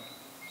Guyana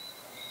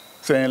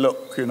saying,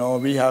 look,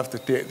 we have to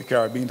take the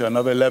Caribbean to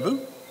another level,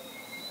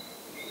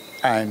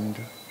 and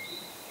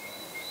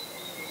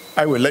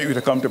I would like you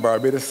to come to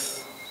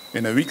Barbados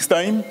in a week's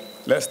time.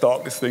 Let's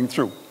talk this thing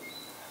through.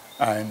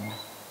 And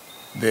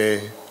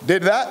they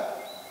did that.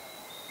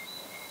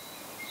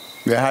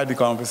 They had the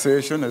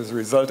conversation. As a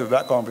result of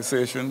that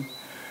conversation,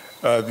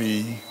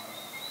 the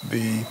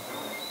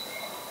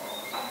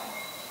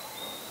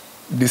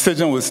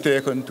decision was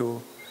taken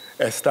to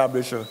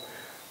establish a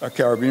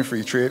Caribbean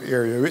free trade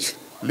area, which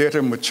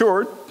later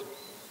matured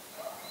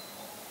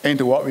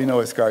into what we know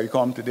as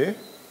CARICOM today,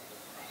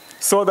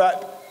 so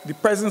that the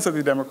presence of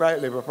the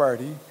Democratic Labour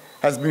Party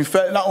has been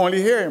felt not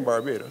only here in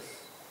Barbados,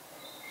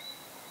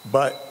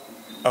 but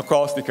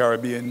across the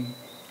Caribbean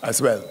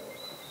as well.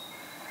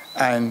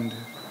 And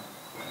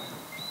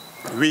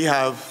we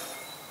have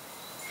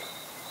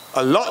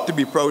a lot to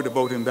be proud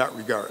about in that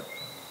regard.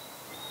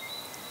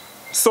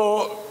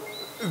 So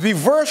the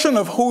version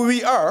of who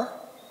we are,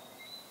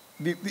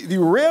 the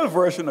real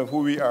version of who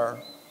we are,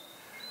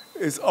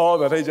 is all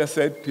that I just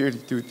said here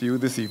to you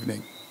this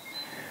evening.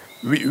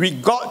 We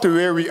got to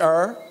where we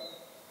are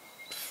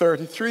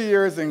 33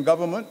 years in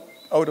government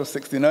out of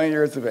 69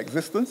 years of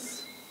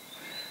existence,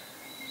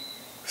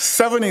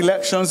 7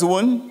 elections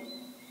won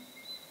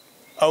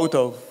out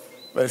of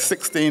well,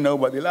 16 now,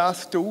 but the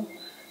last two,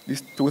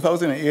 this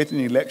 2018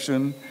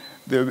 election,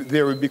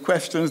 there will be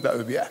questions that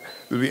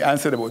will be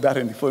answered about that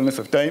in the fullness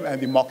of time,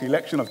 and the mock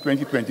election of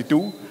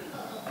 2022,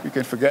 we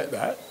can forget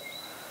that.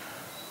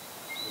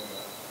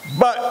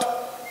 But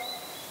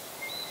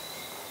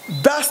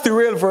that's the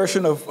real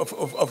version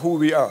of who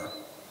we are.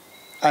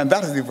 And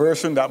that is the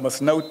version that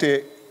must now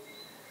take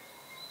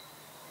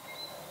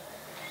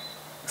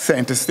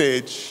center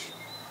stage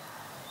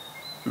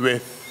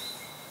with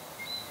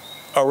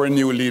our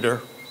new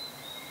leader,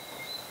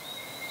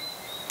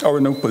 our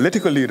new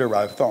political leader,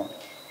 Ralph Thorne.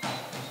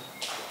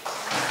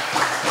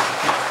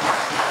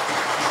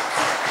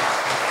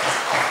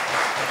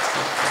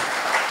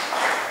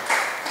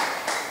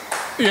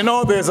 You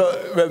know,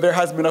 there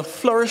has been a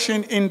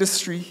flourishing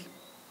industry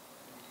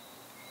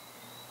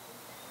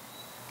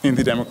in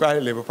the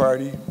Democratic Labour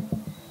Party.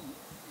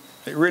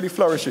 It really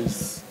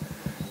flourishes.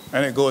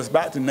 And it goes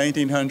back to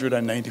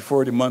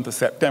 1994, the month of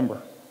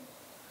September.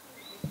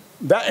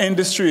 That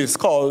industry is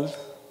called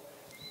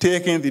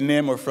taking the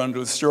name of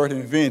Freundel Stuart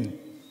in vain.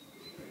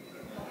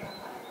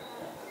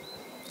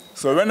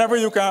 So whenever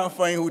you can't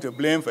find who to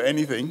blame for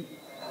anything,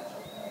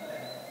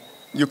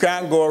 you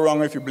can't go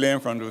wrong if you blame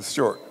Freundel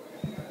Stuart.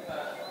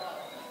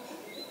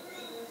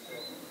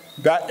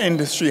 That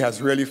industry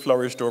has really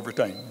flourished over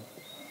time.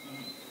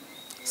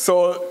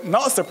 So,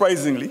 not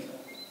surprisingly,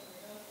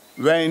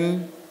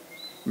 when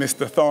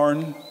Mr.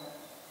 Thorne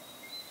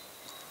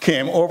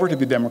came over to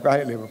the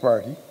Democratic Labour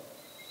Party,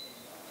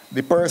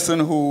 the person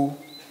who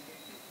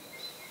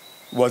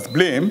was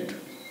blamed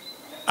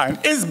and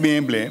is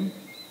being blamed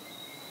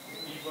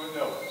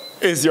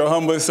is your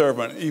humble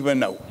servant, even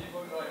now.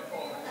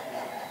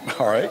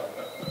 All right?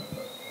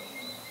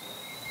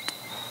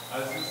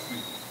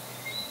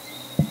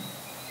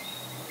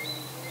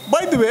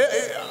 By the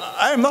way,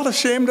 I am not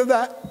ashamed of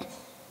that.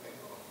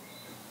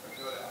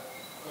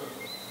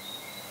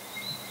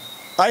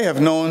 I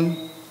have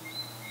known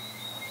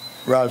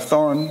Ralph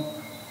Thorne.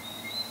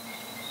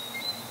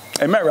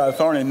 I met Ralph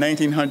Thorne in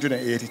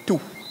 1982.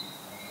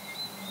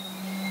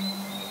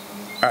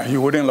 He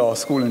was in law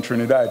school in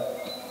Trinidad.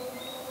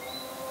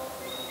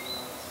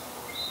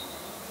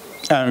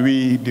 And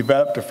we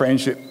developed a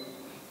friendship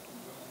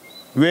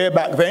way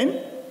back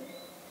then.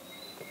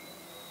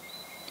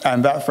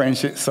 And that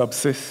friendship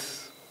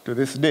subsists to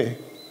this day.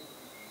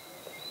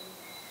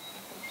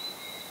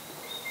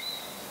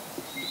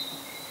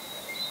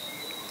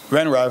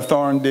 When Ralph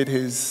Thorne did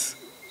his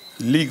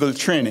legal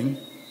training,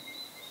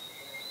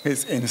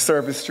 his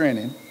in-service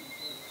training,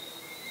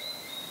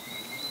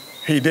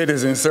 he did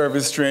his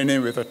in-service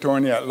training with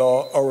attorney at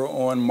law, our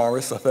own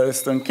Morris of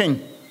Elliston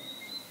King.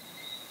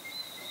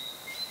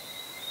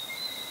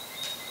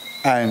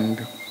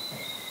 And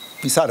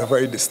he's had a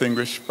very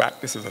distinguished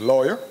practice as a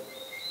lawyer,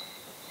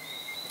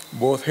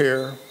 both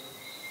here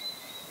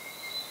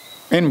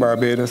in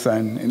Barbados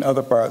and in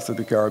other parts of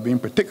the Caribbean,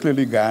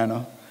 particularly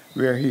Guyana,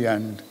 where he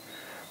and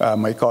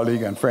my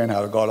colleague and friend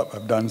Hal Gollop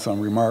have done some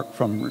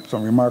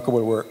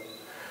remarkable work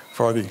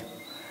for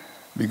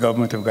the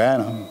government of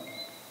Guyana.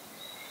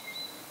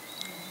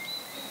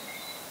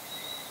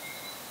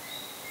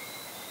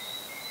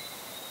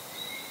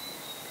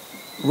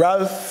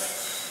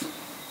 Ralph,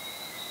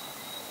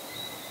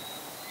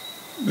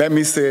 let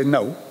me say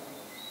no,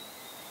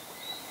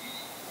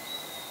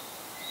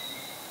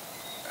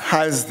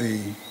 has the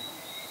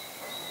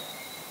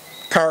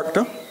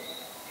character,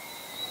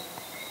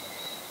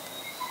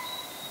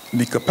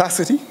 the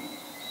capacity,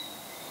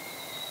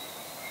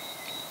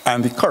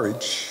 and the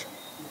courage.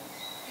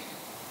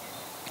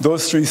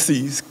 Those three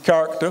C's,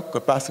 character,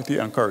 capacity,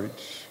 and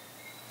courage,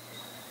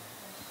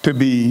 to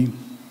be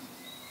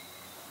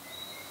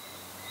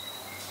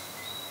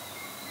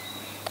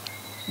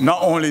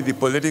not only the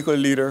political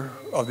leader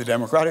of the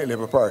Democratic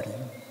Labour Party,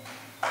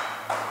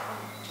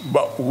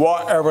 but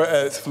whatever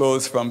else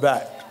flows from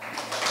that.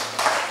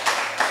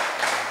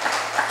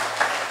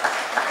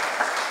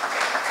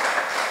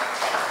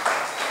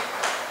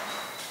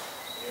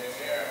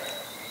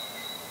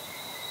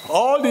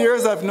 All the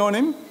years I've known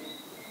him,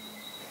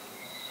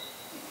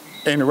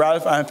 in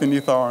Ralph Anthony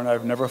Thorne,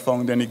 I've never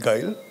found any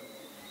guile.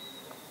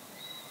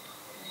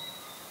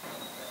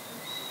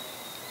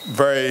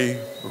 Very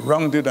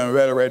rounded and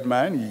well-read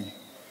man.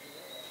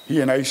 He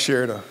and I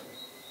shared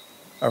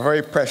a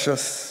very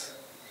precious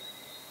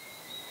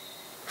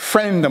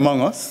friend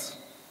among us,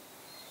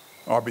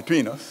 or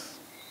between us,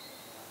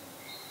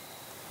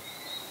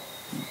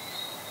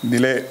 the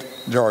late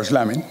George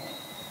Lamin,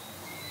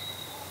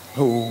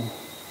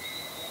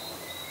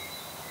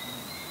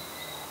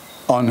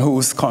 on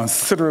whose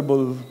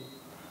considerable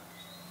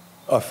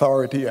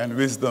authority and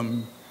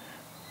wisdom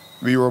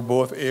we were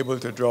both able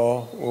to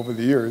draw over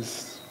the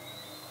years.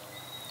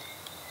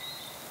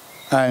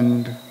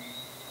 And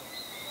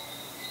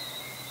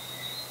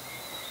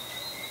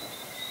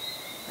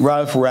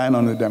Ralph ran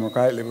on the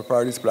Democratic Labour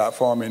Party's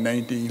platform in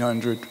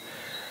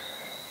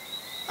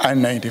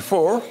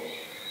 1994.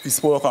 He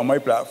spoke on my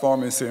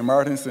platform in St.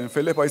 Martin, St.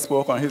 Philip. I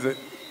spoke on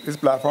his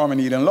platform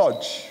in Eden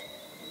Lodge.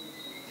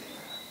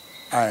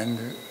 And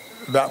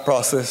that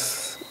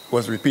process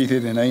was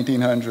repeated in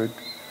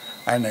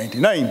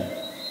 1999.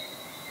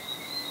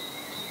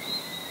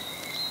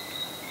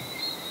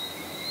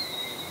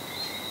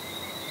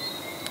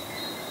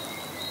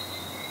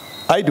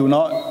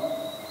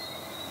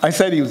 I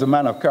said he was a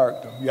man of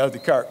character. He has the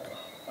character.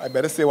 I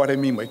better say what I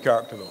mean by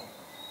character, though.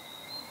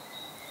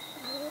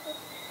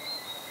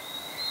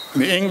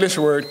 The English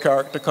word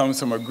character comes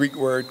from a Greek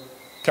word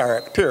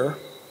character,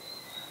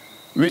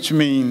 which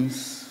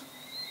means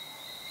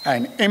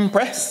an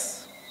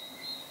impress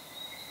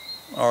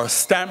or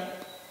stamp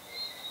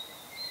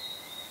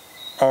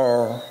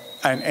or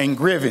an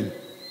engraving.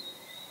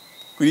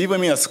 Could even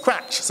mean a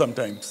scratch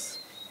sometimes.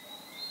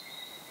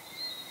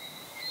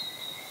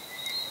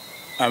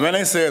 And when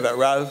I say that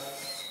Ralph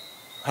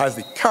has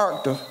the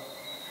character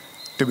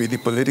to be the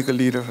political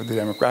leader of the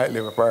Democratic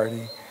Labour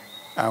Party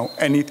and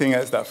anything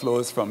else that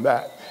flows from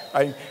that,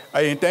 I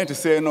intend to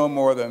say no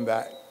more than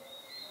that.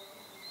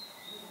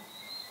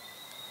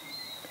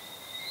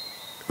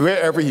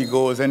 Wherever he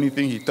goes,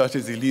 anything he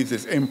touches, he leaves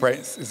his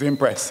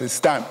impress, his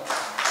stamp.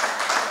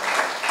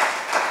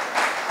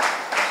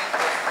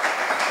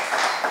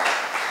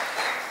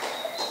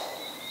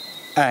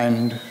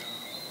 And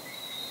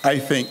I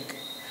think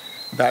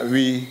that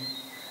we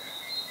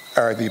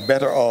are the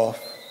better off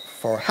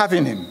for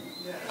having him.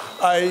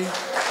 I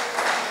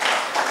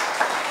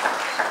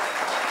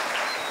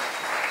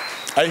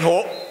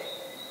hope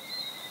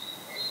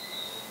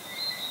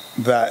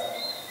that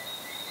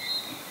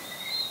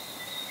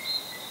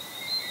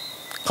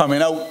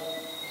coming out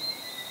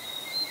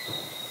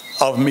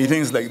of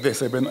meetings like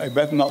this, I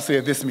better not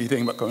say this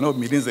meeting, but coming out of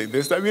meetings like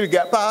this, that we'll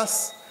get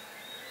past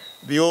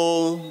the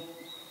old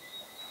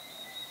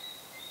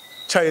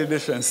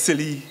childish and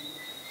silly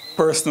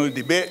personal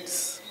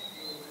debates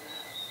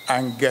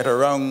and get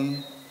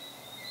around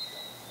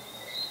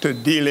to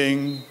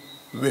dealing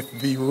with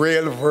the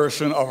real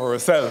version of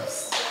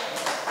ourselves.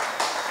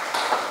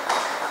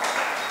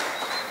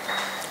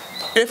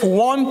 If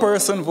one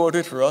person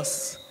voted for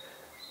us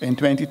in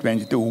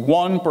 2022,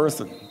 one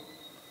person,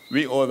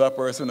 we owe that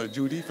person a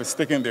duty for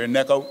sticking their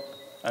neck out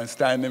and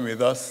standing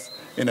with us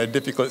in a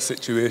difficult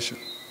situation.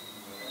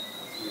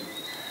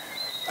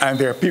 And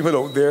there are people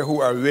out there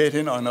who are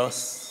waiting on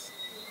us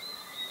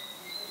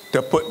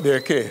to put their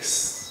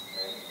case.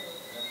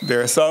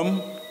 There are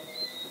some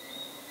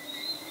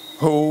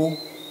who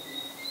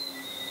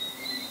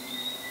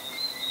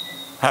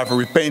have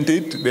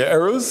repented their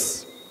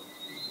errors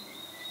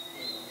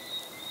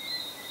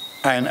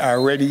and are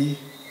ready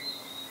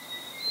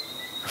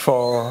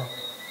for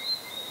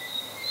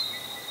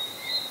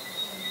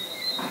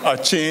a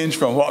change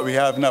from what we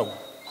have now.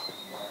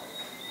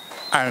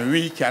 And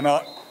we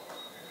cannot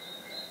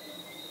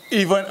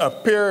even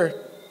appear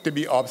to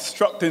be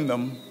obstructing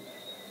them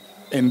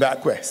in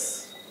that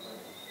quest.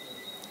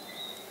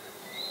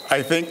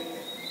 I think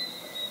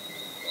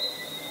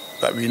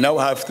that we now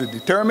have to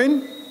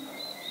determine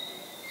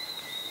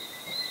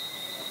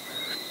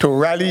to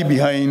rally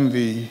behind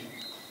the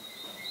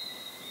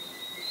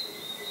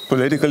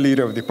political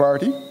leader of the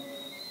party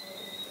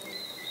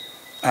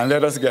and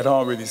let us get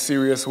on with the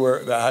serious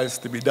work that has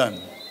to be done.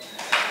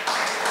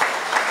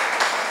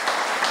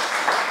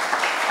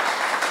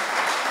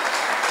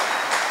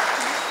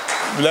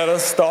 Let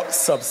us stop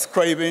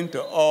subscribing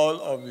to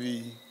all of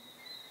the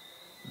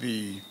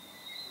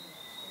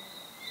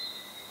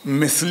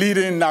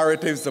misleading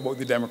narratives about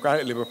the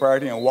Democratic Labour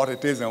Party and what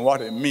it is and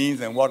what it means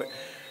and what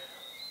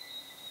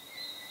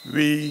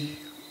we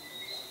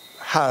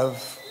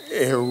have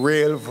a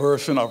real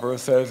version of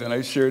ourselves, and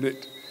I shared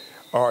it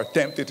or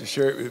attempted to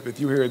share it with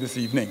you here this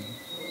evening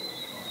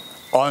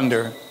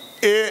under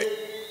 8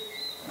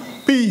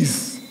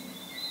 P's.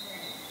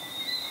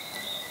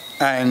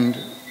 And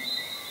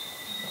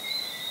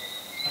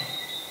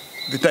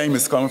the time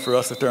has come for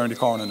us to turn the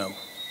corner now.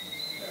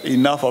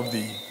 Enough of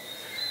the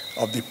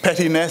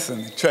pettiness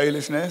and the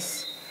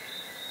childishness.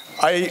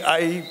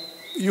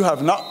 You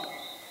have not,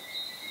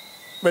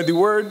 but the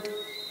word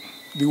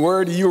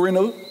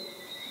urinal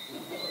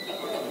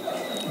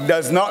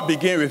does not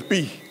begin with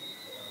P.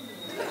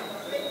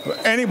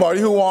 But anybody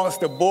who wants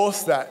to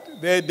boast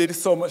that they did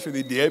so much for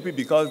the DLP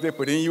because they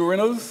put in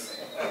urinals,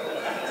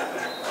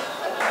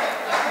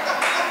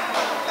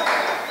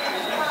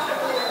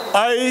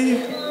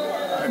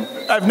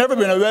 I've never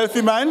been a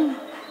wealthy man.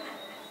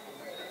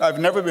 I've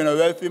never been a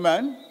wealthy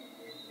man.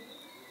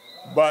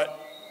 But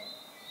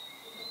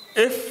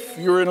if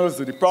urinals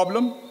are the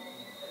problem,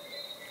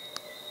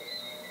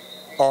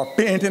 or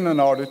painting an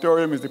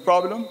auditorium is the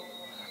problem,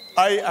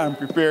 I am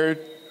prepared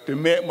to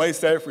make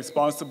myself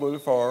responsible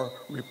for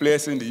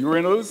replacing the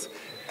urinals,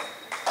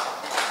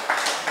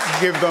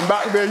 give them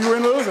back their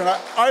urinals, and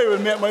I will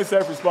make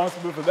myself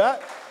responsible for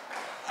that.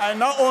 And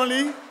not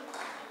only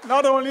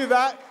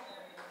that,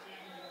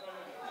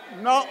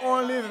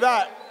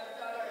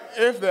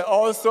 if they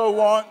also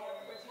want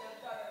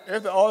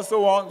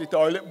the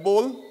toilet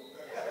bowl,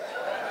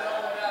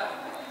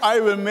 I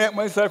will make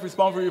myself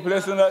responsible for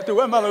replacing that too.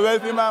 I'm not a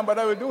wealthy man, but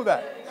I will do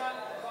that.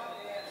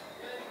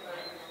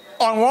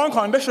 On one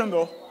condition,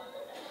 though,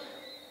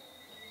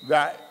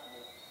 that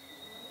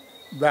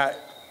that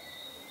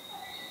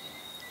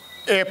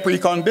a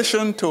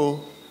precondition to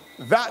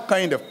that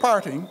kind of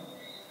parting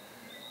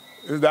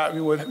is that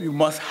we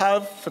must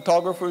have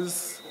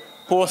photographers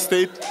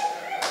posted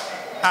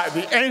at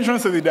the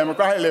entrance of the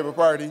Democratic Labour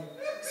Party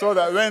so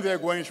that when they're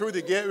going through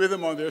the gate with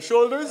them on their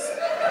shoulders,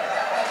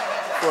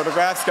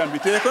 photographs can be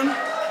taken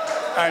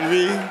and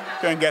we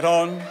can get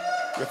on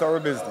with our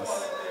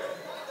business.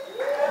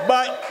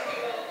 But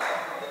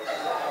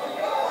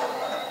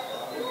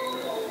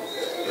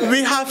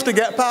we have to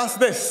get past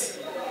this.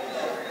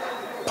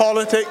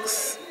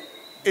 Politics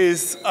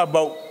is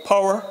about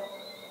power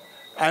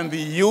and the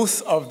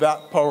use of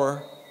that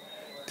power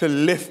to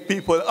lift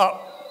people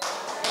up.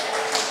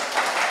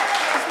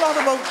 It's not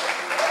about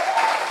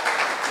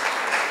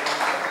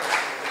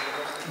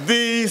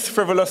these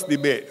frivolous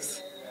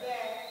debates.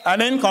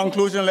 And in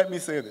conclusion, let me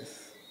say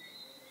this.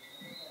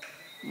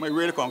 My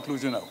real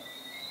conclusion now.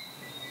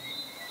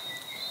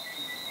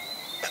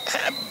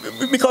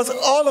 Because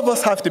all of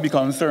us have to be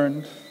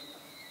concerned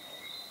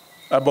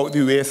about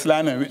the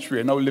wasteland in which we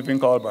are now living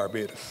called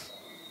Barbados,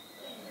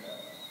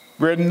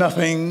 where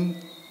nothing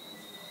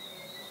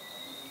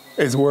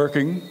is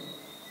working.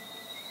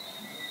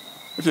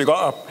 If you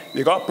got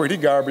a pretty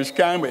garbage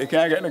can, but you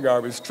can't get in the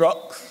garbage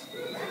trucks.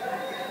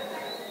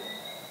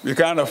 You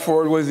can't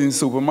afford what's in the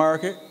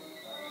supermarket.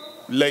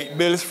 Light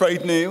bills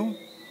frighten you.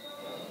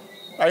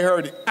 I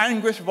heard the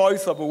anguished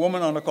voice of a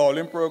woman on the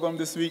call-in program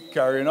this week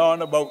carrying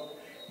on about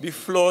the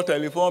floor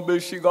telephone bill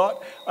she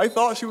got. I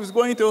thought she was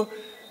going to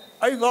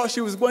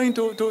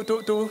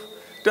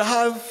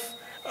have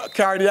a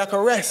cardiac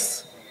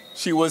arrest.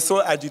 She was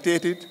so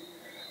agitated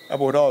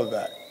about all of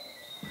that.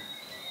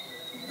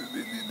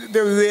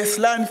 The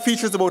wasteland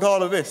features about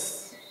all of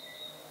this.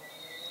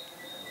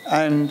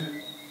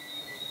 And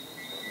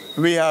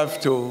we have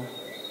to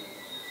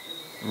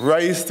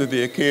rise to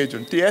the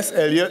occasion. T.S.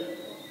 Eliot,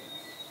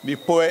 the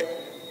poet,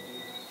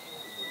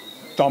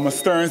 Thomas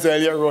Stearns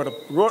Eliot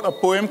wrote a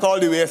poem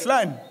called The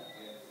Wasteland.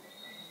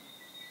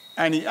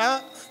 And he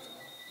asked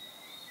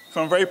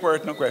some very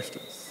pertinent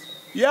questions.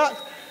 He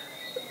asked,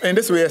 in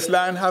this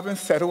wasteland, having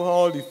settled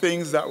all the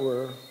things that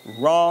were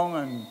wrong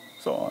and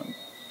so on,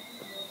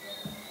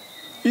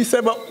 he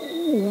said, but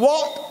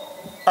what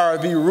are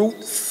the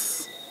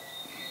roots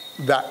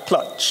that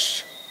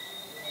clutch?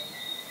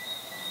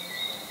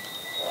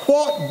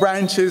 What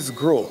branches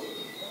grow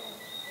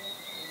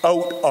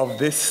out of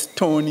this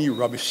stony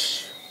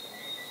rubbish?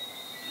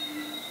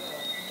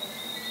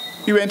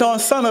 He went on,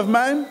 Son of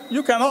man,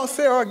 you cannot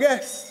say or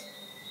guess,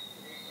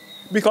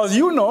 because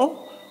you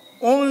know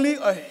only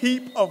a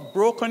heap of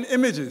broken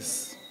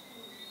images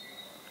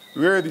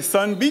where the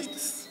sun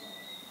beats,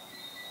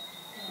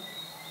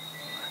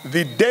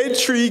 the dead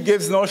tree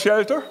gives no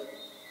shelter,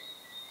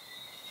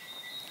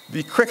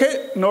 the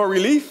cricket no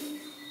relief,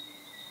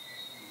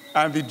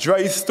 and the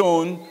dry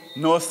stone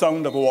no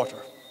sound of water.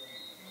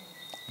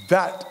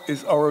 That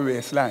is our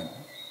wasteland.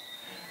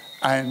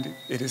 And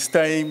it is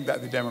time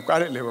that the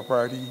Democratic Labour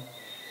Party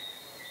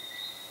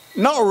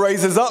now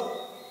rises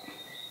up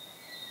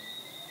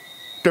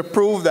to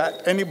prove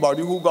that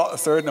anybody who got a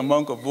certain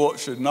amount of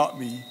votes should not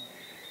be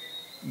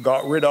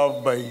got rid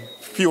of by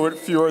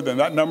fewer than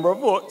that number of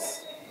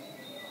votes.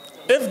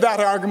 If that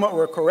argument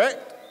were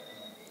correct,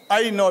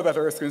 I know that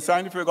Erskine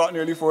Sandiford got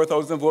nearly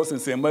 4,000 votes in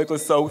St.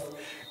 Michael's South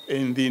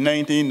in the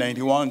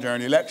 1991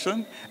 general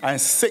election, and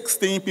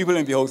 16 people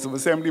in the House of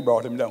Assembly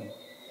brought him down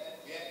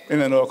in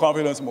a no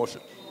confidence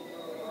motion.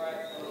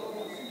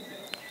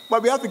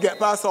 But we have to get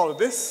past all of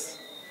this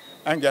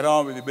and get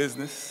on with the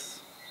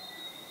business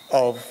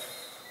of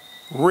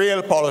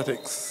real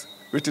politics,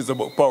 which is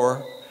about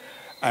power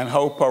and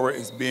how power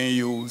is being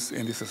used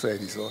in the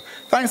society. So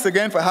thanks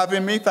again for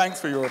having me. Thanks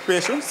for your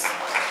patience.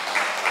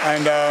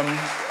 And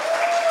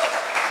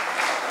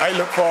I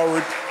look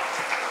forward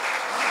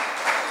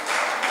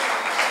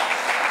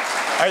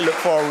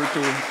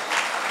to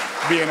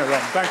being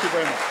around. Thank you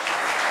very much.